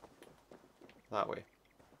 That way.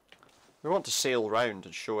 We want to sail round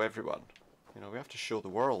and show everyone. You know, we have to show the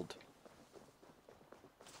world.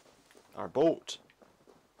 Our boat.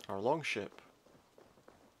 Our longship.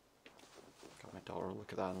 Got my daughter,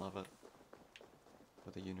 look at that and love it.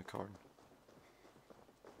 With a unicorn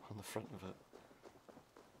on the front of it.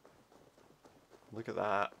 Look at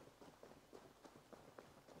that.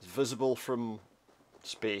 It's visible from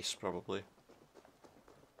space, probably.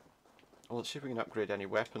 Oh, let's see if we can upgrade any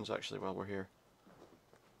weapons actually while we're here.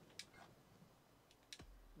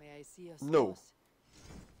 May I see your No.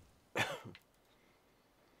 stores?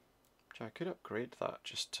 I could upgrade that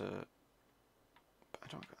just to. But I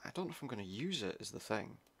don't know if I'm going to use it. Is the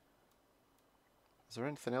thing. Is there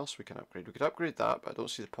anything else we can upgrade? We could upgrade that, but I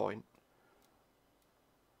don't see the point.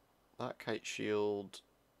 That kite shield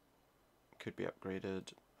could be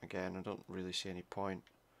upgraded. Again, I don't really see any point.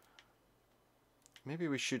 Maybe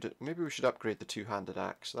we should upgrade the two-handed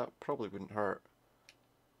axe. That probably wouldn't hurt.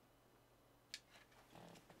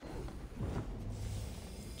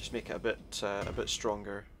 Just make it a bit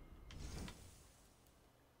stronger.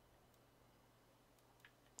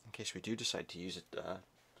 In case we do decide to use a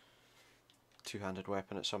two-handed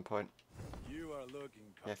weapon at some point. You are looking.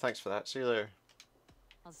 Yeah, thanks for that. See you later.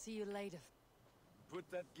 I'll see you later. Put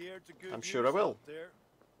that gear to good I'm sure I use will. out there.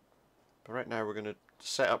 But right now we're going to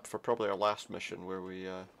set up for probably our last mission where we...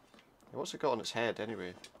 what's it got on its head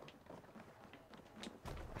anyway?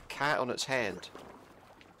 A cat on its head.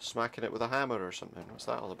 Smacking it with a hammer or something. What's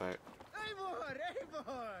that all about? Eivor!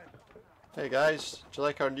 Eivor! Hey guys, do you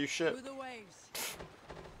like our new ship? Through the waves.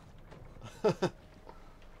 What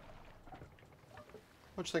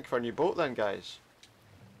do you think of our new boat then, guys?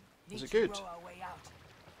 Is Need it to good? row our way out.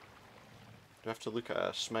 Do I have to look at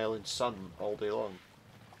a smiling sun all day long?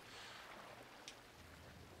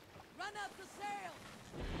 Run up the sail.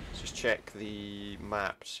 Let's just check the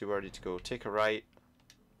map to see where I need to go. Take a right.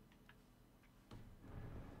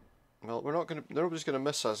 Well, nobody's gonna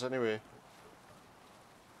miss us anyway.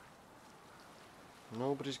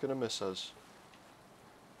 Nobody's gonna miss us.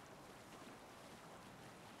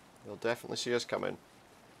 They'll definitely see us coming.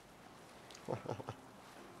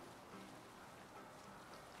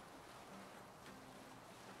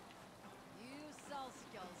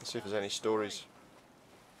 Let's see if there's any stories.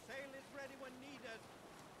 Sail is ready when needed.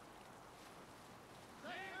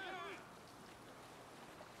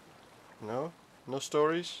 No? No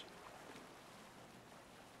stories?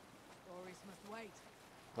 Stories must wait.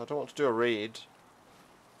 I don't want to do a raid.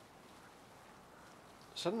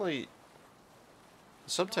 Suddenly,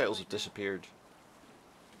 the subtitles have disappeared.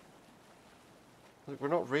 Look, we're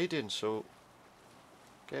not raiding, so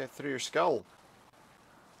get it through your skull.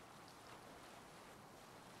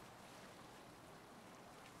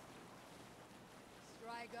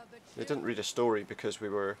 They didn't read a story because we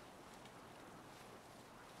were...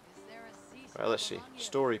 Right, let's see.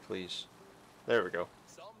 Story, please. There we go.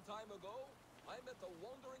 Some time ago, I met a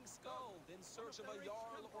wandering skald in search of a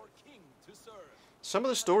jarl or king to serve. Some of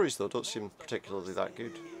the stories, though, don't seem particularly that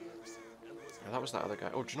good. Yeah, that was that other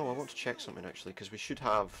guy. Oh, do you know, I want to check something, actually, because we should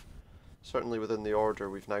have... Certainly within the order,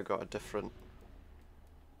 we've now got a different...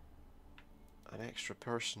 An extra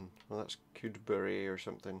person. Well, that's Kudbury or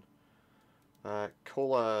something.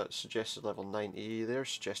 Cola suggested level 90, their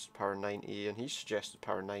suggested power 90, and he suggested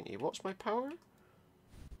power 90. What's my power?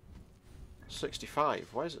 65.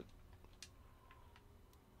 Why is it?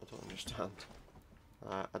 I don't understand.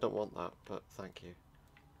 I don't want that, but thank you.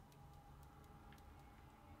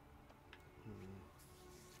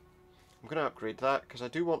 I'm going to upgrade that, because I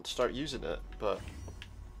do want to start using it, but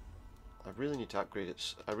I really need to upgrade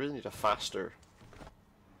it. I really need a faster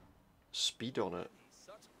speed on it.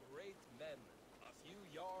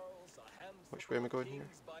 Which way am I going here?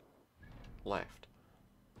 Left.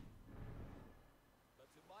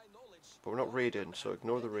 But we're not raiding, so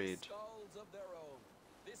ignore the raid.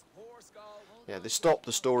 Yeah, they stop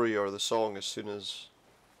the story or the song as soon as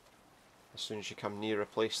you come near a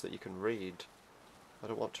place that you can raid. I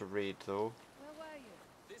don't want to raid though.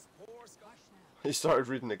 He started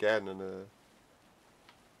reading again and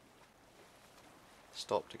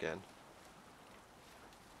stopped again.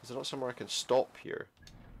 Is there not somewhere I can stop here?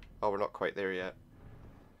 Oh, we're not quite there yet.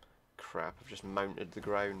 Crap, I've just mounted the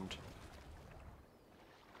ground.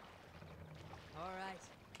 Alright.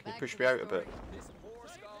 Can you push me out a bit? This poor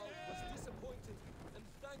skald was disappointed and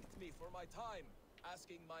thanked me for my time,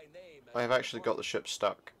 asking my name. I have actually got the ship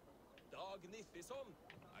stuck.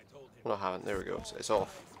 Well, I haven't. There we go. It's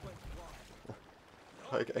off.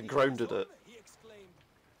 I grounded it.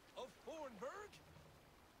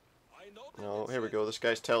 No, here we go. This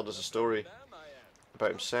guy's telling us a story about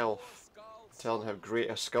himself, telling how great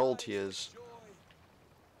a skald he is.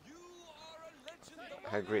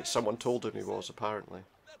 How great someone told him he was, apparently.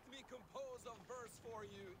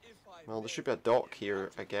 Well, there should be a dock here,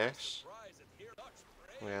 I guess.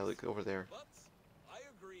 Oh yeah, look over there.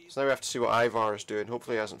 So now we have to see what Ivar is doing.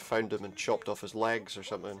 Hopefully he hasn't found him and chopped off his legs or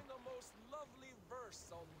something.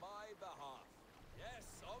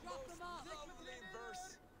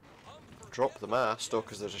 Drop the mast? Oh,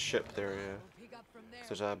 because there's a ship there, yeah.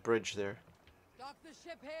 There's a bridge there.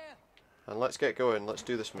 And let's get going. Let's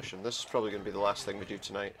do this mission. This is probably going to be the last thing we do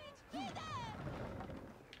tonight.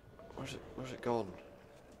 Where's it gone?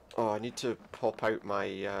 Oh, I need to pop out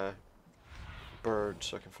my bird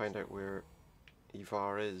so I can find out where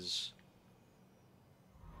Ivar is.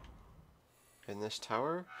 In this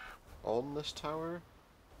tower? On this tower?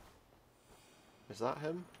 Is that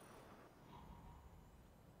him?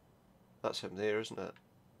 That's him there, isn't it?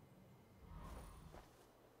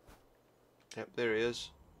 Yep, there he is.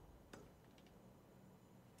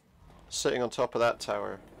 Sitting on top of that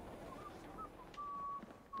tower.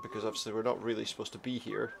 Because obviously we're not really supposed to be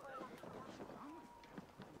here.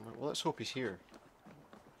 Well, let's hope he's here.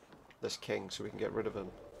 This king, so we can get rid of him.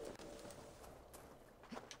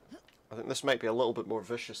 I think this might be a little bit more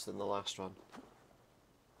vicious than the last one.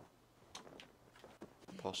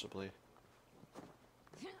 Possibly.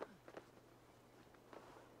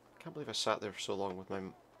 Can't believe I sat there for so long with my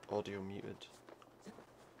audio muted.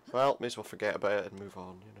 Well, may as well forget about it and move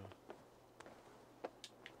on, you know.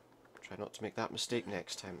 Try not to make that mistake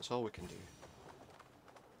next time, that's all we can do.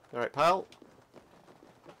 Alright, pal.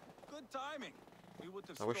 Good timing. We would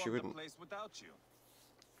have I wish you wouldn't. the place without you.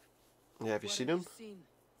 Yeah, have you seen him?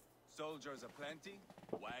 Soldiers aplenty,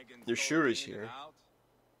 wagons. You're sure he's in and here? out.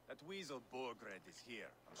 That weasel Burgred is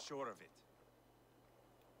here, I'm sure of it.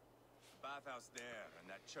 Bathhouse there and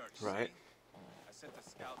that church. Right. See? I sent a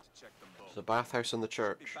scout to check them both. There's a bathhouse in the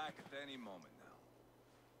church. Be back at any moment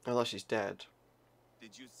now. Unless he's dead.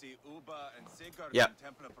 Did you see Uba and Sigurd Yep. in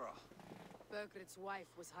Templebro? Burgred's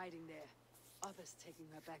wife was hiding there. Others taking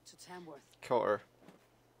her back to Tamworth. Caught her.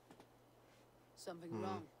 Something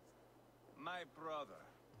wrong. My brother.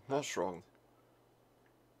 What's wrong?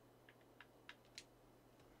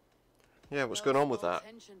 Yeah, what's going on with that?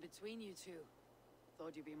 Tension between you two.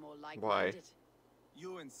 Thought you'd be more like Why?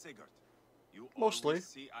 You and Sigurd. You Mostly. always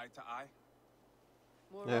see eye to eye?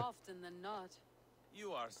 More often than not.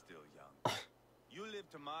 You are still young. You live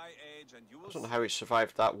to my age and you will I don't know how he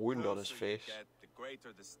survived that wound on his face. Get, the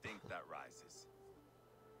greater the stink that rises.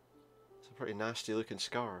 a pretty nasty looking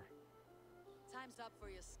scar. Time's up for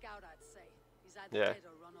your scout, I'd say. He's either Yeah. dead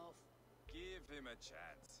or run off. Give him a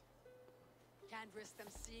chance. Can't risk them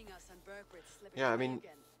seeing us and Burgred slipping Yeah, I away mean,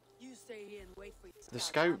 again. You stay here and wait for your the scout.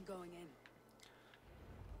 scout- I'm going in.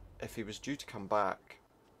 If he was due to come back,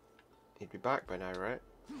 he'd be back by now, right?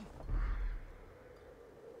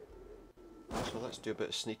 So let's do a bit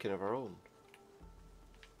of sneaking of our own.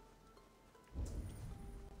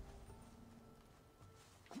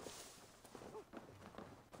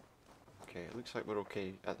 Okay, it looks like we're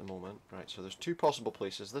okay at the moment. Right, so there's two possible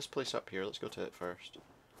places. This place up here, let's go to it first.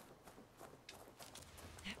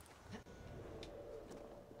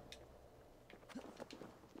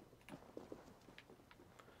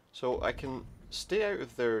 So I can stay out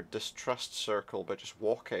of their distrust circle by just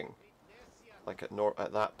walking, like at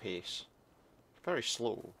that pace. Very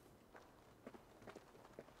slow.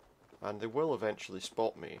 And they will eventually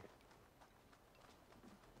spot me.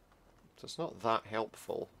 So it's not that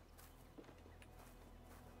helpful.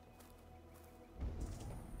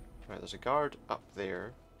 Right, there's a guard up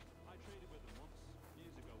there.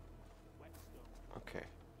 Okay.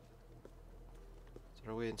 Is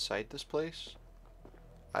there a way inside this place?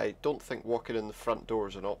 I don't think walking in the front door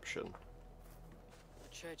is an option.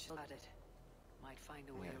 Church at it. Might find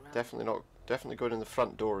a way Yeah, around. definitely not. Definitely going in the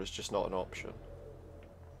front door is just not an option.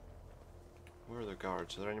 Where are the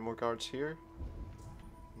guards? Are there any more guards here?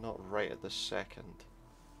 Not right at this second.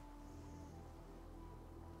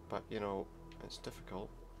 But, you know, it's difficult.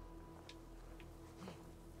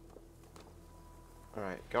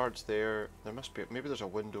 Alright, guards there. There must be... Maybe there's a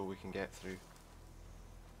window we can get through.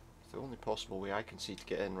 It's the only possible way I can see to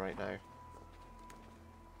get in right now.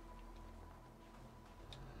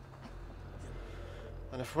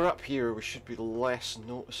 And if we're up here, we should be less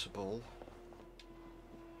noticeable.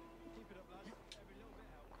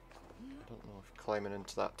 I don't know if climbing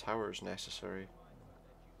into that tower is necessary.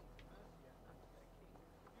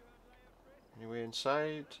 Any way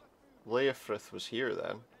inside? Leofrith was here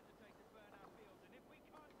then.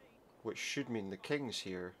 Which should mean the king's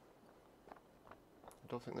here. I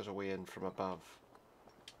don't think there's a way in from above.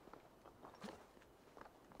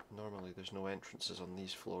 Normally there's no entrances on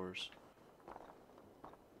these floors.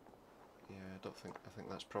 Yeah, I think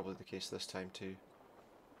that's probably the case this time too.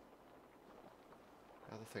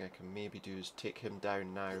 The other thing I can maybe do is take him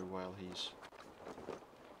down now while he's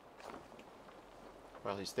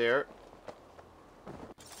there.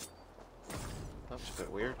 That was a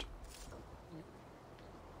bit weird.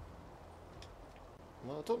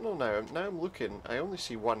 Well, I don't know now. Now I'm looking, I only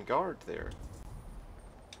see one guard there.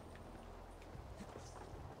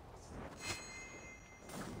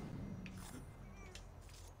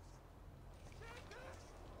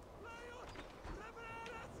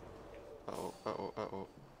 Uh-oh, uh-oh, uh-oh.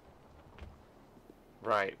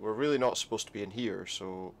 Right, we're really not supposed to be in here,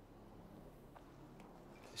 so...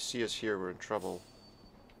 If they see us here, we're in trouble.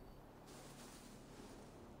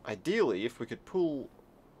 Ideally, if we could pull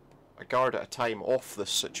a guard at a time off this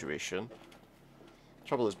situation.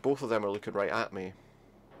 Trouble is, both of them are looking right at me.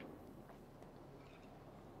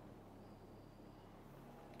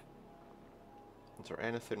 Is there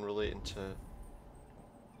anything relating to...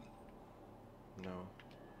 No.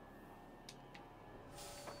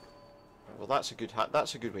 Well, that's a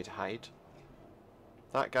good way to hide.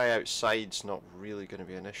 That guy outside's not really going to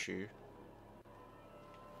be an issue.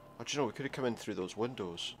 Oh, do you know, we could have come in through those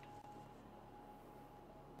windows.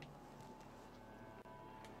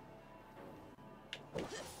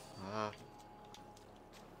 Ah.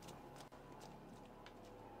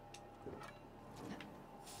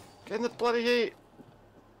 Get in the bloody gate!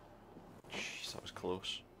 Jeez, that was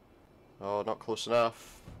close. Oh, not close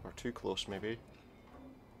enough. Or too close, maybe.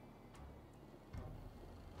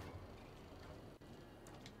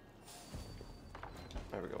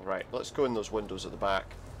 There we go. Right, let's go in those windows at the back.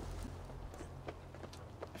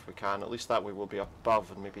 If we can. At least that way we'll be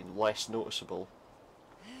above and maybe less noticeable.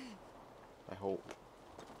 I hope.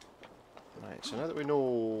 Right, so now that we know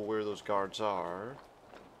where those guards are,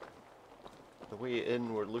 the way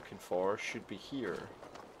in we're looking for should be here.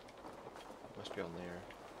 It must be on there.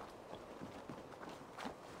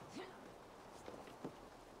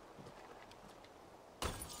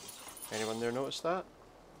 Anyone there notice that?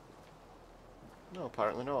 No,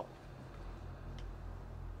 apparently not.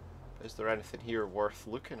 Is there anything here worth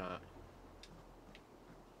looking at?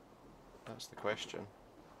 That's the question.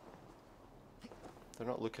 They're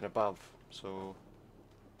not looking above, so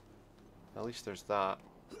at least there's that.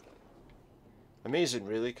 Amazing,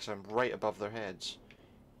 really, because I'm right above their heads.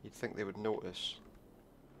 You'd think they would notice.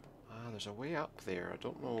 Ah, there's a way up there. I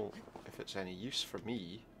don't know if it's any use for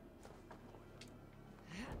me.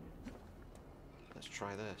 Let's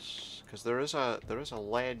try this, because there is a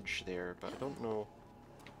ledge there, but I don't know.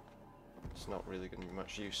 It's not really going to be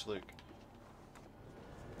much use. Look,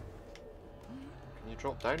 can you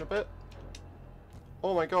drop down a bit?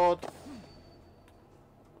 Oh my god,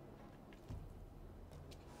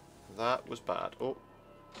 that was bad. Oh,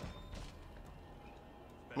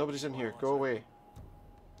 nobody's in here. Go away.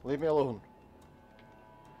 Leave me alone.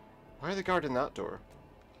 Why are they guarding that door?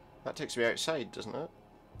 That takes me outside, doesn't it?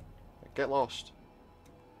 Get lost.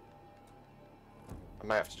 I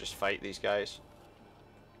might have to just fight these guys.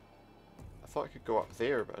 I thought I could go up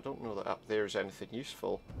there, but I don't know that up there is anything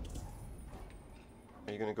useful.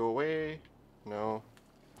 Are you going to go away? No.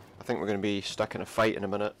 I think we're going to be stuck in a fight in a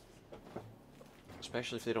minute.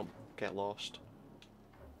 Especially if they don't get lost.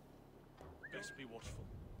 Best be watchful.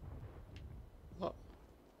 What?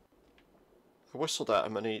 I whistled at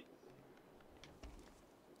him and he...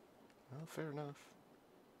 Well, fair enough.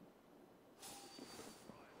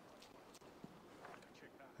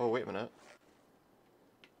 Oh, wait a minute.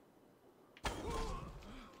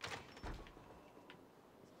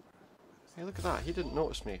 Hey, look at that. He didn't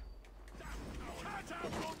notice me.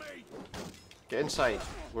 Get inside.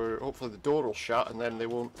 Where hopefully the door will shut and then they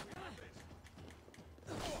won't.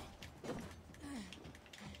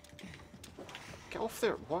 Get off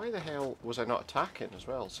there. Why the hell was I not attacking as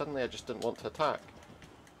well? Suddenly I just didn't want to attack.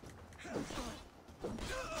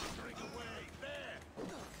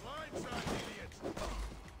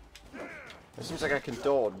 It seems like I can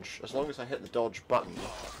dodge, as long as I hit the dodge button.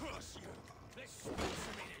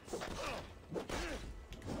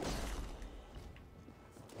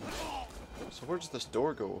 So where does this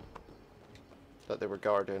door go? That they were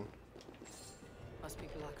guarding? Must be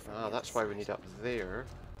black from Ah, the that's other why we need up there.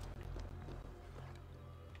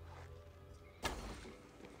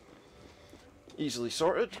 Easily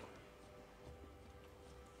sorted.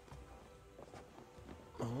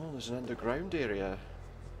 Oh, there's an underground area.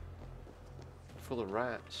 Full of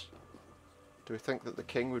rats. Do we think that the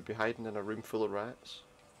king would be hiding in a room full of rats?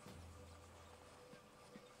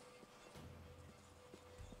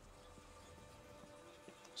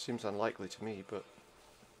 Seems unlikely to me, but...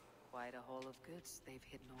 Quite a haul of goods they've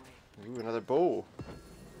hidden away. Ooh, another bow.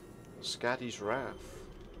 Skadi's Wrath.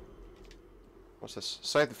 What's this?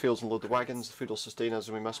 Scythe the fields and load the wagons. The food will sustain us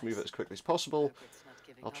and we must move it as quickly as possible.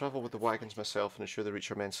 I'll travel with the wagons myself and ensure they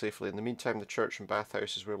reach our men safely. In the meantime, the church and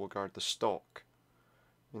bathhouse is where we'll guard the stock.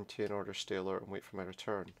 Maintain order, stay alert, and wait for my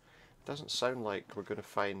return. It doesn't sound like we're going to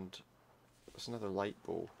find... There's another light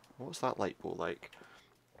bow. What's that light bow like?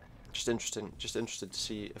 Just interested to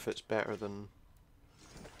see if it's better than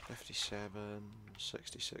 57,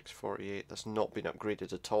 66, 48. That's not been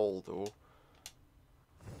upgraded at all though.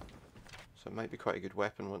 So it might be quite a good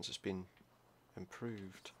weapon once it's been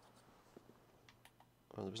improved.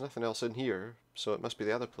 Well, there was nothing else in here, so it must be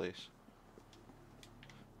the other place.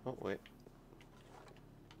 Oh, wait.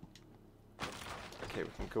 Okay, we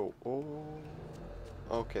can go. Oh.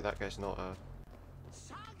 Okay, that guy's not a...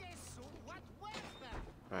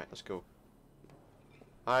 Right, let's go.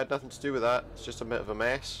 I had nothing to do with that. It's just a bit of a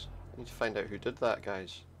mess. I need to find out who did that,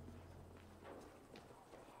 guys.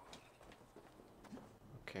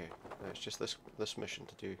 Okay, now it's just this mission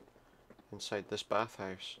to do inside this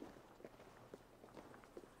bathhouse.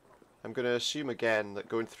 I'm going to assume again that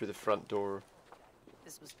going through the front door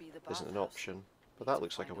isn't an option, but that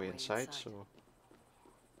looks like a way inside, so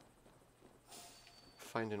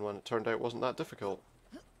finding one, it turned out, wasn't that difficult.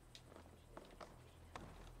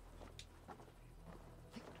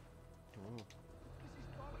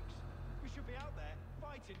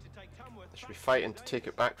 They should be fighting to take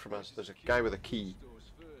it back from us. There's a guy with a key.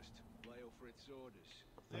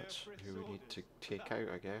 That's who we need to take out,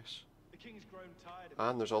 I guess.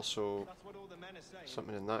 And there's also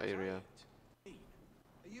something in that area. Are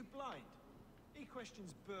you blind? He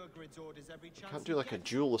questions Burgred's orders every chance. Can't do like a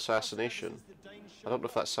dual assassination. I don't know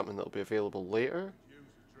if that's something that'll be available later.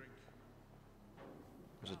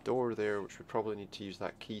 There's a door there which we probably need to use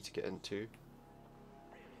that key to get into.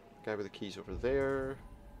 Guy with the keys over there.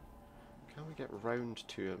 Can we get round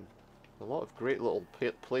to him? A lot of great little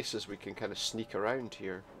places we can kind of sneak around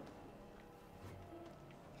here.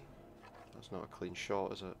 That's not a clean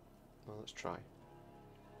shot, is it? Well, let's try.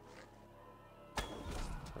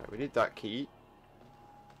 Right, we need that key.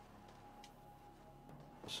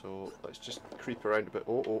 So let's just creep around a bit.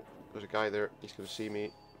 Oh, oh, there's a guy there. He's going to see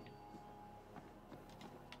me.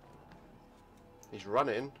 He's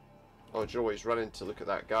running. Oh, Joe, he's running to look at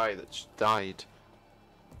that guy that's died.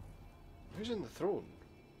 Who's in the throne?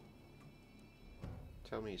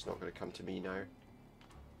 Tell me he's not going to come to me now.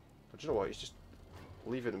 But do you know what? He's just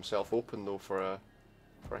leaving himself open though for a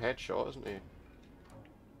headshot, isn't he?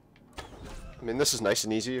 I mean, this is nice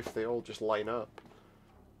and easy if they all just line up.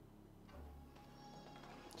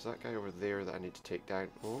 There's that guy over there that I need to take down.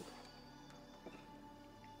 Oh.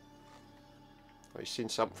 Oh, he's seen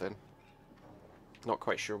something. Not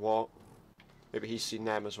quite sure what. Maybe he's seen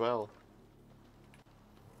them as well.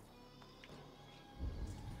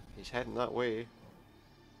 He's heading that way.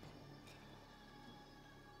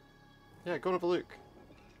 Yeah, go and have a look.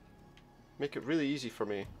 Make it really easy for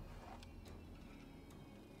me.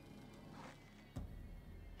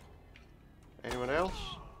 Anyone else?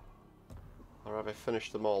 Or have I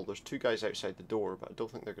finished them all? There's two guys outside the door, but I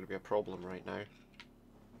don't think they're going to be a problem right now.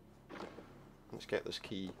 Let's get this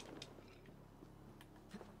key.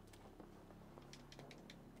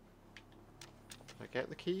 Did I get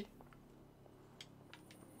the key?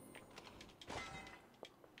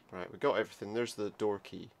 Right, we got everything. There's the door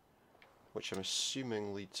key, which I'm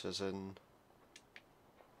assuming leads us in.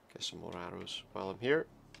 Get some more arrows while I'm here.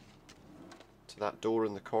 To that door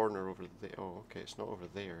in the corner over there. Oh, okay, it's not over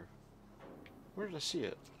there. Where did I see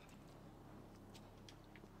it?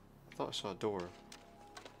 I thought I saw a door.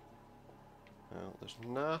 Well, there's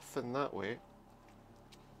nothing that way.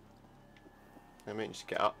 I might just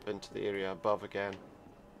get up into the area above again.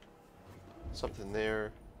 Something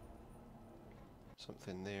there.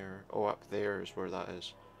 Something there. Oh, up there is where that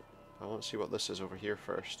is. I want to see what this is over here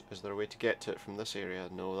first. Is there a way to get to it from this area?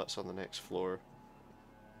 No, that's on the next floor.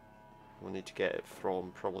 We'll need to get it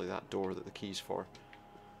from probably that door that the key's for.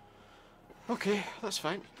 Okay, that's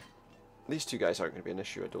fine. These two guys aren't going to be an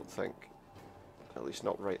issue, I don't think. At least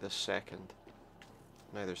not right this second.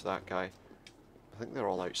 Neither's that guy. I think they're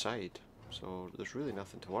all outside, so there's really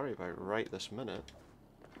nothing to worry about right this minute.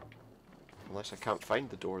 Unless I can't find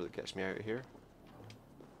the door that gets me out of here.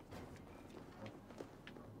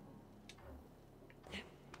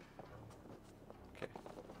 Okay.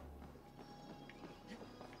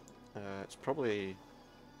 It's probably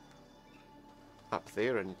up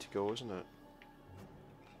there I need to go, isn't it?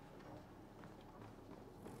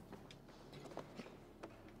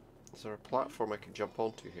 Is there a platform I can jump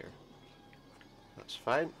onto here? That's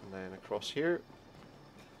fine, and then across here.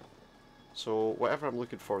 So whatever I'm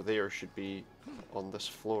looking for there should be on this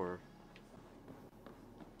floor.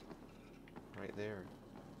 Right there.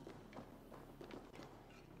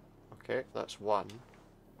 Okay, that's one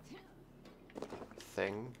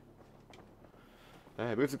thing.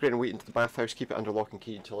 Move the grain and wheat into the bathhouse, keep it under lock and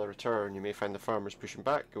key until I return. You may find the farmers pushing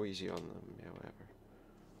back, go easy on them. Yeah, whatever.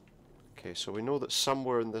 Okay, so we know that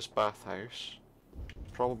somewhere in this bathhouse,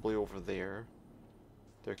 probably over there,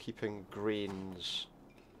 they're keeping grains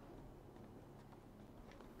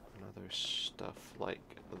and other stuff like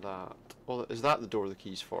that. Oh, is that the door the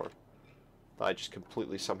key's for? That I just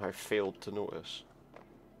completely somehow failed to notice.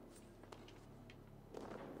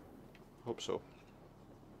 Hope so.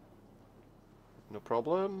 No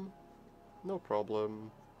problem. No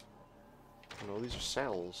problem. No, these are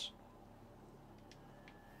cells.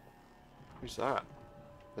 Who's that?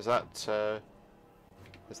 Is that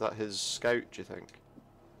his scout, do you think?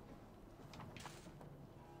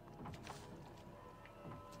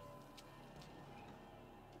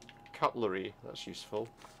 Cutlery, that's useful.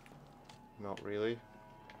 Not really.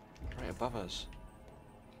 Right above us.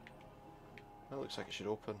 That looks like it should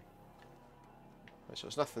open. Right, so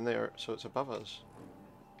there's nothing there, so it's above us.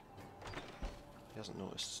 He hasn't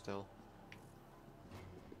noticed still.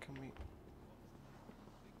 Can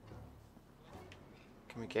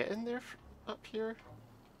we get in there up here?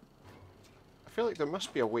 I feel like there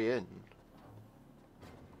must be a way in.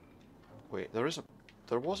 Wait, there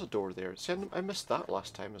was a door there. See, I missed that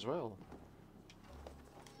last time as well.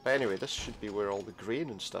 But anyway, this should be where all the grain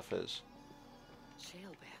and stuff is.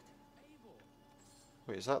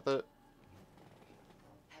 Wait, is that the...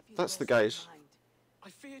 That's the guys. I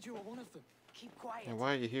feared you were one of them. Keep quiet. And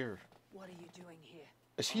why are you here? What are you doing here?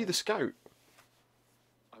 Is he the scout?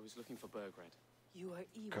 I was looking for Burgred. You are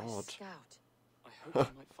Eva's God. scout. I hope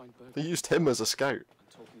I might find Burgred. They used him as a scout.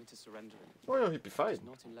 I'm talking into surrendering. Oh yeah, he'd be fine. He's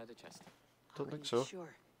not in Leatherchester. Don't think so.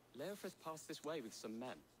 Sure. Leofrith passed this way with some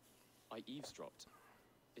men. I eavesdropped.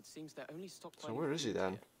 It seems they're only stockpiling. So where is he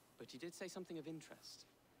then? Here, but he did say something of interest.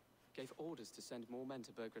 Gave orders to send more men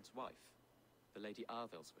to Burgred's wife, the Lady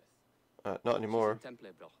Arvelswith. Not anymore.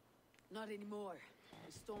 Not anymore.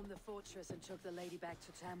 We stormed the fortress and took the lady back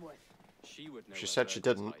to Tamworth. She would know. She said she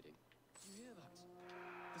didn't.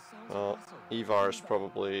 Well, Ivar's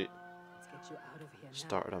probably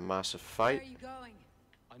started a massive fight. Where are you going?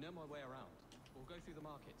 I know my way around. We'll go through the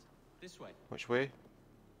market. This way. Which way?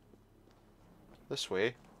 This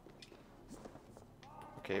way.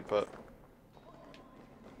 Okay, but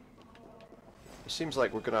it seems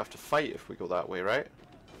like we're gonna have to fight if we go that way, right?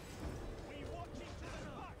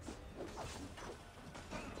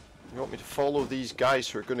 You want me to follow these guys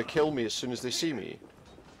who are going to kill me as soon as they see me?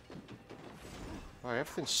 Wow,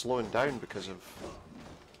 everything's slowing down because of...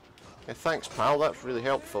 Yeah, thanks, pal. That's really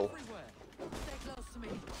helpful.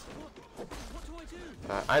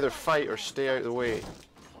 Either fight or stay out of the way.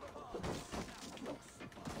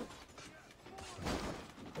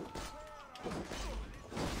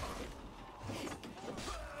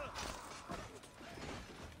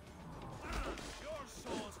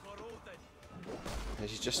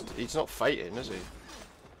 He's not fighting, is he?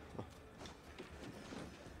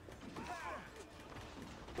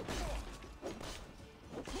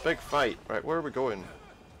 Big fight. Right, where are we going?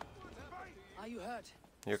 Are you hurt?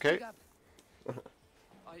 You okay?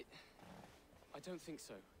 I don't think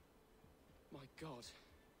so. My God.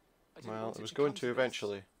 Well, it was going to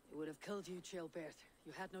eventually. It would have killed you, Chilbert.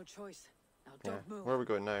 You had no choice. Now Yeah. don't move. Where are we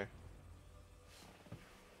going now?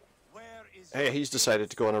 Where is Hey, he's decided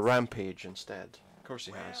to go on a rampage instead. Of course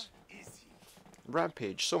he has.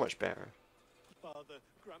 Rampage, so much better. Father,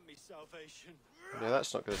 grant me salvation. Yeah,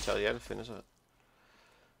 that's not going to tell you anything, is it?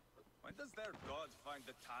 When does their god find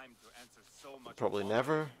the time to answer so much? Probably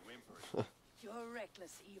never. You're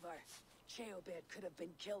reckless, Ivar. Chilbert could have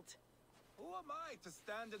been killed. Who am I to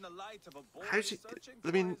stand in the light of a boy How's he? searching I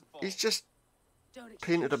for mean, his ball? he's just Don't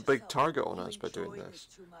painted a excuse big yourself. target on You us by doing enjoy this.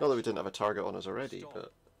 too Not that we much. didn't have a target on us already, Stop.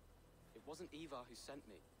 but It wasn't Ivar who sent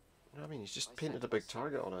me. you know what I mean, he's just I painted said a big myself.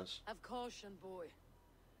 target on us. Have caution, boy.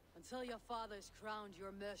 Until your father's crowned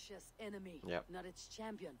your merciless enemy, Yep. not its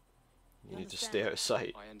champion. You need to understand? stay out of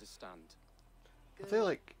sight. I understand. Have they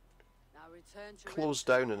like Now return to closed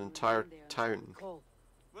Redfern down an and entire remain there until we town? call.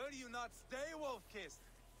 Will you not stay, Wolf-Kissed?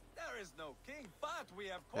 There is no king, but we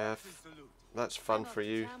have Yeah, corpses to loot. that's fun Come for up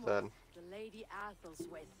to you Tamworth. then. The Lady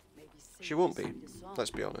Athelstwith may be She singing won't be. beside the song.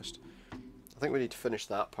 Let's be honest. I think we need to finish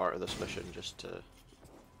that part of this mission just to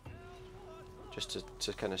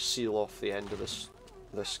kind of seal off the end of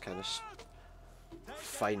this kind of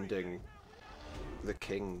finding the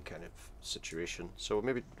king kind of situation. So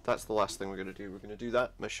maybe that's the last thing we're going to do. We're going to do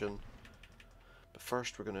that mission, but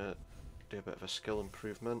first we're going to do a bit of a skill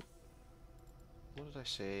improvement. What did I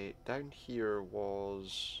say? Down here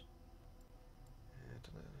was...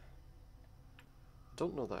 I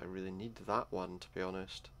don't know that I really need that one, to be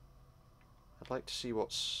honest. I'd like to see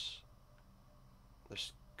what's...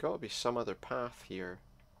 There's got to be some other path here.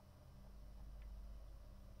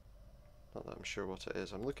 Not that I'm sure what it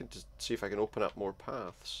is. I'm looking to see if I can open up more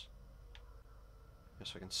paths.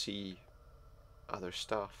 So I can see other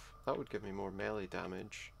stuff. That would give me more melee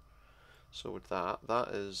damage. So with that, that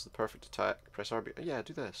is the perfect attack. Press RB. Yeah,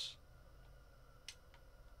 do this.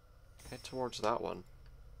 Head towards that one.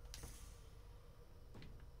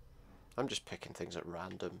 I'm just picking things at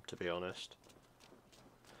random, to be honest.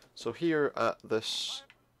 So here at this...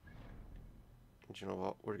 Do you know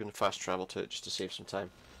what? We're going to fast travel to it just to save some time.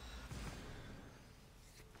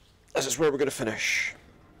 This is where we're going to finish.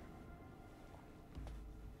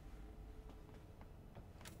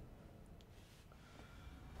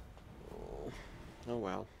 Oh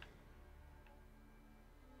well.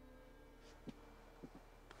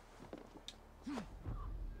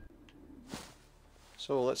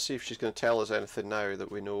 So let's see if she's going to tell us anything now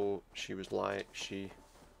that we know she was lying.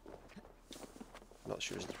 Not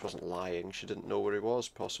she wasn't lying. She didn't know where he was,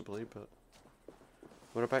 possibly, but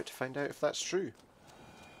we're about to find out if that's true.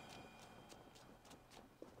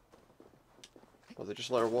 Or they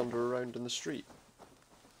just let her wander around in the street.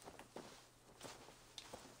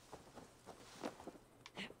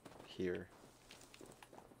 Here.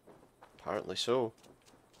 Apparently so.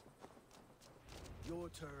 Your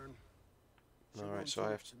turn. Alright, so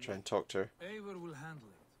I have to try and talk to her. Eivor will handle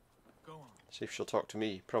it. Go on. See if she'll talk to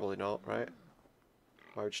me. Probably not, right?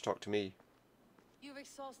 Why would she talk to me? You've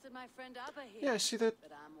exhausted my friend Abba here. Yeah, see the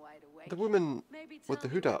but I'm wide awake. the woman Maybe with the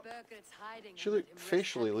tell me hood where up. Burgred's hiding She and let looked him rest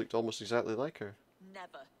facially happy. looked almost exactly like her.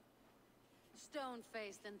 Never.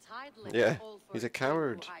 Stone-faced and tight-lipped. Yeah, all for he's a king who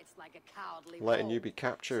coward. hides like a cowardly Letting bull. you be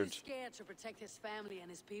captured. Too scared to protect his family and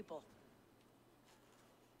his people.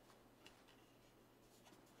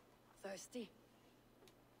 Thirsty?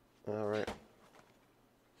 Alright.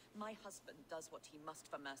 My husband does what he must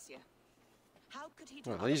for Mercia. How could he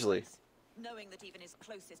do Well, otherwise, easily. knowing that even his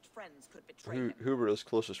closest friends could betray him? Who were his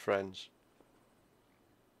closest friends?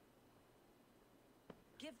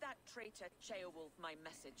 Give that traitor Ceolwulf my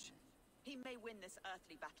message. He may win this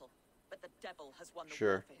earthly battle, but the devil has won the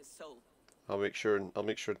Sure. war for his soul. I'll make sure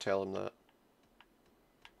and tell him that.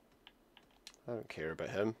 I don't care about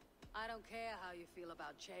him. I don't care how you feel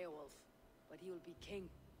about Ceolwulf, but he will be king.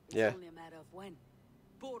 It's Yeah. only a matter of when.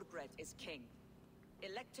 Burgred is king,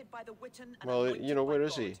 elected by the Witan and Well, anointed you know, by where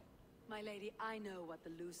is God. he? My lady, I know what the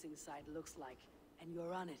losing side looks like, and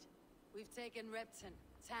you're on it. We've taken Repton,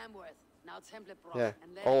 Tamworth, now Templebrock, Yeah,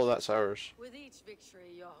 and all of that's ours. with each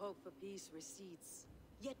victory, your hope for peace recedes.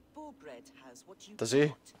 Yet Burgred has what you Does he?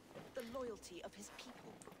 not, the loyalty of his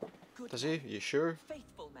people. Good Does he? men, You sure?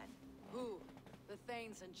 faithful men. Who? The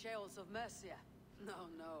Thanes and Cheols of Mercia? No,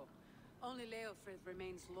 no. Only Leofrith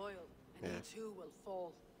remains loyal, and he too will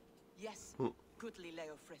fall. Yes, goodly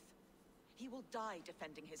Leofrith. He will die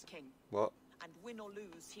defending his king. What? And win or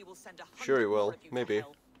lose, he will send 100 Sure he will. more of you to Maybe.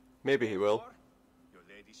 hell. Maybe he will.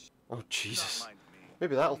 Oh Jesus.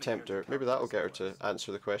 Maybe that'll tempt her. Maybe that'll get her to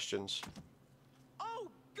answer the questions. Oh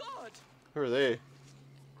God! Who are they?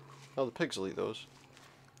 Oh, the pigs will eat those.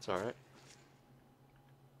 It's alright.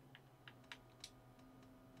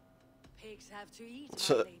 Pigs have to eat,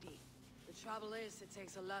 So- my lady. The trouble is, it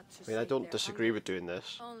takes a lot to I mean, I sate don't their disagree hunger. with doing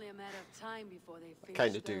this. Only a matter of time before they finish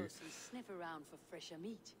Kinda do. those and sniff around for fresher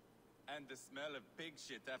meat. And the smell of pig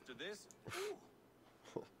shit after this?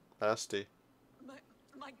 Nasty.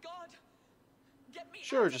 My God! Get me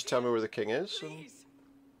Sure, out just of tell here, me where the king is. And please.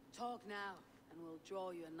 Talk now, and we'll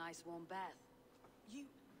draw you a nice warm bath.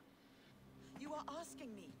 You are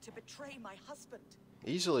asking me to betray my husband.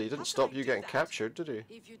 easily, he didn't stop you getting captured, did he?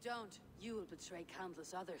 If you don't, you will betray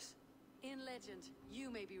countless others. In legend,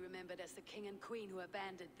 you may be remembered as the king and queen who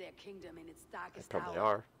abandoned their kingdom in its darkest Probably hour.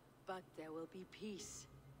 are. But there will be peace.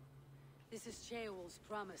 This is Cheol's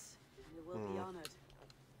promise, and it will be honored.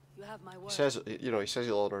 You have my word. He says, you know, he says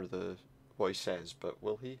he'll honor what he says, but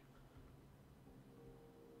will he?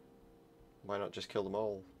 Why not just kill them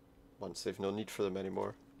all once they've no need for them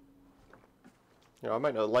anymore? You know, I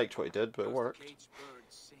might not have liked what he did, but it worked.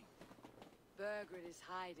 Burgred is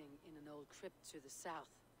hiding in an old crypt to the south,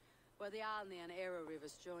 where the Alni and Arrow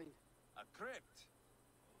rivers join. A crypt?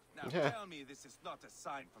 Now Yeah. tell me this is not a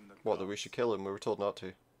sign from the What, that we should kill him? We were told not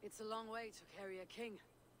to. It's a long way to carry a king.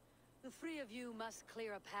 The three of you must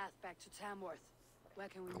clear a path back to Tamworth. Where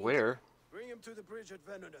can we meet? Where? Bring him to the bridge at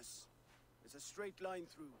Venonus. It's a straight line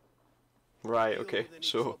through. Right, Deal okay. with any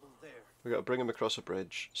So, trouble there. we gotta bring him across a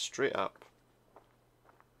bridge, straight up.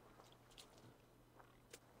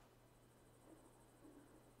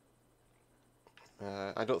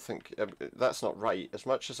 I don't think that's not right. As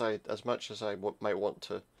much as I might want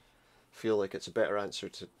to feel like it's a better answer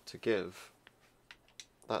to give,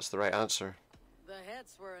 that's the right answer. The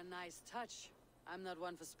heads were a nice touch. I'm not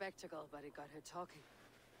one for spectacle, but it got her talking.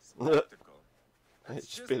 He's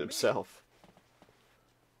just being himself.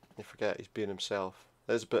 You forget he's being himself.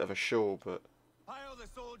 There's a bit of a show, but Pile the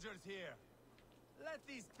soldiers here. Let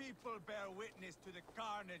these people bear witness to the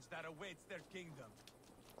carnage that awaits their kingdom.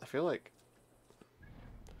 I feel like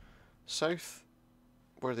south,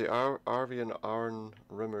 where the Arvi and Arn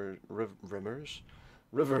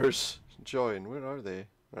rivers join. Where are they?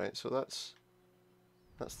 Right, so that's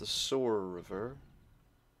the Soar River,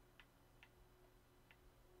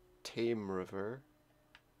 Tame River.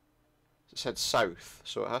 It said south,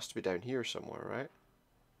 so it has to be down here somewhere, right?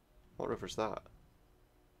 What river's that?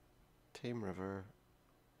 Tame River.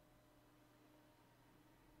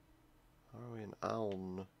 Are we in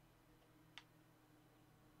Aln?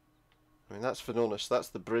 I mean, that's Venonus, that's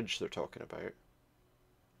the bridge they're talking about.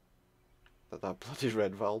 That bloody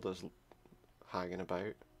red Valda's hanging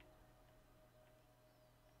about.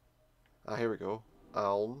 Ah, here we go.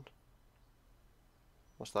 Aln.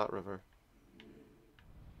 What's that river?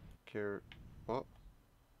 What?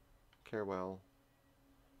 Carewell.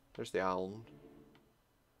 There's the Aln.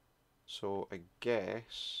 So I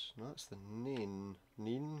guess that's the Nene.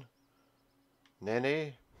 Nene? Nene?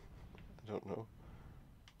 I don't know.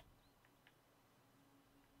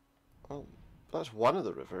 Well, that's one of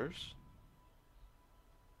the rivers.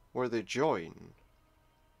 Where they join.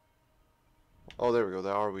 Oh, there we go.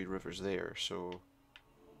 The Arwe River's there. So,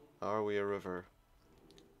 Arwe a river.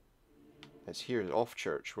 It's here, off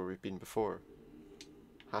church, where we've been before.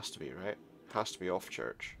 Has to be, right? Has to be off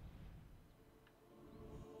church.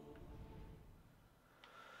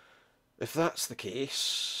 If that's the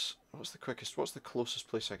case, what's the closest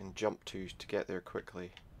place I can jump to get there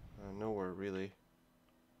quickly? Nowhere really.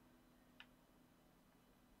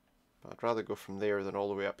 But I'd rather go from there than all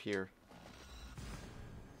the way up here.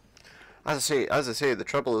 As I say, the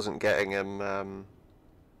trouble isn't getting him.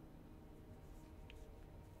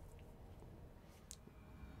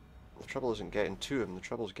 The trouble isn't getting to him. The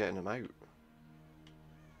trouble's getting him out.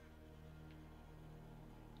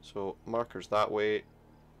 So markers that way.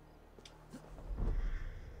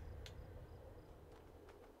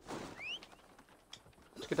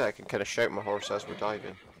 It's good that I can kind of shout my horse as we're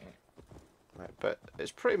diving. Right, but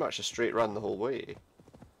it's pretty much a straight run the whole way.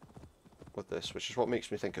 with this, which is what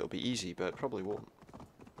makes me think it'll be easy, but it probably won't.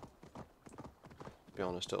 To be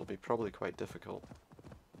honest, it'll be probably quite difficult.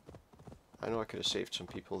 I know I could have saved some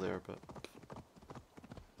people there, but...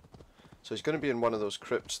 So he's going to be in one of those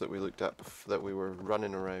crypts that we looked at, that we were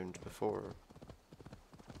running around before.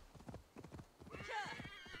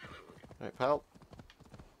 Right, pal.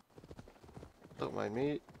 Don't mind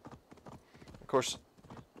me. Of course,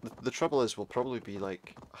 the trouble is we'll probably be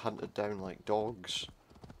like hunted down like dogs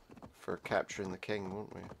for capturing the king,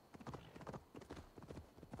 won't we?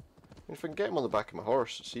 If I can get him on the back of my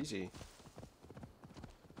horse, it's easy.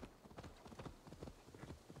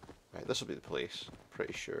 Right, this will be the place,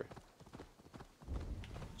 pretty sure.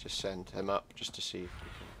 Just send him up just to see if we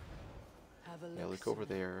can... Have a Yeah, look over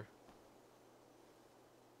there.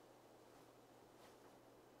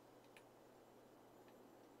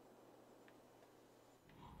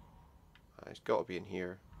 He's got to be in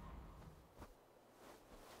here.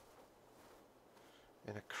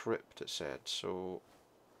 In a crypt, it said, so...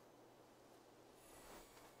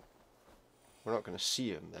 We're not going to see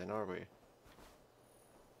him then, are we?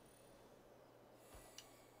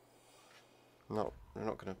 No, we're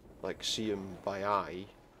not going to, like, see him by eye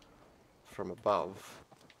from above.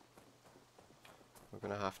 We're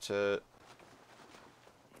going to have to...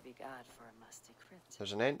 Maybe God for a musty crypt.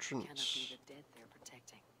 There's an entrance Cannot be the dead they're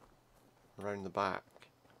protecting. around the back.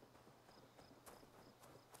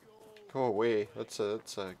 Go away. That's a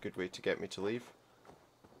good way to get me to leave.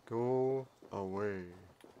 Go away.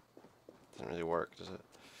 Doesn't really work, does it?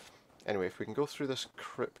 Anyway, if we can go through this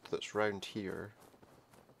crypt that's round here,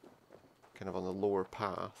 kind of on the lower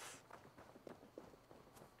path,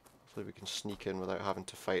 hopefully we can sneak in without having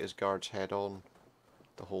to fight his guards head on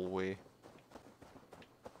the whole way.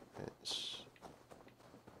 It's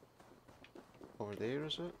over there,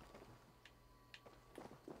 is it?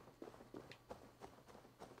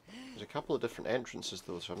 There's a couple of different entrances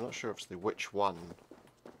though, so I'm not sure obviously which one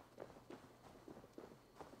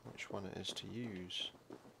it is to use.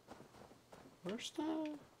 Where's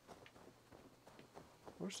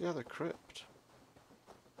the other crypt?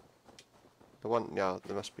 The one, yeah,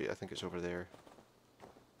 there must be, I think it's over there.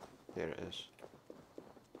 There it is.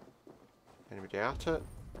 Anybody at it?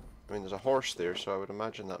 I mean, there's a horse there, so I would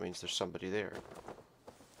imagine that means there's somebody there.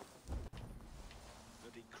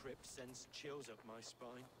 Bloody crypt sends chills up my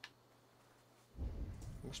spine.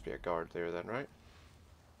 Must be a guard there then, right?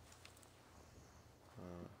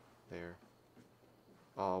 There.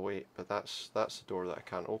 Oh wait, but that's the door that I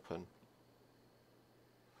can't open.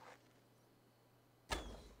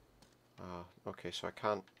 Okay, so I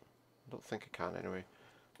can't. I don't think I can anyway.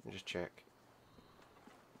 Let me just check.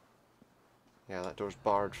 Yeah, that door's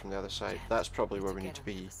barred from the other side. That's probably where we need to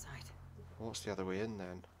be. What's the other way in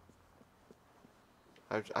then?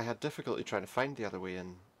 I had difficulty trying to find the other way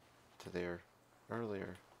in to there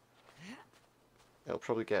earlier. It'll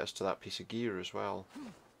probably get us to that piece of gear as well.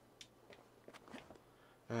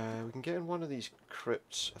 We can get in one of these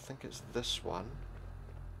crypts. I think it's this one.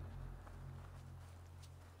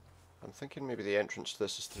 I'm thinking maybe the entrance to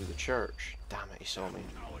this is through the church. Damn it, he saw me.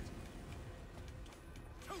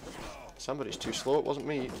 Somebody's too slow, it wasn't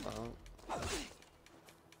me.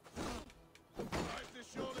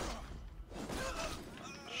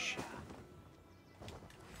 Shit.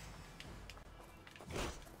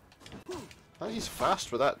 Oh, he's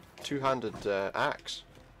fast with that two-handed axe.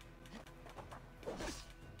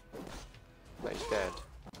 He's dead.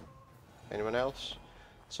 Anyone else?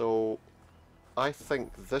 So I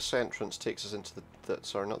think this entrance takes us into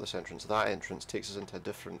sorry, not this entrance, that entrance takes us into a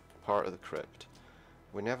different part of the crypt.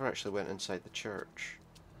 We never actually went inside the church,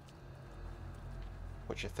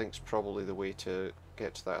 which I think is probably the way to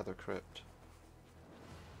get to that other crypt.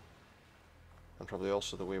 And probably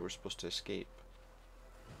also the way we're supposed to escape.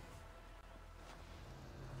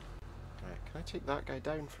 Right, can I take that guy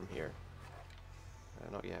down from here?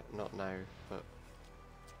 Not yet, not now, but...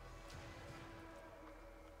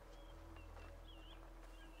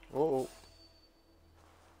 Oh!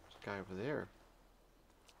 There's a guy over there.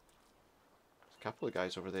 There's a couple of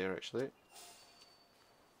guys over there, actually.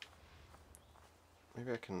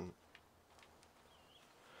 Maybe I can...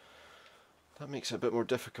 That makes it a bit more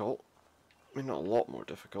difficult. I mean, not a lot more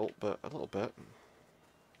difficult, but a little bit.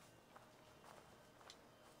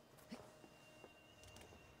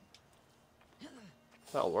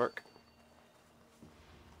 That'll work.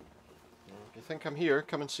 If you think I'm here,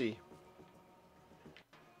 come and see.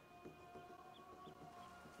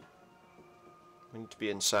 We need to be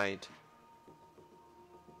inside.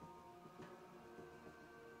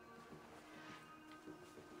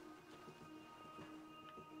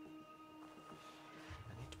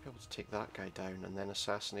 I need to Be able to take that guy down and then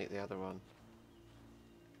assassinate the other one.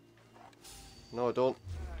 No, I don't,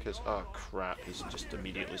 because oh crap, he's just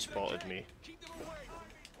immediately spotted me.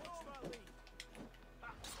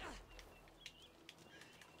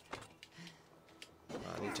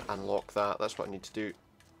 I need to unlock that. That's what I need to do.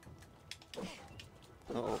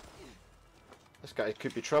 Uh-oh. This guy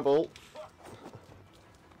could be trouble.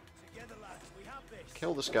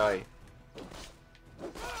 Kill this guy.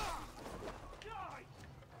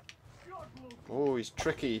 Oh, he's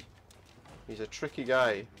tricky. He's a tricky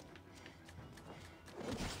guy.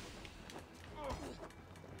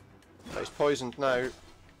 But he's poisoned now.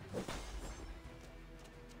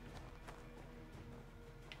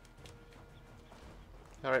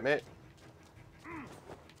 Alright, mate.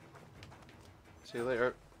 See you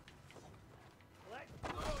later.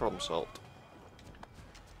 Problem solved.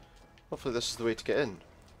 Hopefully this is the way to get in.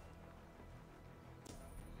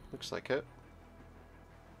 Looks like it.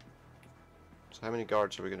 So how many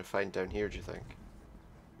guards are we going to find down here, do you think?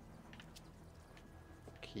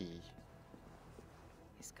 Key.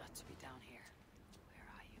 He's got to be down here. Where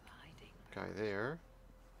are you hiding? Guy there.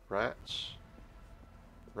 Rats.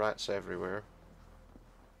 Rats everywhere.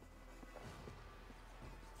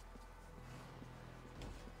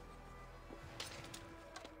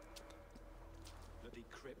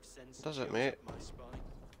 Does it, mate?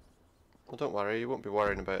 Well, don't worry, you won't be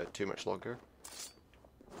worrying about it too much longer.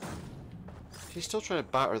 He's still trying to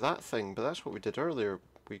batter that thing, but that's what we did earlier.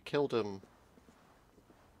 We killed him.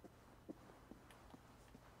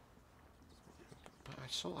 But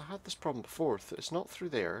I had this problem before. It's not through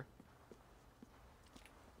there.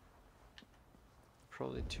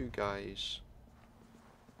 Probably two guys.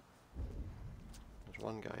 There's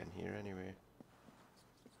one guy in here anyway.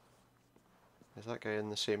 Is that guy in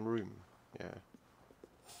the same room? Yeah.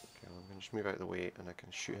 Okay, well, I'm going to just move out of the way and I can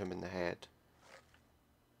shoot him in the head.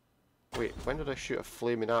 Wait, when did I shoot a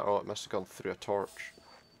flaming arrow? Oh, it must have gone through a torch.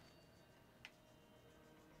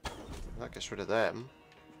 That gets rid of them.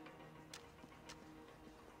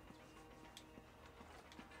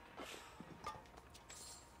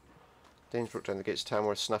 Danes broke down the gates of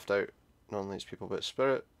Tamworth, snuffed out non-these people but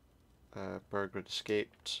spirit. Burgred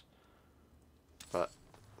escaped. But,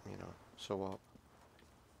 you know, so what?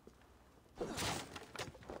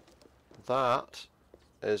 That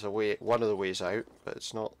is a way, one of the ways out, but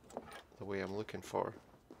it's not the way I'm looking for.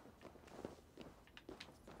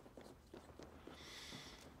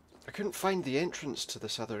 I couldn't find the entrance to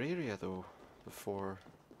this other area though before.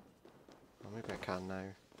 Well, maybe I can now.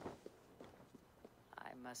 I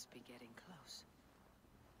must be getting close.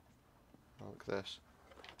 Oh, look at this.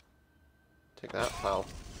 Take that, pal.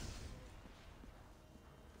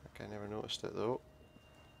 Okay, I never noticed it though.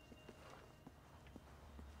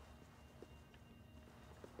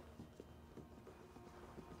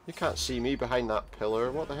 You can't see me behind that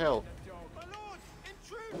pillar, what the hell?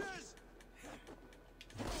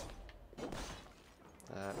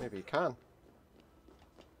 Maybe you can.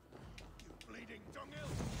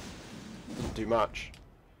 Didn't do much.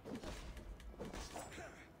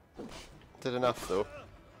 Did enough though.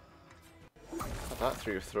 Had that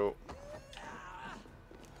through your throat.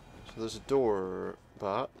 So there's a door,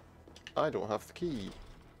 but I don't have the key.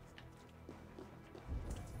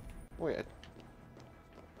 Wait.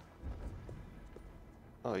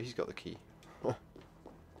 Oh, he's got the key.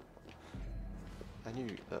 I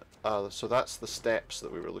knew that. Ah, so that's the steps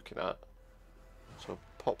that we were looking at. So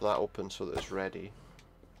pop that open so that it's ready.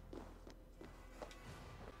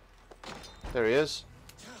 There he is.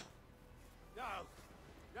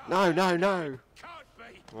 No, no, no!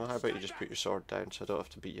 Well, how about you just put your sword down so I don't have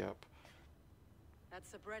to beat you up.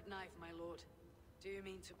 That's a bread knife, my lord. Do you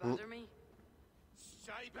mean to bother me?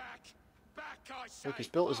 Stay back! Back, I say! Look, he's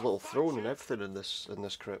built his little throne and everything in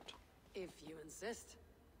this crypt. If you insist.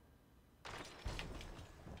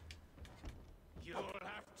 You'll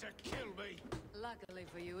have to kill me. Luckily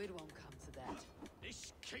for you, it won't come to that.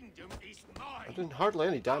 This kingdom is mine. I did hardly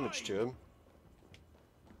any damage to him.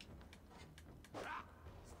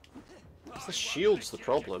 It's the shield's the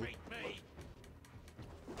problem.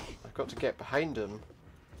 I've got to get behind him.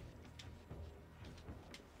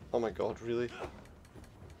 Oh my god, really?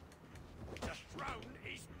 The throne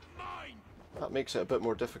is mine. That makes it a bit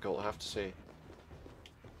more difficult, I have to say.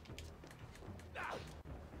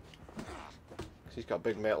 He's got a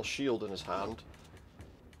big metal shield in his hand.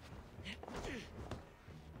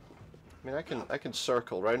 I mean, I can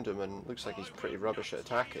circle around him and it looks like he's pretty rubbish at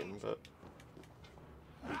attacking, but...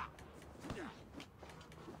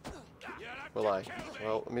 Will I?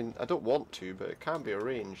 Well, I mean, I don't want to, but it can be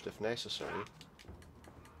arranged if necessary.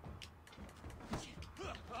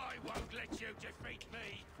 I won't let you defeat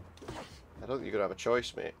me? I don't think you're gonna have a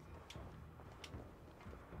choice, mate.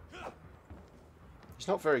 He's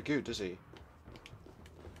not very good, is he?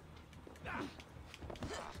 You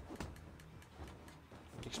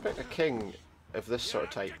expect a king of this sort of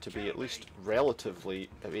type to be at least relatively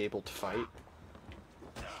able to fight.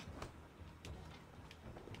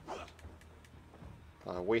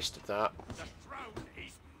 I wasted that. The throne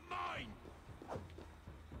is mine.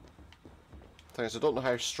 Thing is, I don't know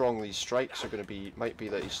how strong these strikes are going to be. Might be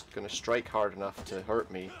that he's going to strike hard enough to hurt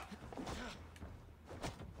me.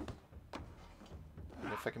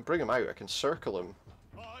 And if I can bring him out, I can circle him.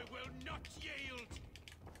 I will not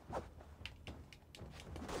yield.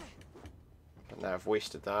 But now I've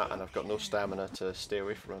wasted that, and I've got no stamina to stay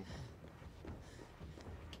away from him.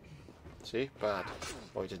 See? Bad.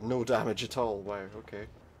 Oh, he did no damage at all. Wow, okay.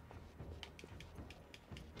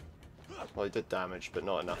 Well, he did damage, but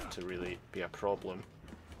not enough to really be a problem.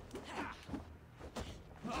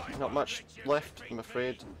 Not much left, I'm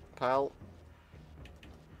afraid, pal.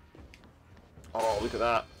 Oh, look at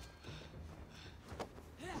that.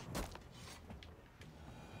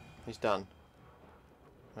 He's done.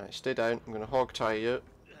 Right, stay down. I'm going to hog tie you.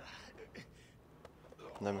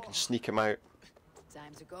 And then we can sneak him out.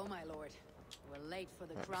 Time to go, my lord. We're late for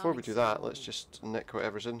the Right, crowning before we do that, ceremony. let's just nick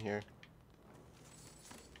whatever's in here.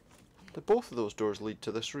 Did both of those doors lead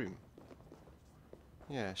to this room?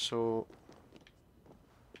 Yeah, so...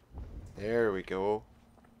 There we go.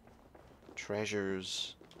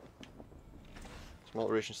 Treasures. Some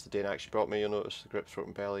alterations to the Dane actually brought me. You'll notice the grip, throat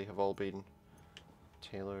and belly have all been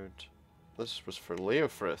tailored. This was for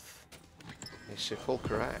Leofrith. A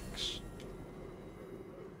sepulchre axe.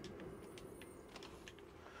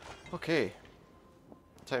 Okay.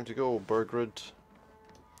 Time to go, Burgred.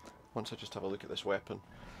 Once I just have a look at this weapon.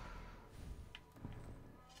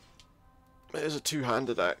 It is a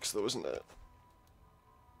two-handed axe though, isn't it?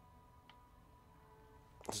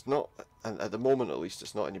 It's not, and at the moment at least,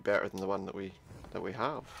 it's not any better than the one that we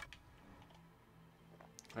have.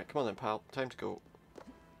 Right, come on then, pal. Time to go.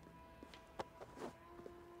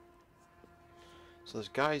 So there's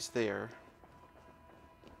guys there.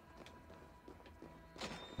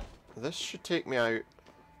 This should take me out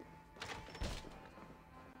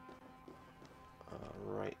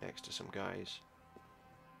right next to some guys.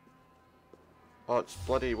 Oh, it's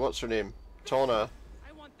bloody, what's her name? Tonna.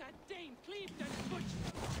 I want that Dane cleaved and butchered.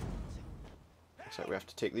 Looks like we have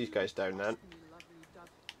to take these guys down then.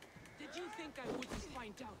 Did you think I wouldn't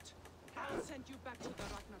find out? I'll send you back to the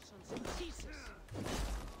Ragnarsons in pieces.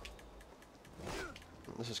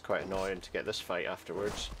 This is quite annoying to get this fight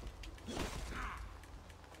afterwards.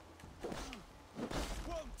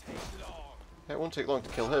 Yeah, it won't take long to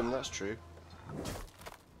kill him, that's true.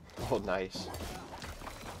 Oh, nice.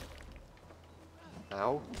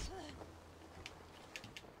 Ow.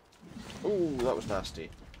 Ooh, that was nasty.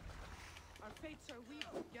 Our fates are weaved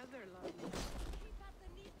together, lovely.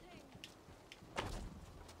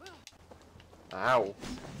 Ow.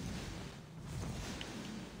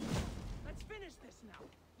 Let's finish this now.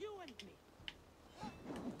 You and me.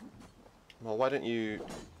 Well, why don't you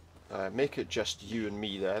make it just you and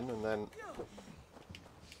me then, and then...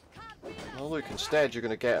 Oh look, instead you're going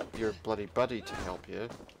to get your bloody buddy to help you.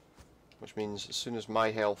 Which means as soon as my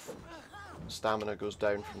health stamina goes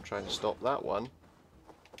down from trying to stop that one...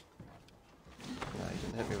 Nah, you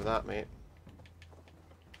didn't hit me with that, mate.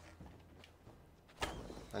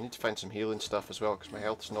 I need to find some healing stuff as well, because my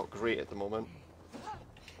health's not great at the moment.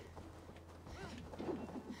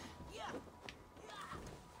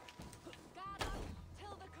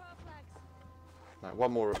 Right,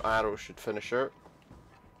 one more arrow should finish her.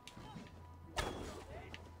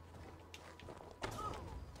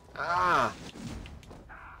 Ah!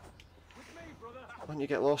 Why don't you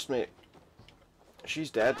get lost, mate?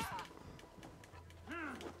 She's dead.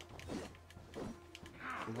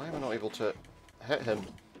 Why am I not able to hit him?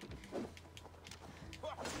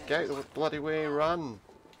 Get out the bloody way, run!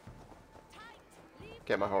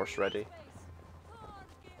 Get my horse ready.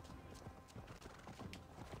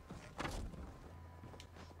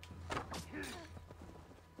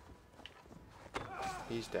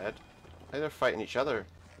 He's dead. Now they're fighting each other.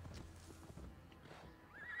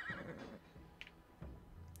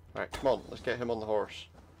 Right, come on, let's get him on the horse.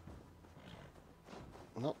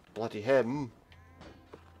 Not bloody him.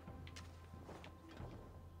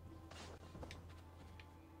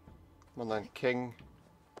 Come on then, King.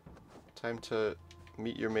 Time to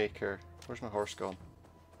meet your maker. Where's my horse gone?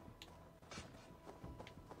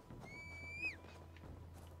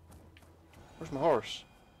 Where's my horse?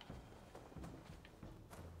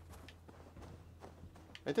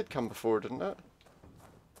 It did come before, didn't it?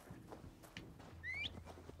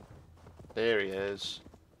 There he is.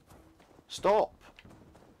 Stop!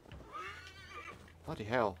 Bloody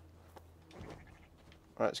hell.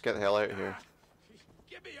 Right, let's get the hell out of here.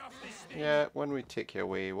 Yeah, when we take you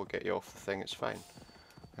away, we'll get you off the thing, it's fine.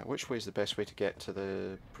 Right, which way is the best way to get to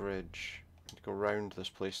the bridge? To go round this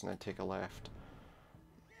place and then take a left.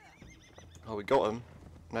 Oh, we got him.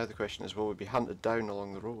 Now the question is, will we be hunted down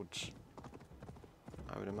along the roads?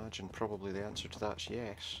 I would imagine probably the answer to that's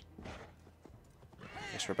yes.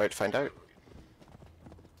 Guess we're about to find out.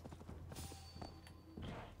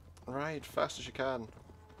 Ride fast as you can.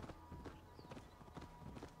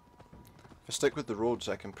 If I stick with the roads,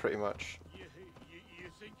 I can pretty much... You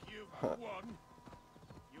think you've won?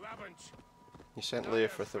 You haven't. You sent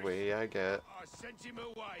Leofrith away, I get it. I sent him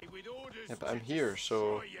away with orders. Yeah, but I'm here,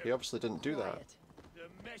 so he obviously didn't do that.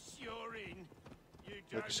 The mess you're in, you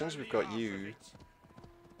Look, as soon as we've got you,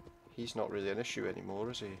 he's not really an issue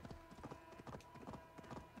anymore, is he?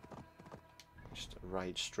 Just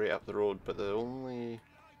ride straight up the road, but the only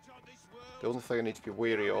thing I need to be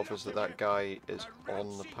wary of is that that guy is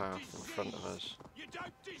on the path in front of us. You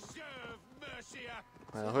don't deserve Mercia.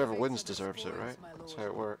 Well, whoever wins deserves it, right? That's how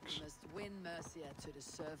it works. You must win Mercia to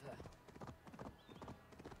deserve her.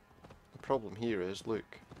 The problem here is, look.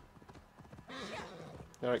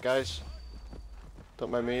 Alright guys.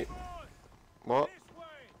 Don't mind me. What?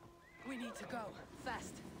 We need to go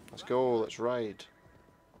fast. Let's go, let's ride.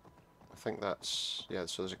 I think that's... yeah,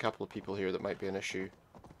 so there's a couple of people here that might be an issue.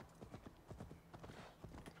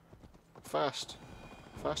 Fast.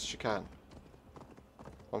 Fast as you can.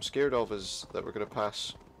 What I'm scared of is that we're going to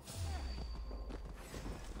pass...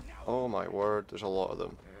 oh my word, there's a lot of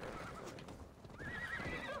them.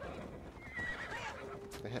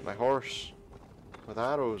 They hit my horse with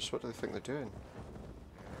arrows. What do they think they're doing?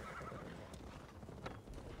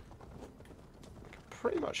 I can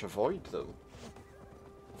pretty much avoid them,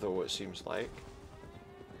 though, it seems like.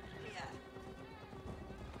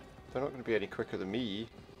 They're not going to be any quicker than me.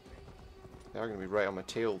 They are going to be right on my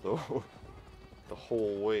tail, though, the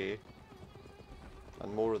whole way.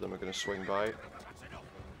 And more of them are going to swing by. I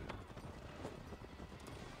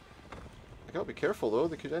gotta be careful, though.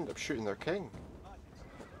 They could end up shooting their king.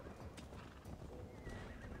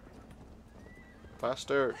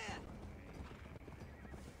 Faster!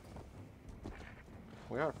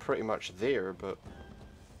 We are pretty much there, but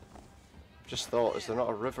just thought, is there not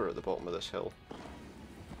a river at the bottom of this hill?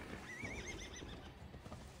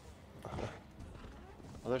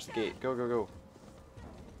 Oh, there's the gate. Go, go, go.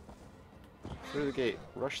 Through the gate.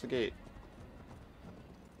 Rush the gate.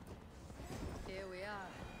 Here we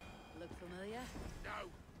are. Look familiar? No.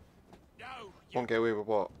 No. Won't get away with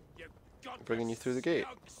what? Bringing you through the gate.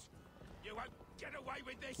 You won't get away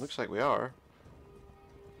with this. Looks like we are.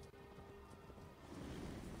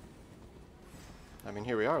 I mean,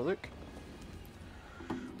 here we are, look.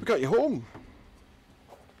 We got you home!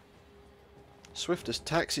 Swiftest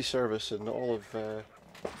taxi service in all of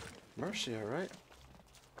Mercia, right?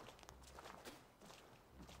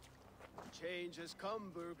 Change has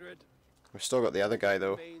come, Burgred. We've still got the other guy,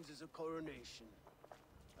 though. Remains is a coronation.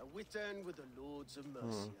 A witan with the lords of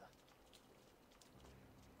Mercia.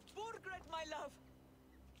 Burgred, my love!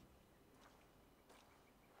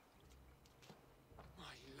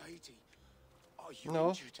 My lady, are you No,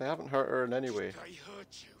 injured? they haven't hurt her in any way. Did they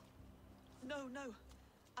hurt you? No, no.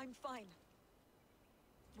 I'm fine.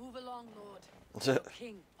 Move along, Lord. Is it? Your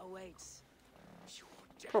king awaits.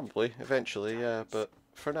 Probably, eventually, yeah, but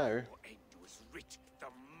for now... Your end was writ the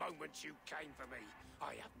moment you came for me.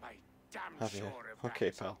 I have made damn Have sure you? of that.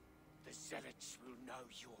 Okay, pal. The zealots will know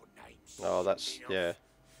your name. Oh, that's... yeah.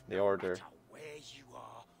 The order. No matter where you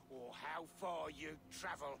are or how far you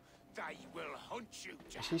travel, they will hunt you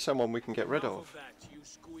down. Is he someone we can get rid Enough of? that, you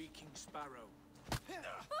squeaking sparrow.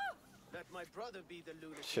 Let my brother be the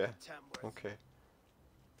lunatic Yeah. of Tamworth. Okay.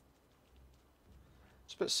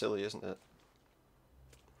 It's a bit silly, isn't it?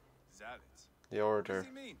 Zealots? The order.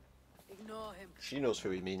 Ignore him. She knows who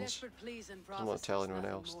he means. Desperate pleas and Doesn't want to tell prophecies,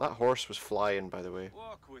 anyone nothing else. more. That horse was flying, by the way.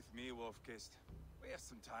 Walk with me, Wolfkist. We have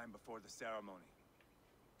some time before the ceremony.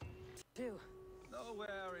 Do.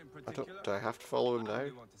 Nowhere in I particular. don't... do I have to follow him now?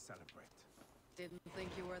 We want to celebrate. Didn't think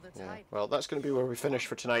you were the Yeah. type. Well, that's going to be where we finish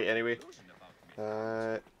for tonight, anyway.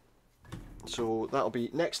 So that'll be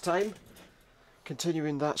next time.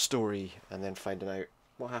 Continuing that story, and then finding out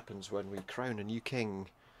what happens when we crown a new king.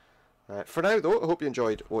 For now, though, I hope you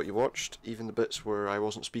enjoyed what you watched, even the bits where I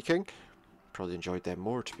wasn't speaking. Probably enjoyed them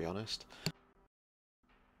more, to be honest.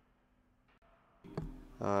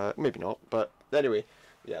 Maybe not, but anyway,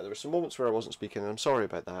 yeah, there were some moments where I wasn't speaking, and I'm sorry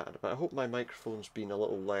about that, but I hope my microphone's been a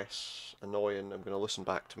little less annoying. I'm going to listen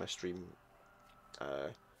back to my stream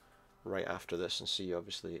right after this and see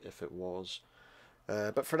obviously if it was.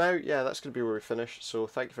 But for now, yeah, that's going to be where we finish. So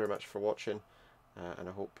thank you very much for watching, and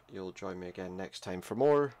I hope you'll join me again next time for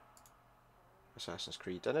more Assassin's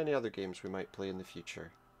Creed and any other games we might play in the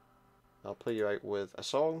future. I'll play you out with a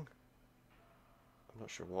song. I'm not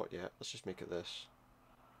sure what yet. Let's just make it this,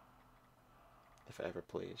 if it ever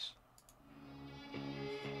plays.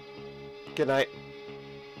 Good night.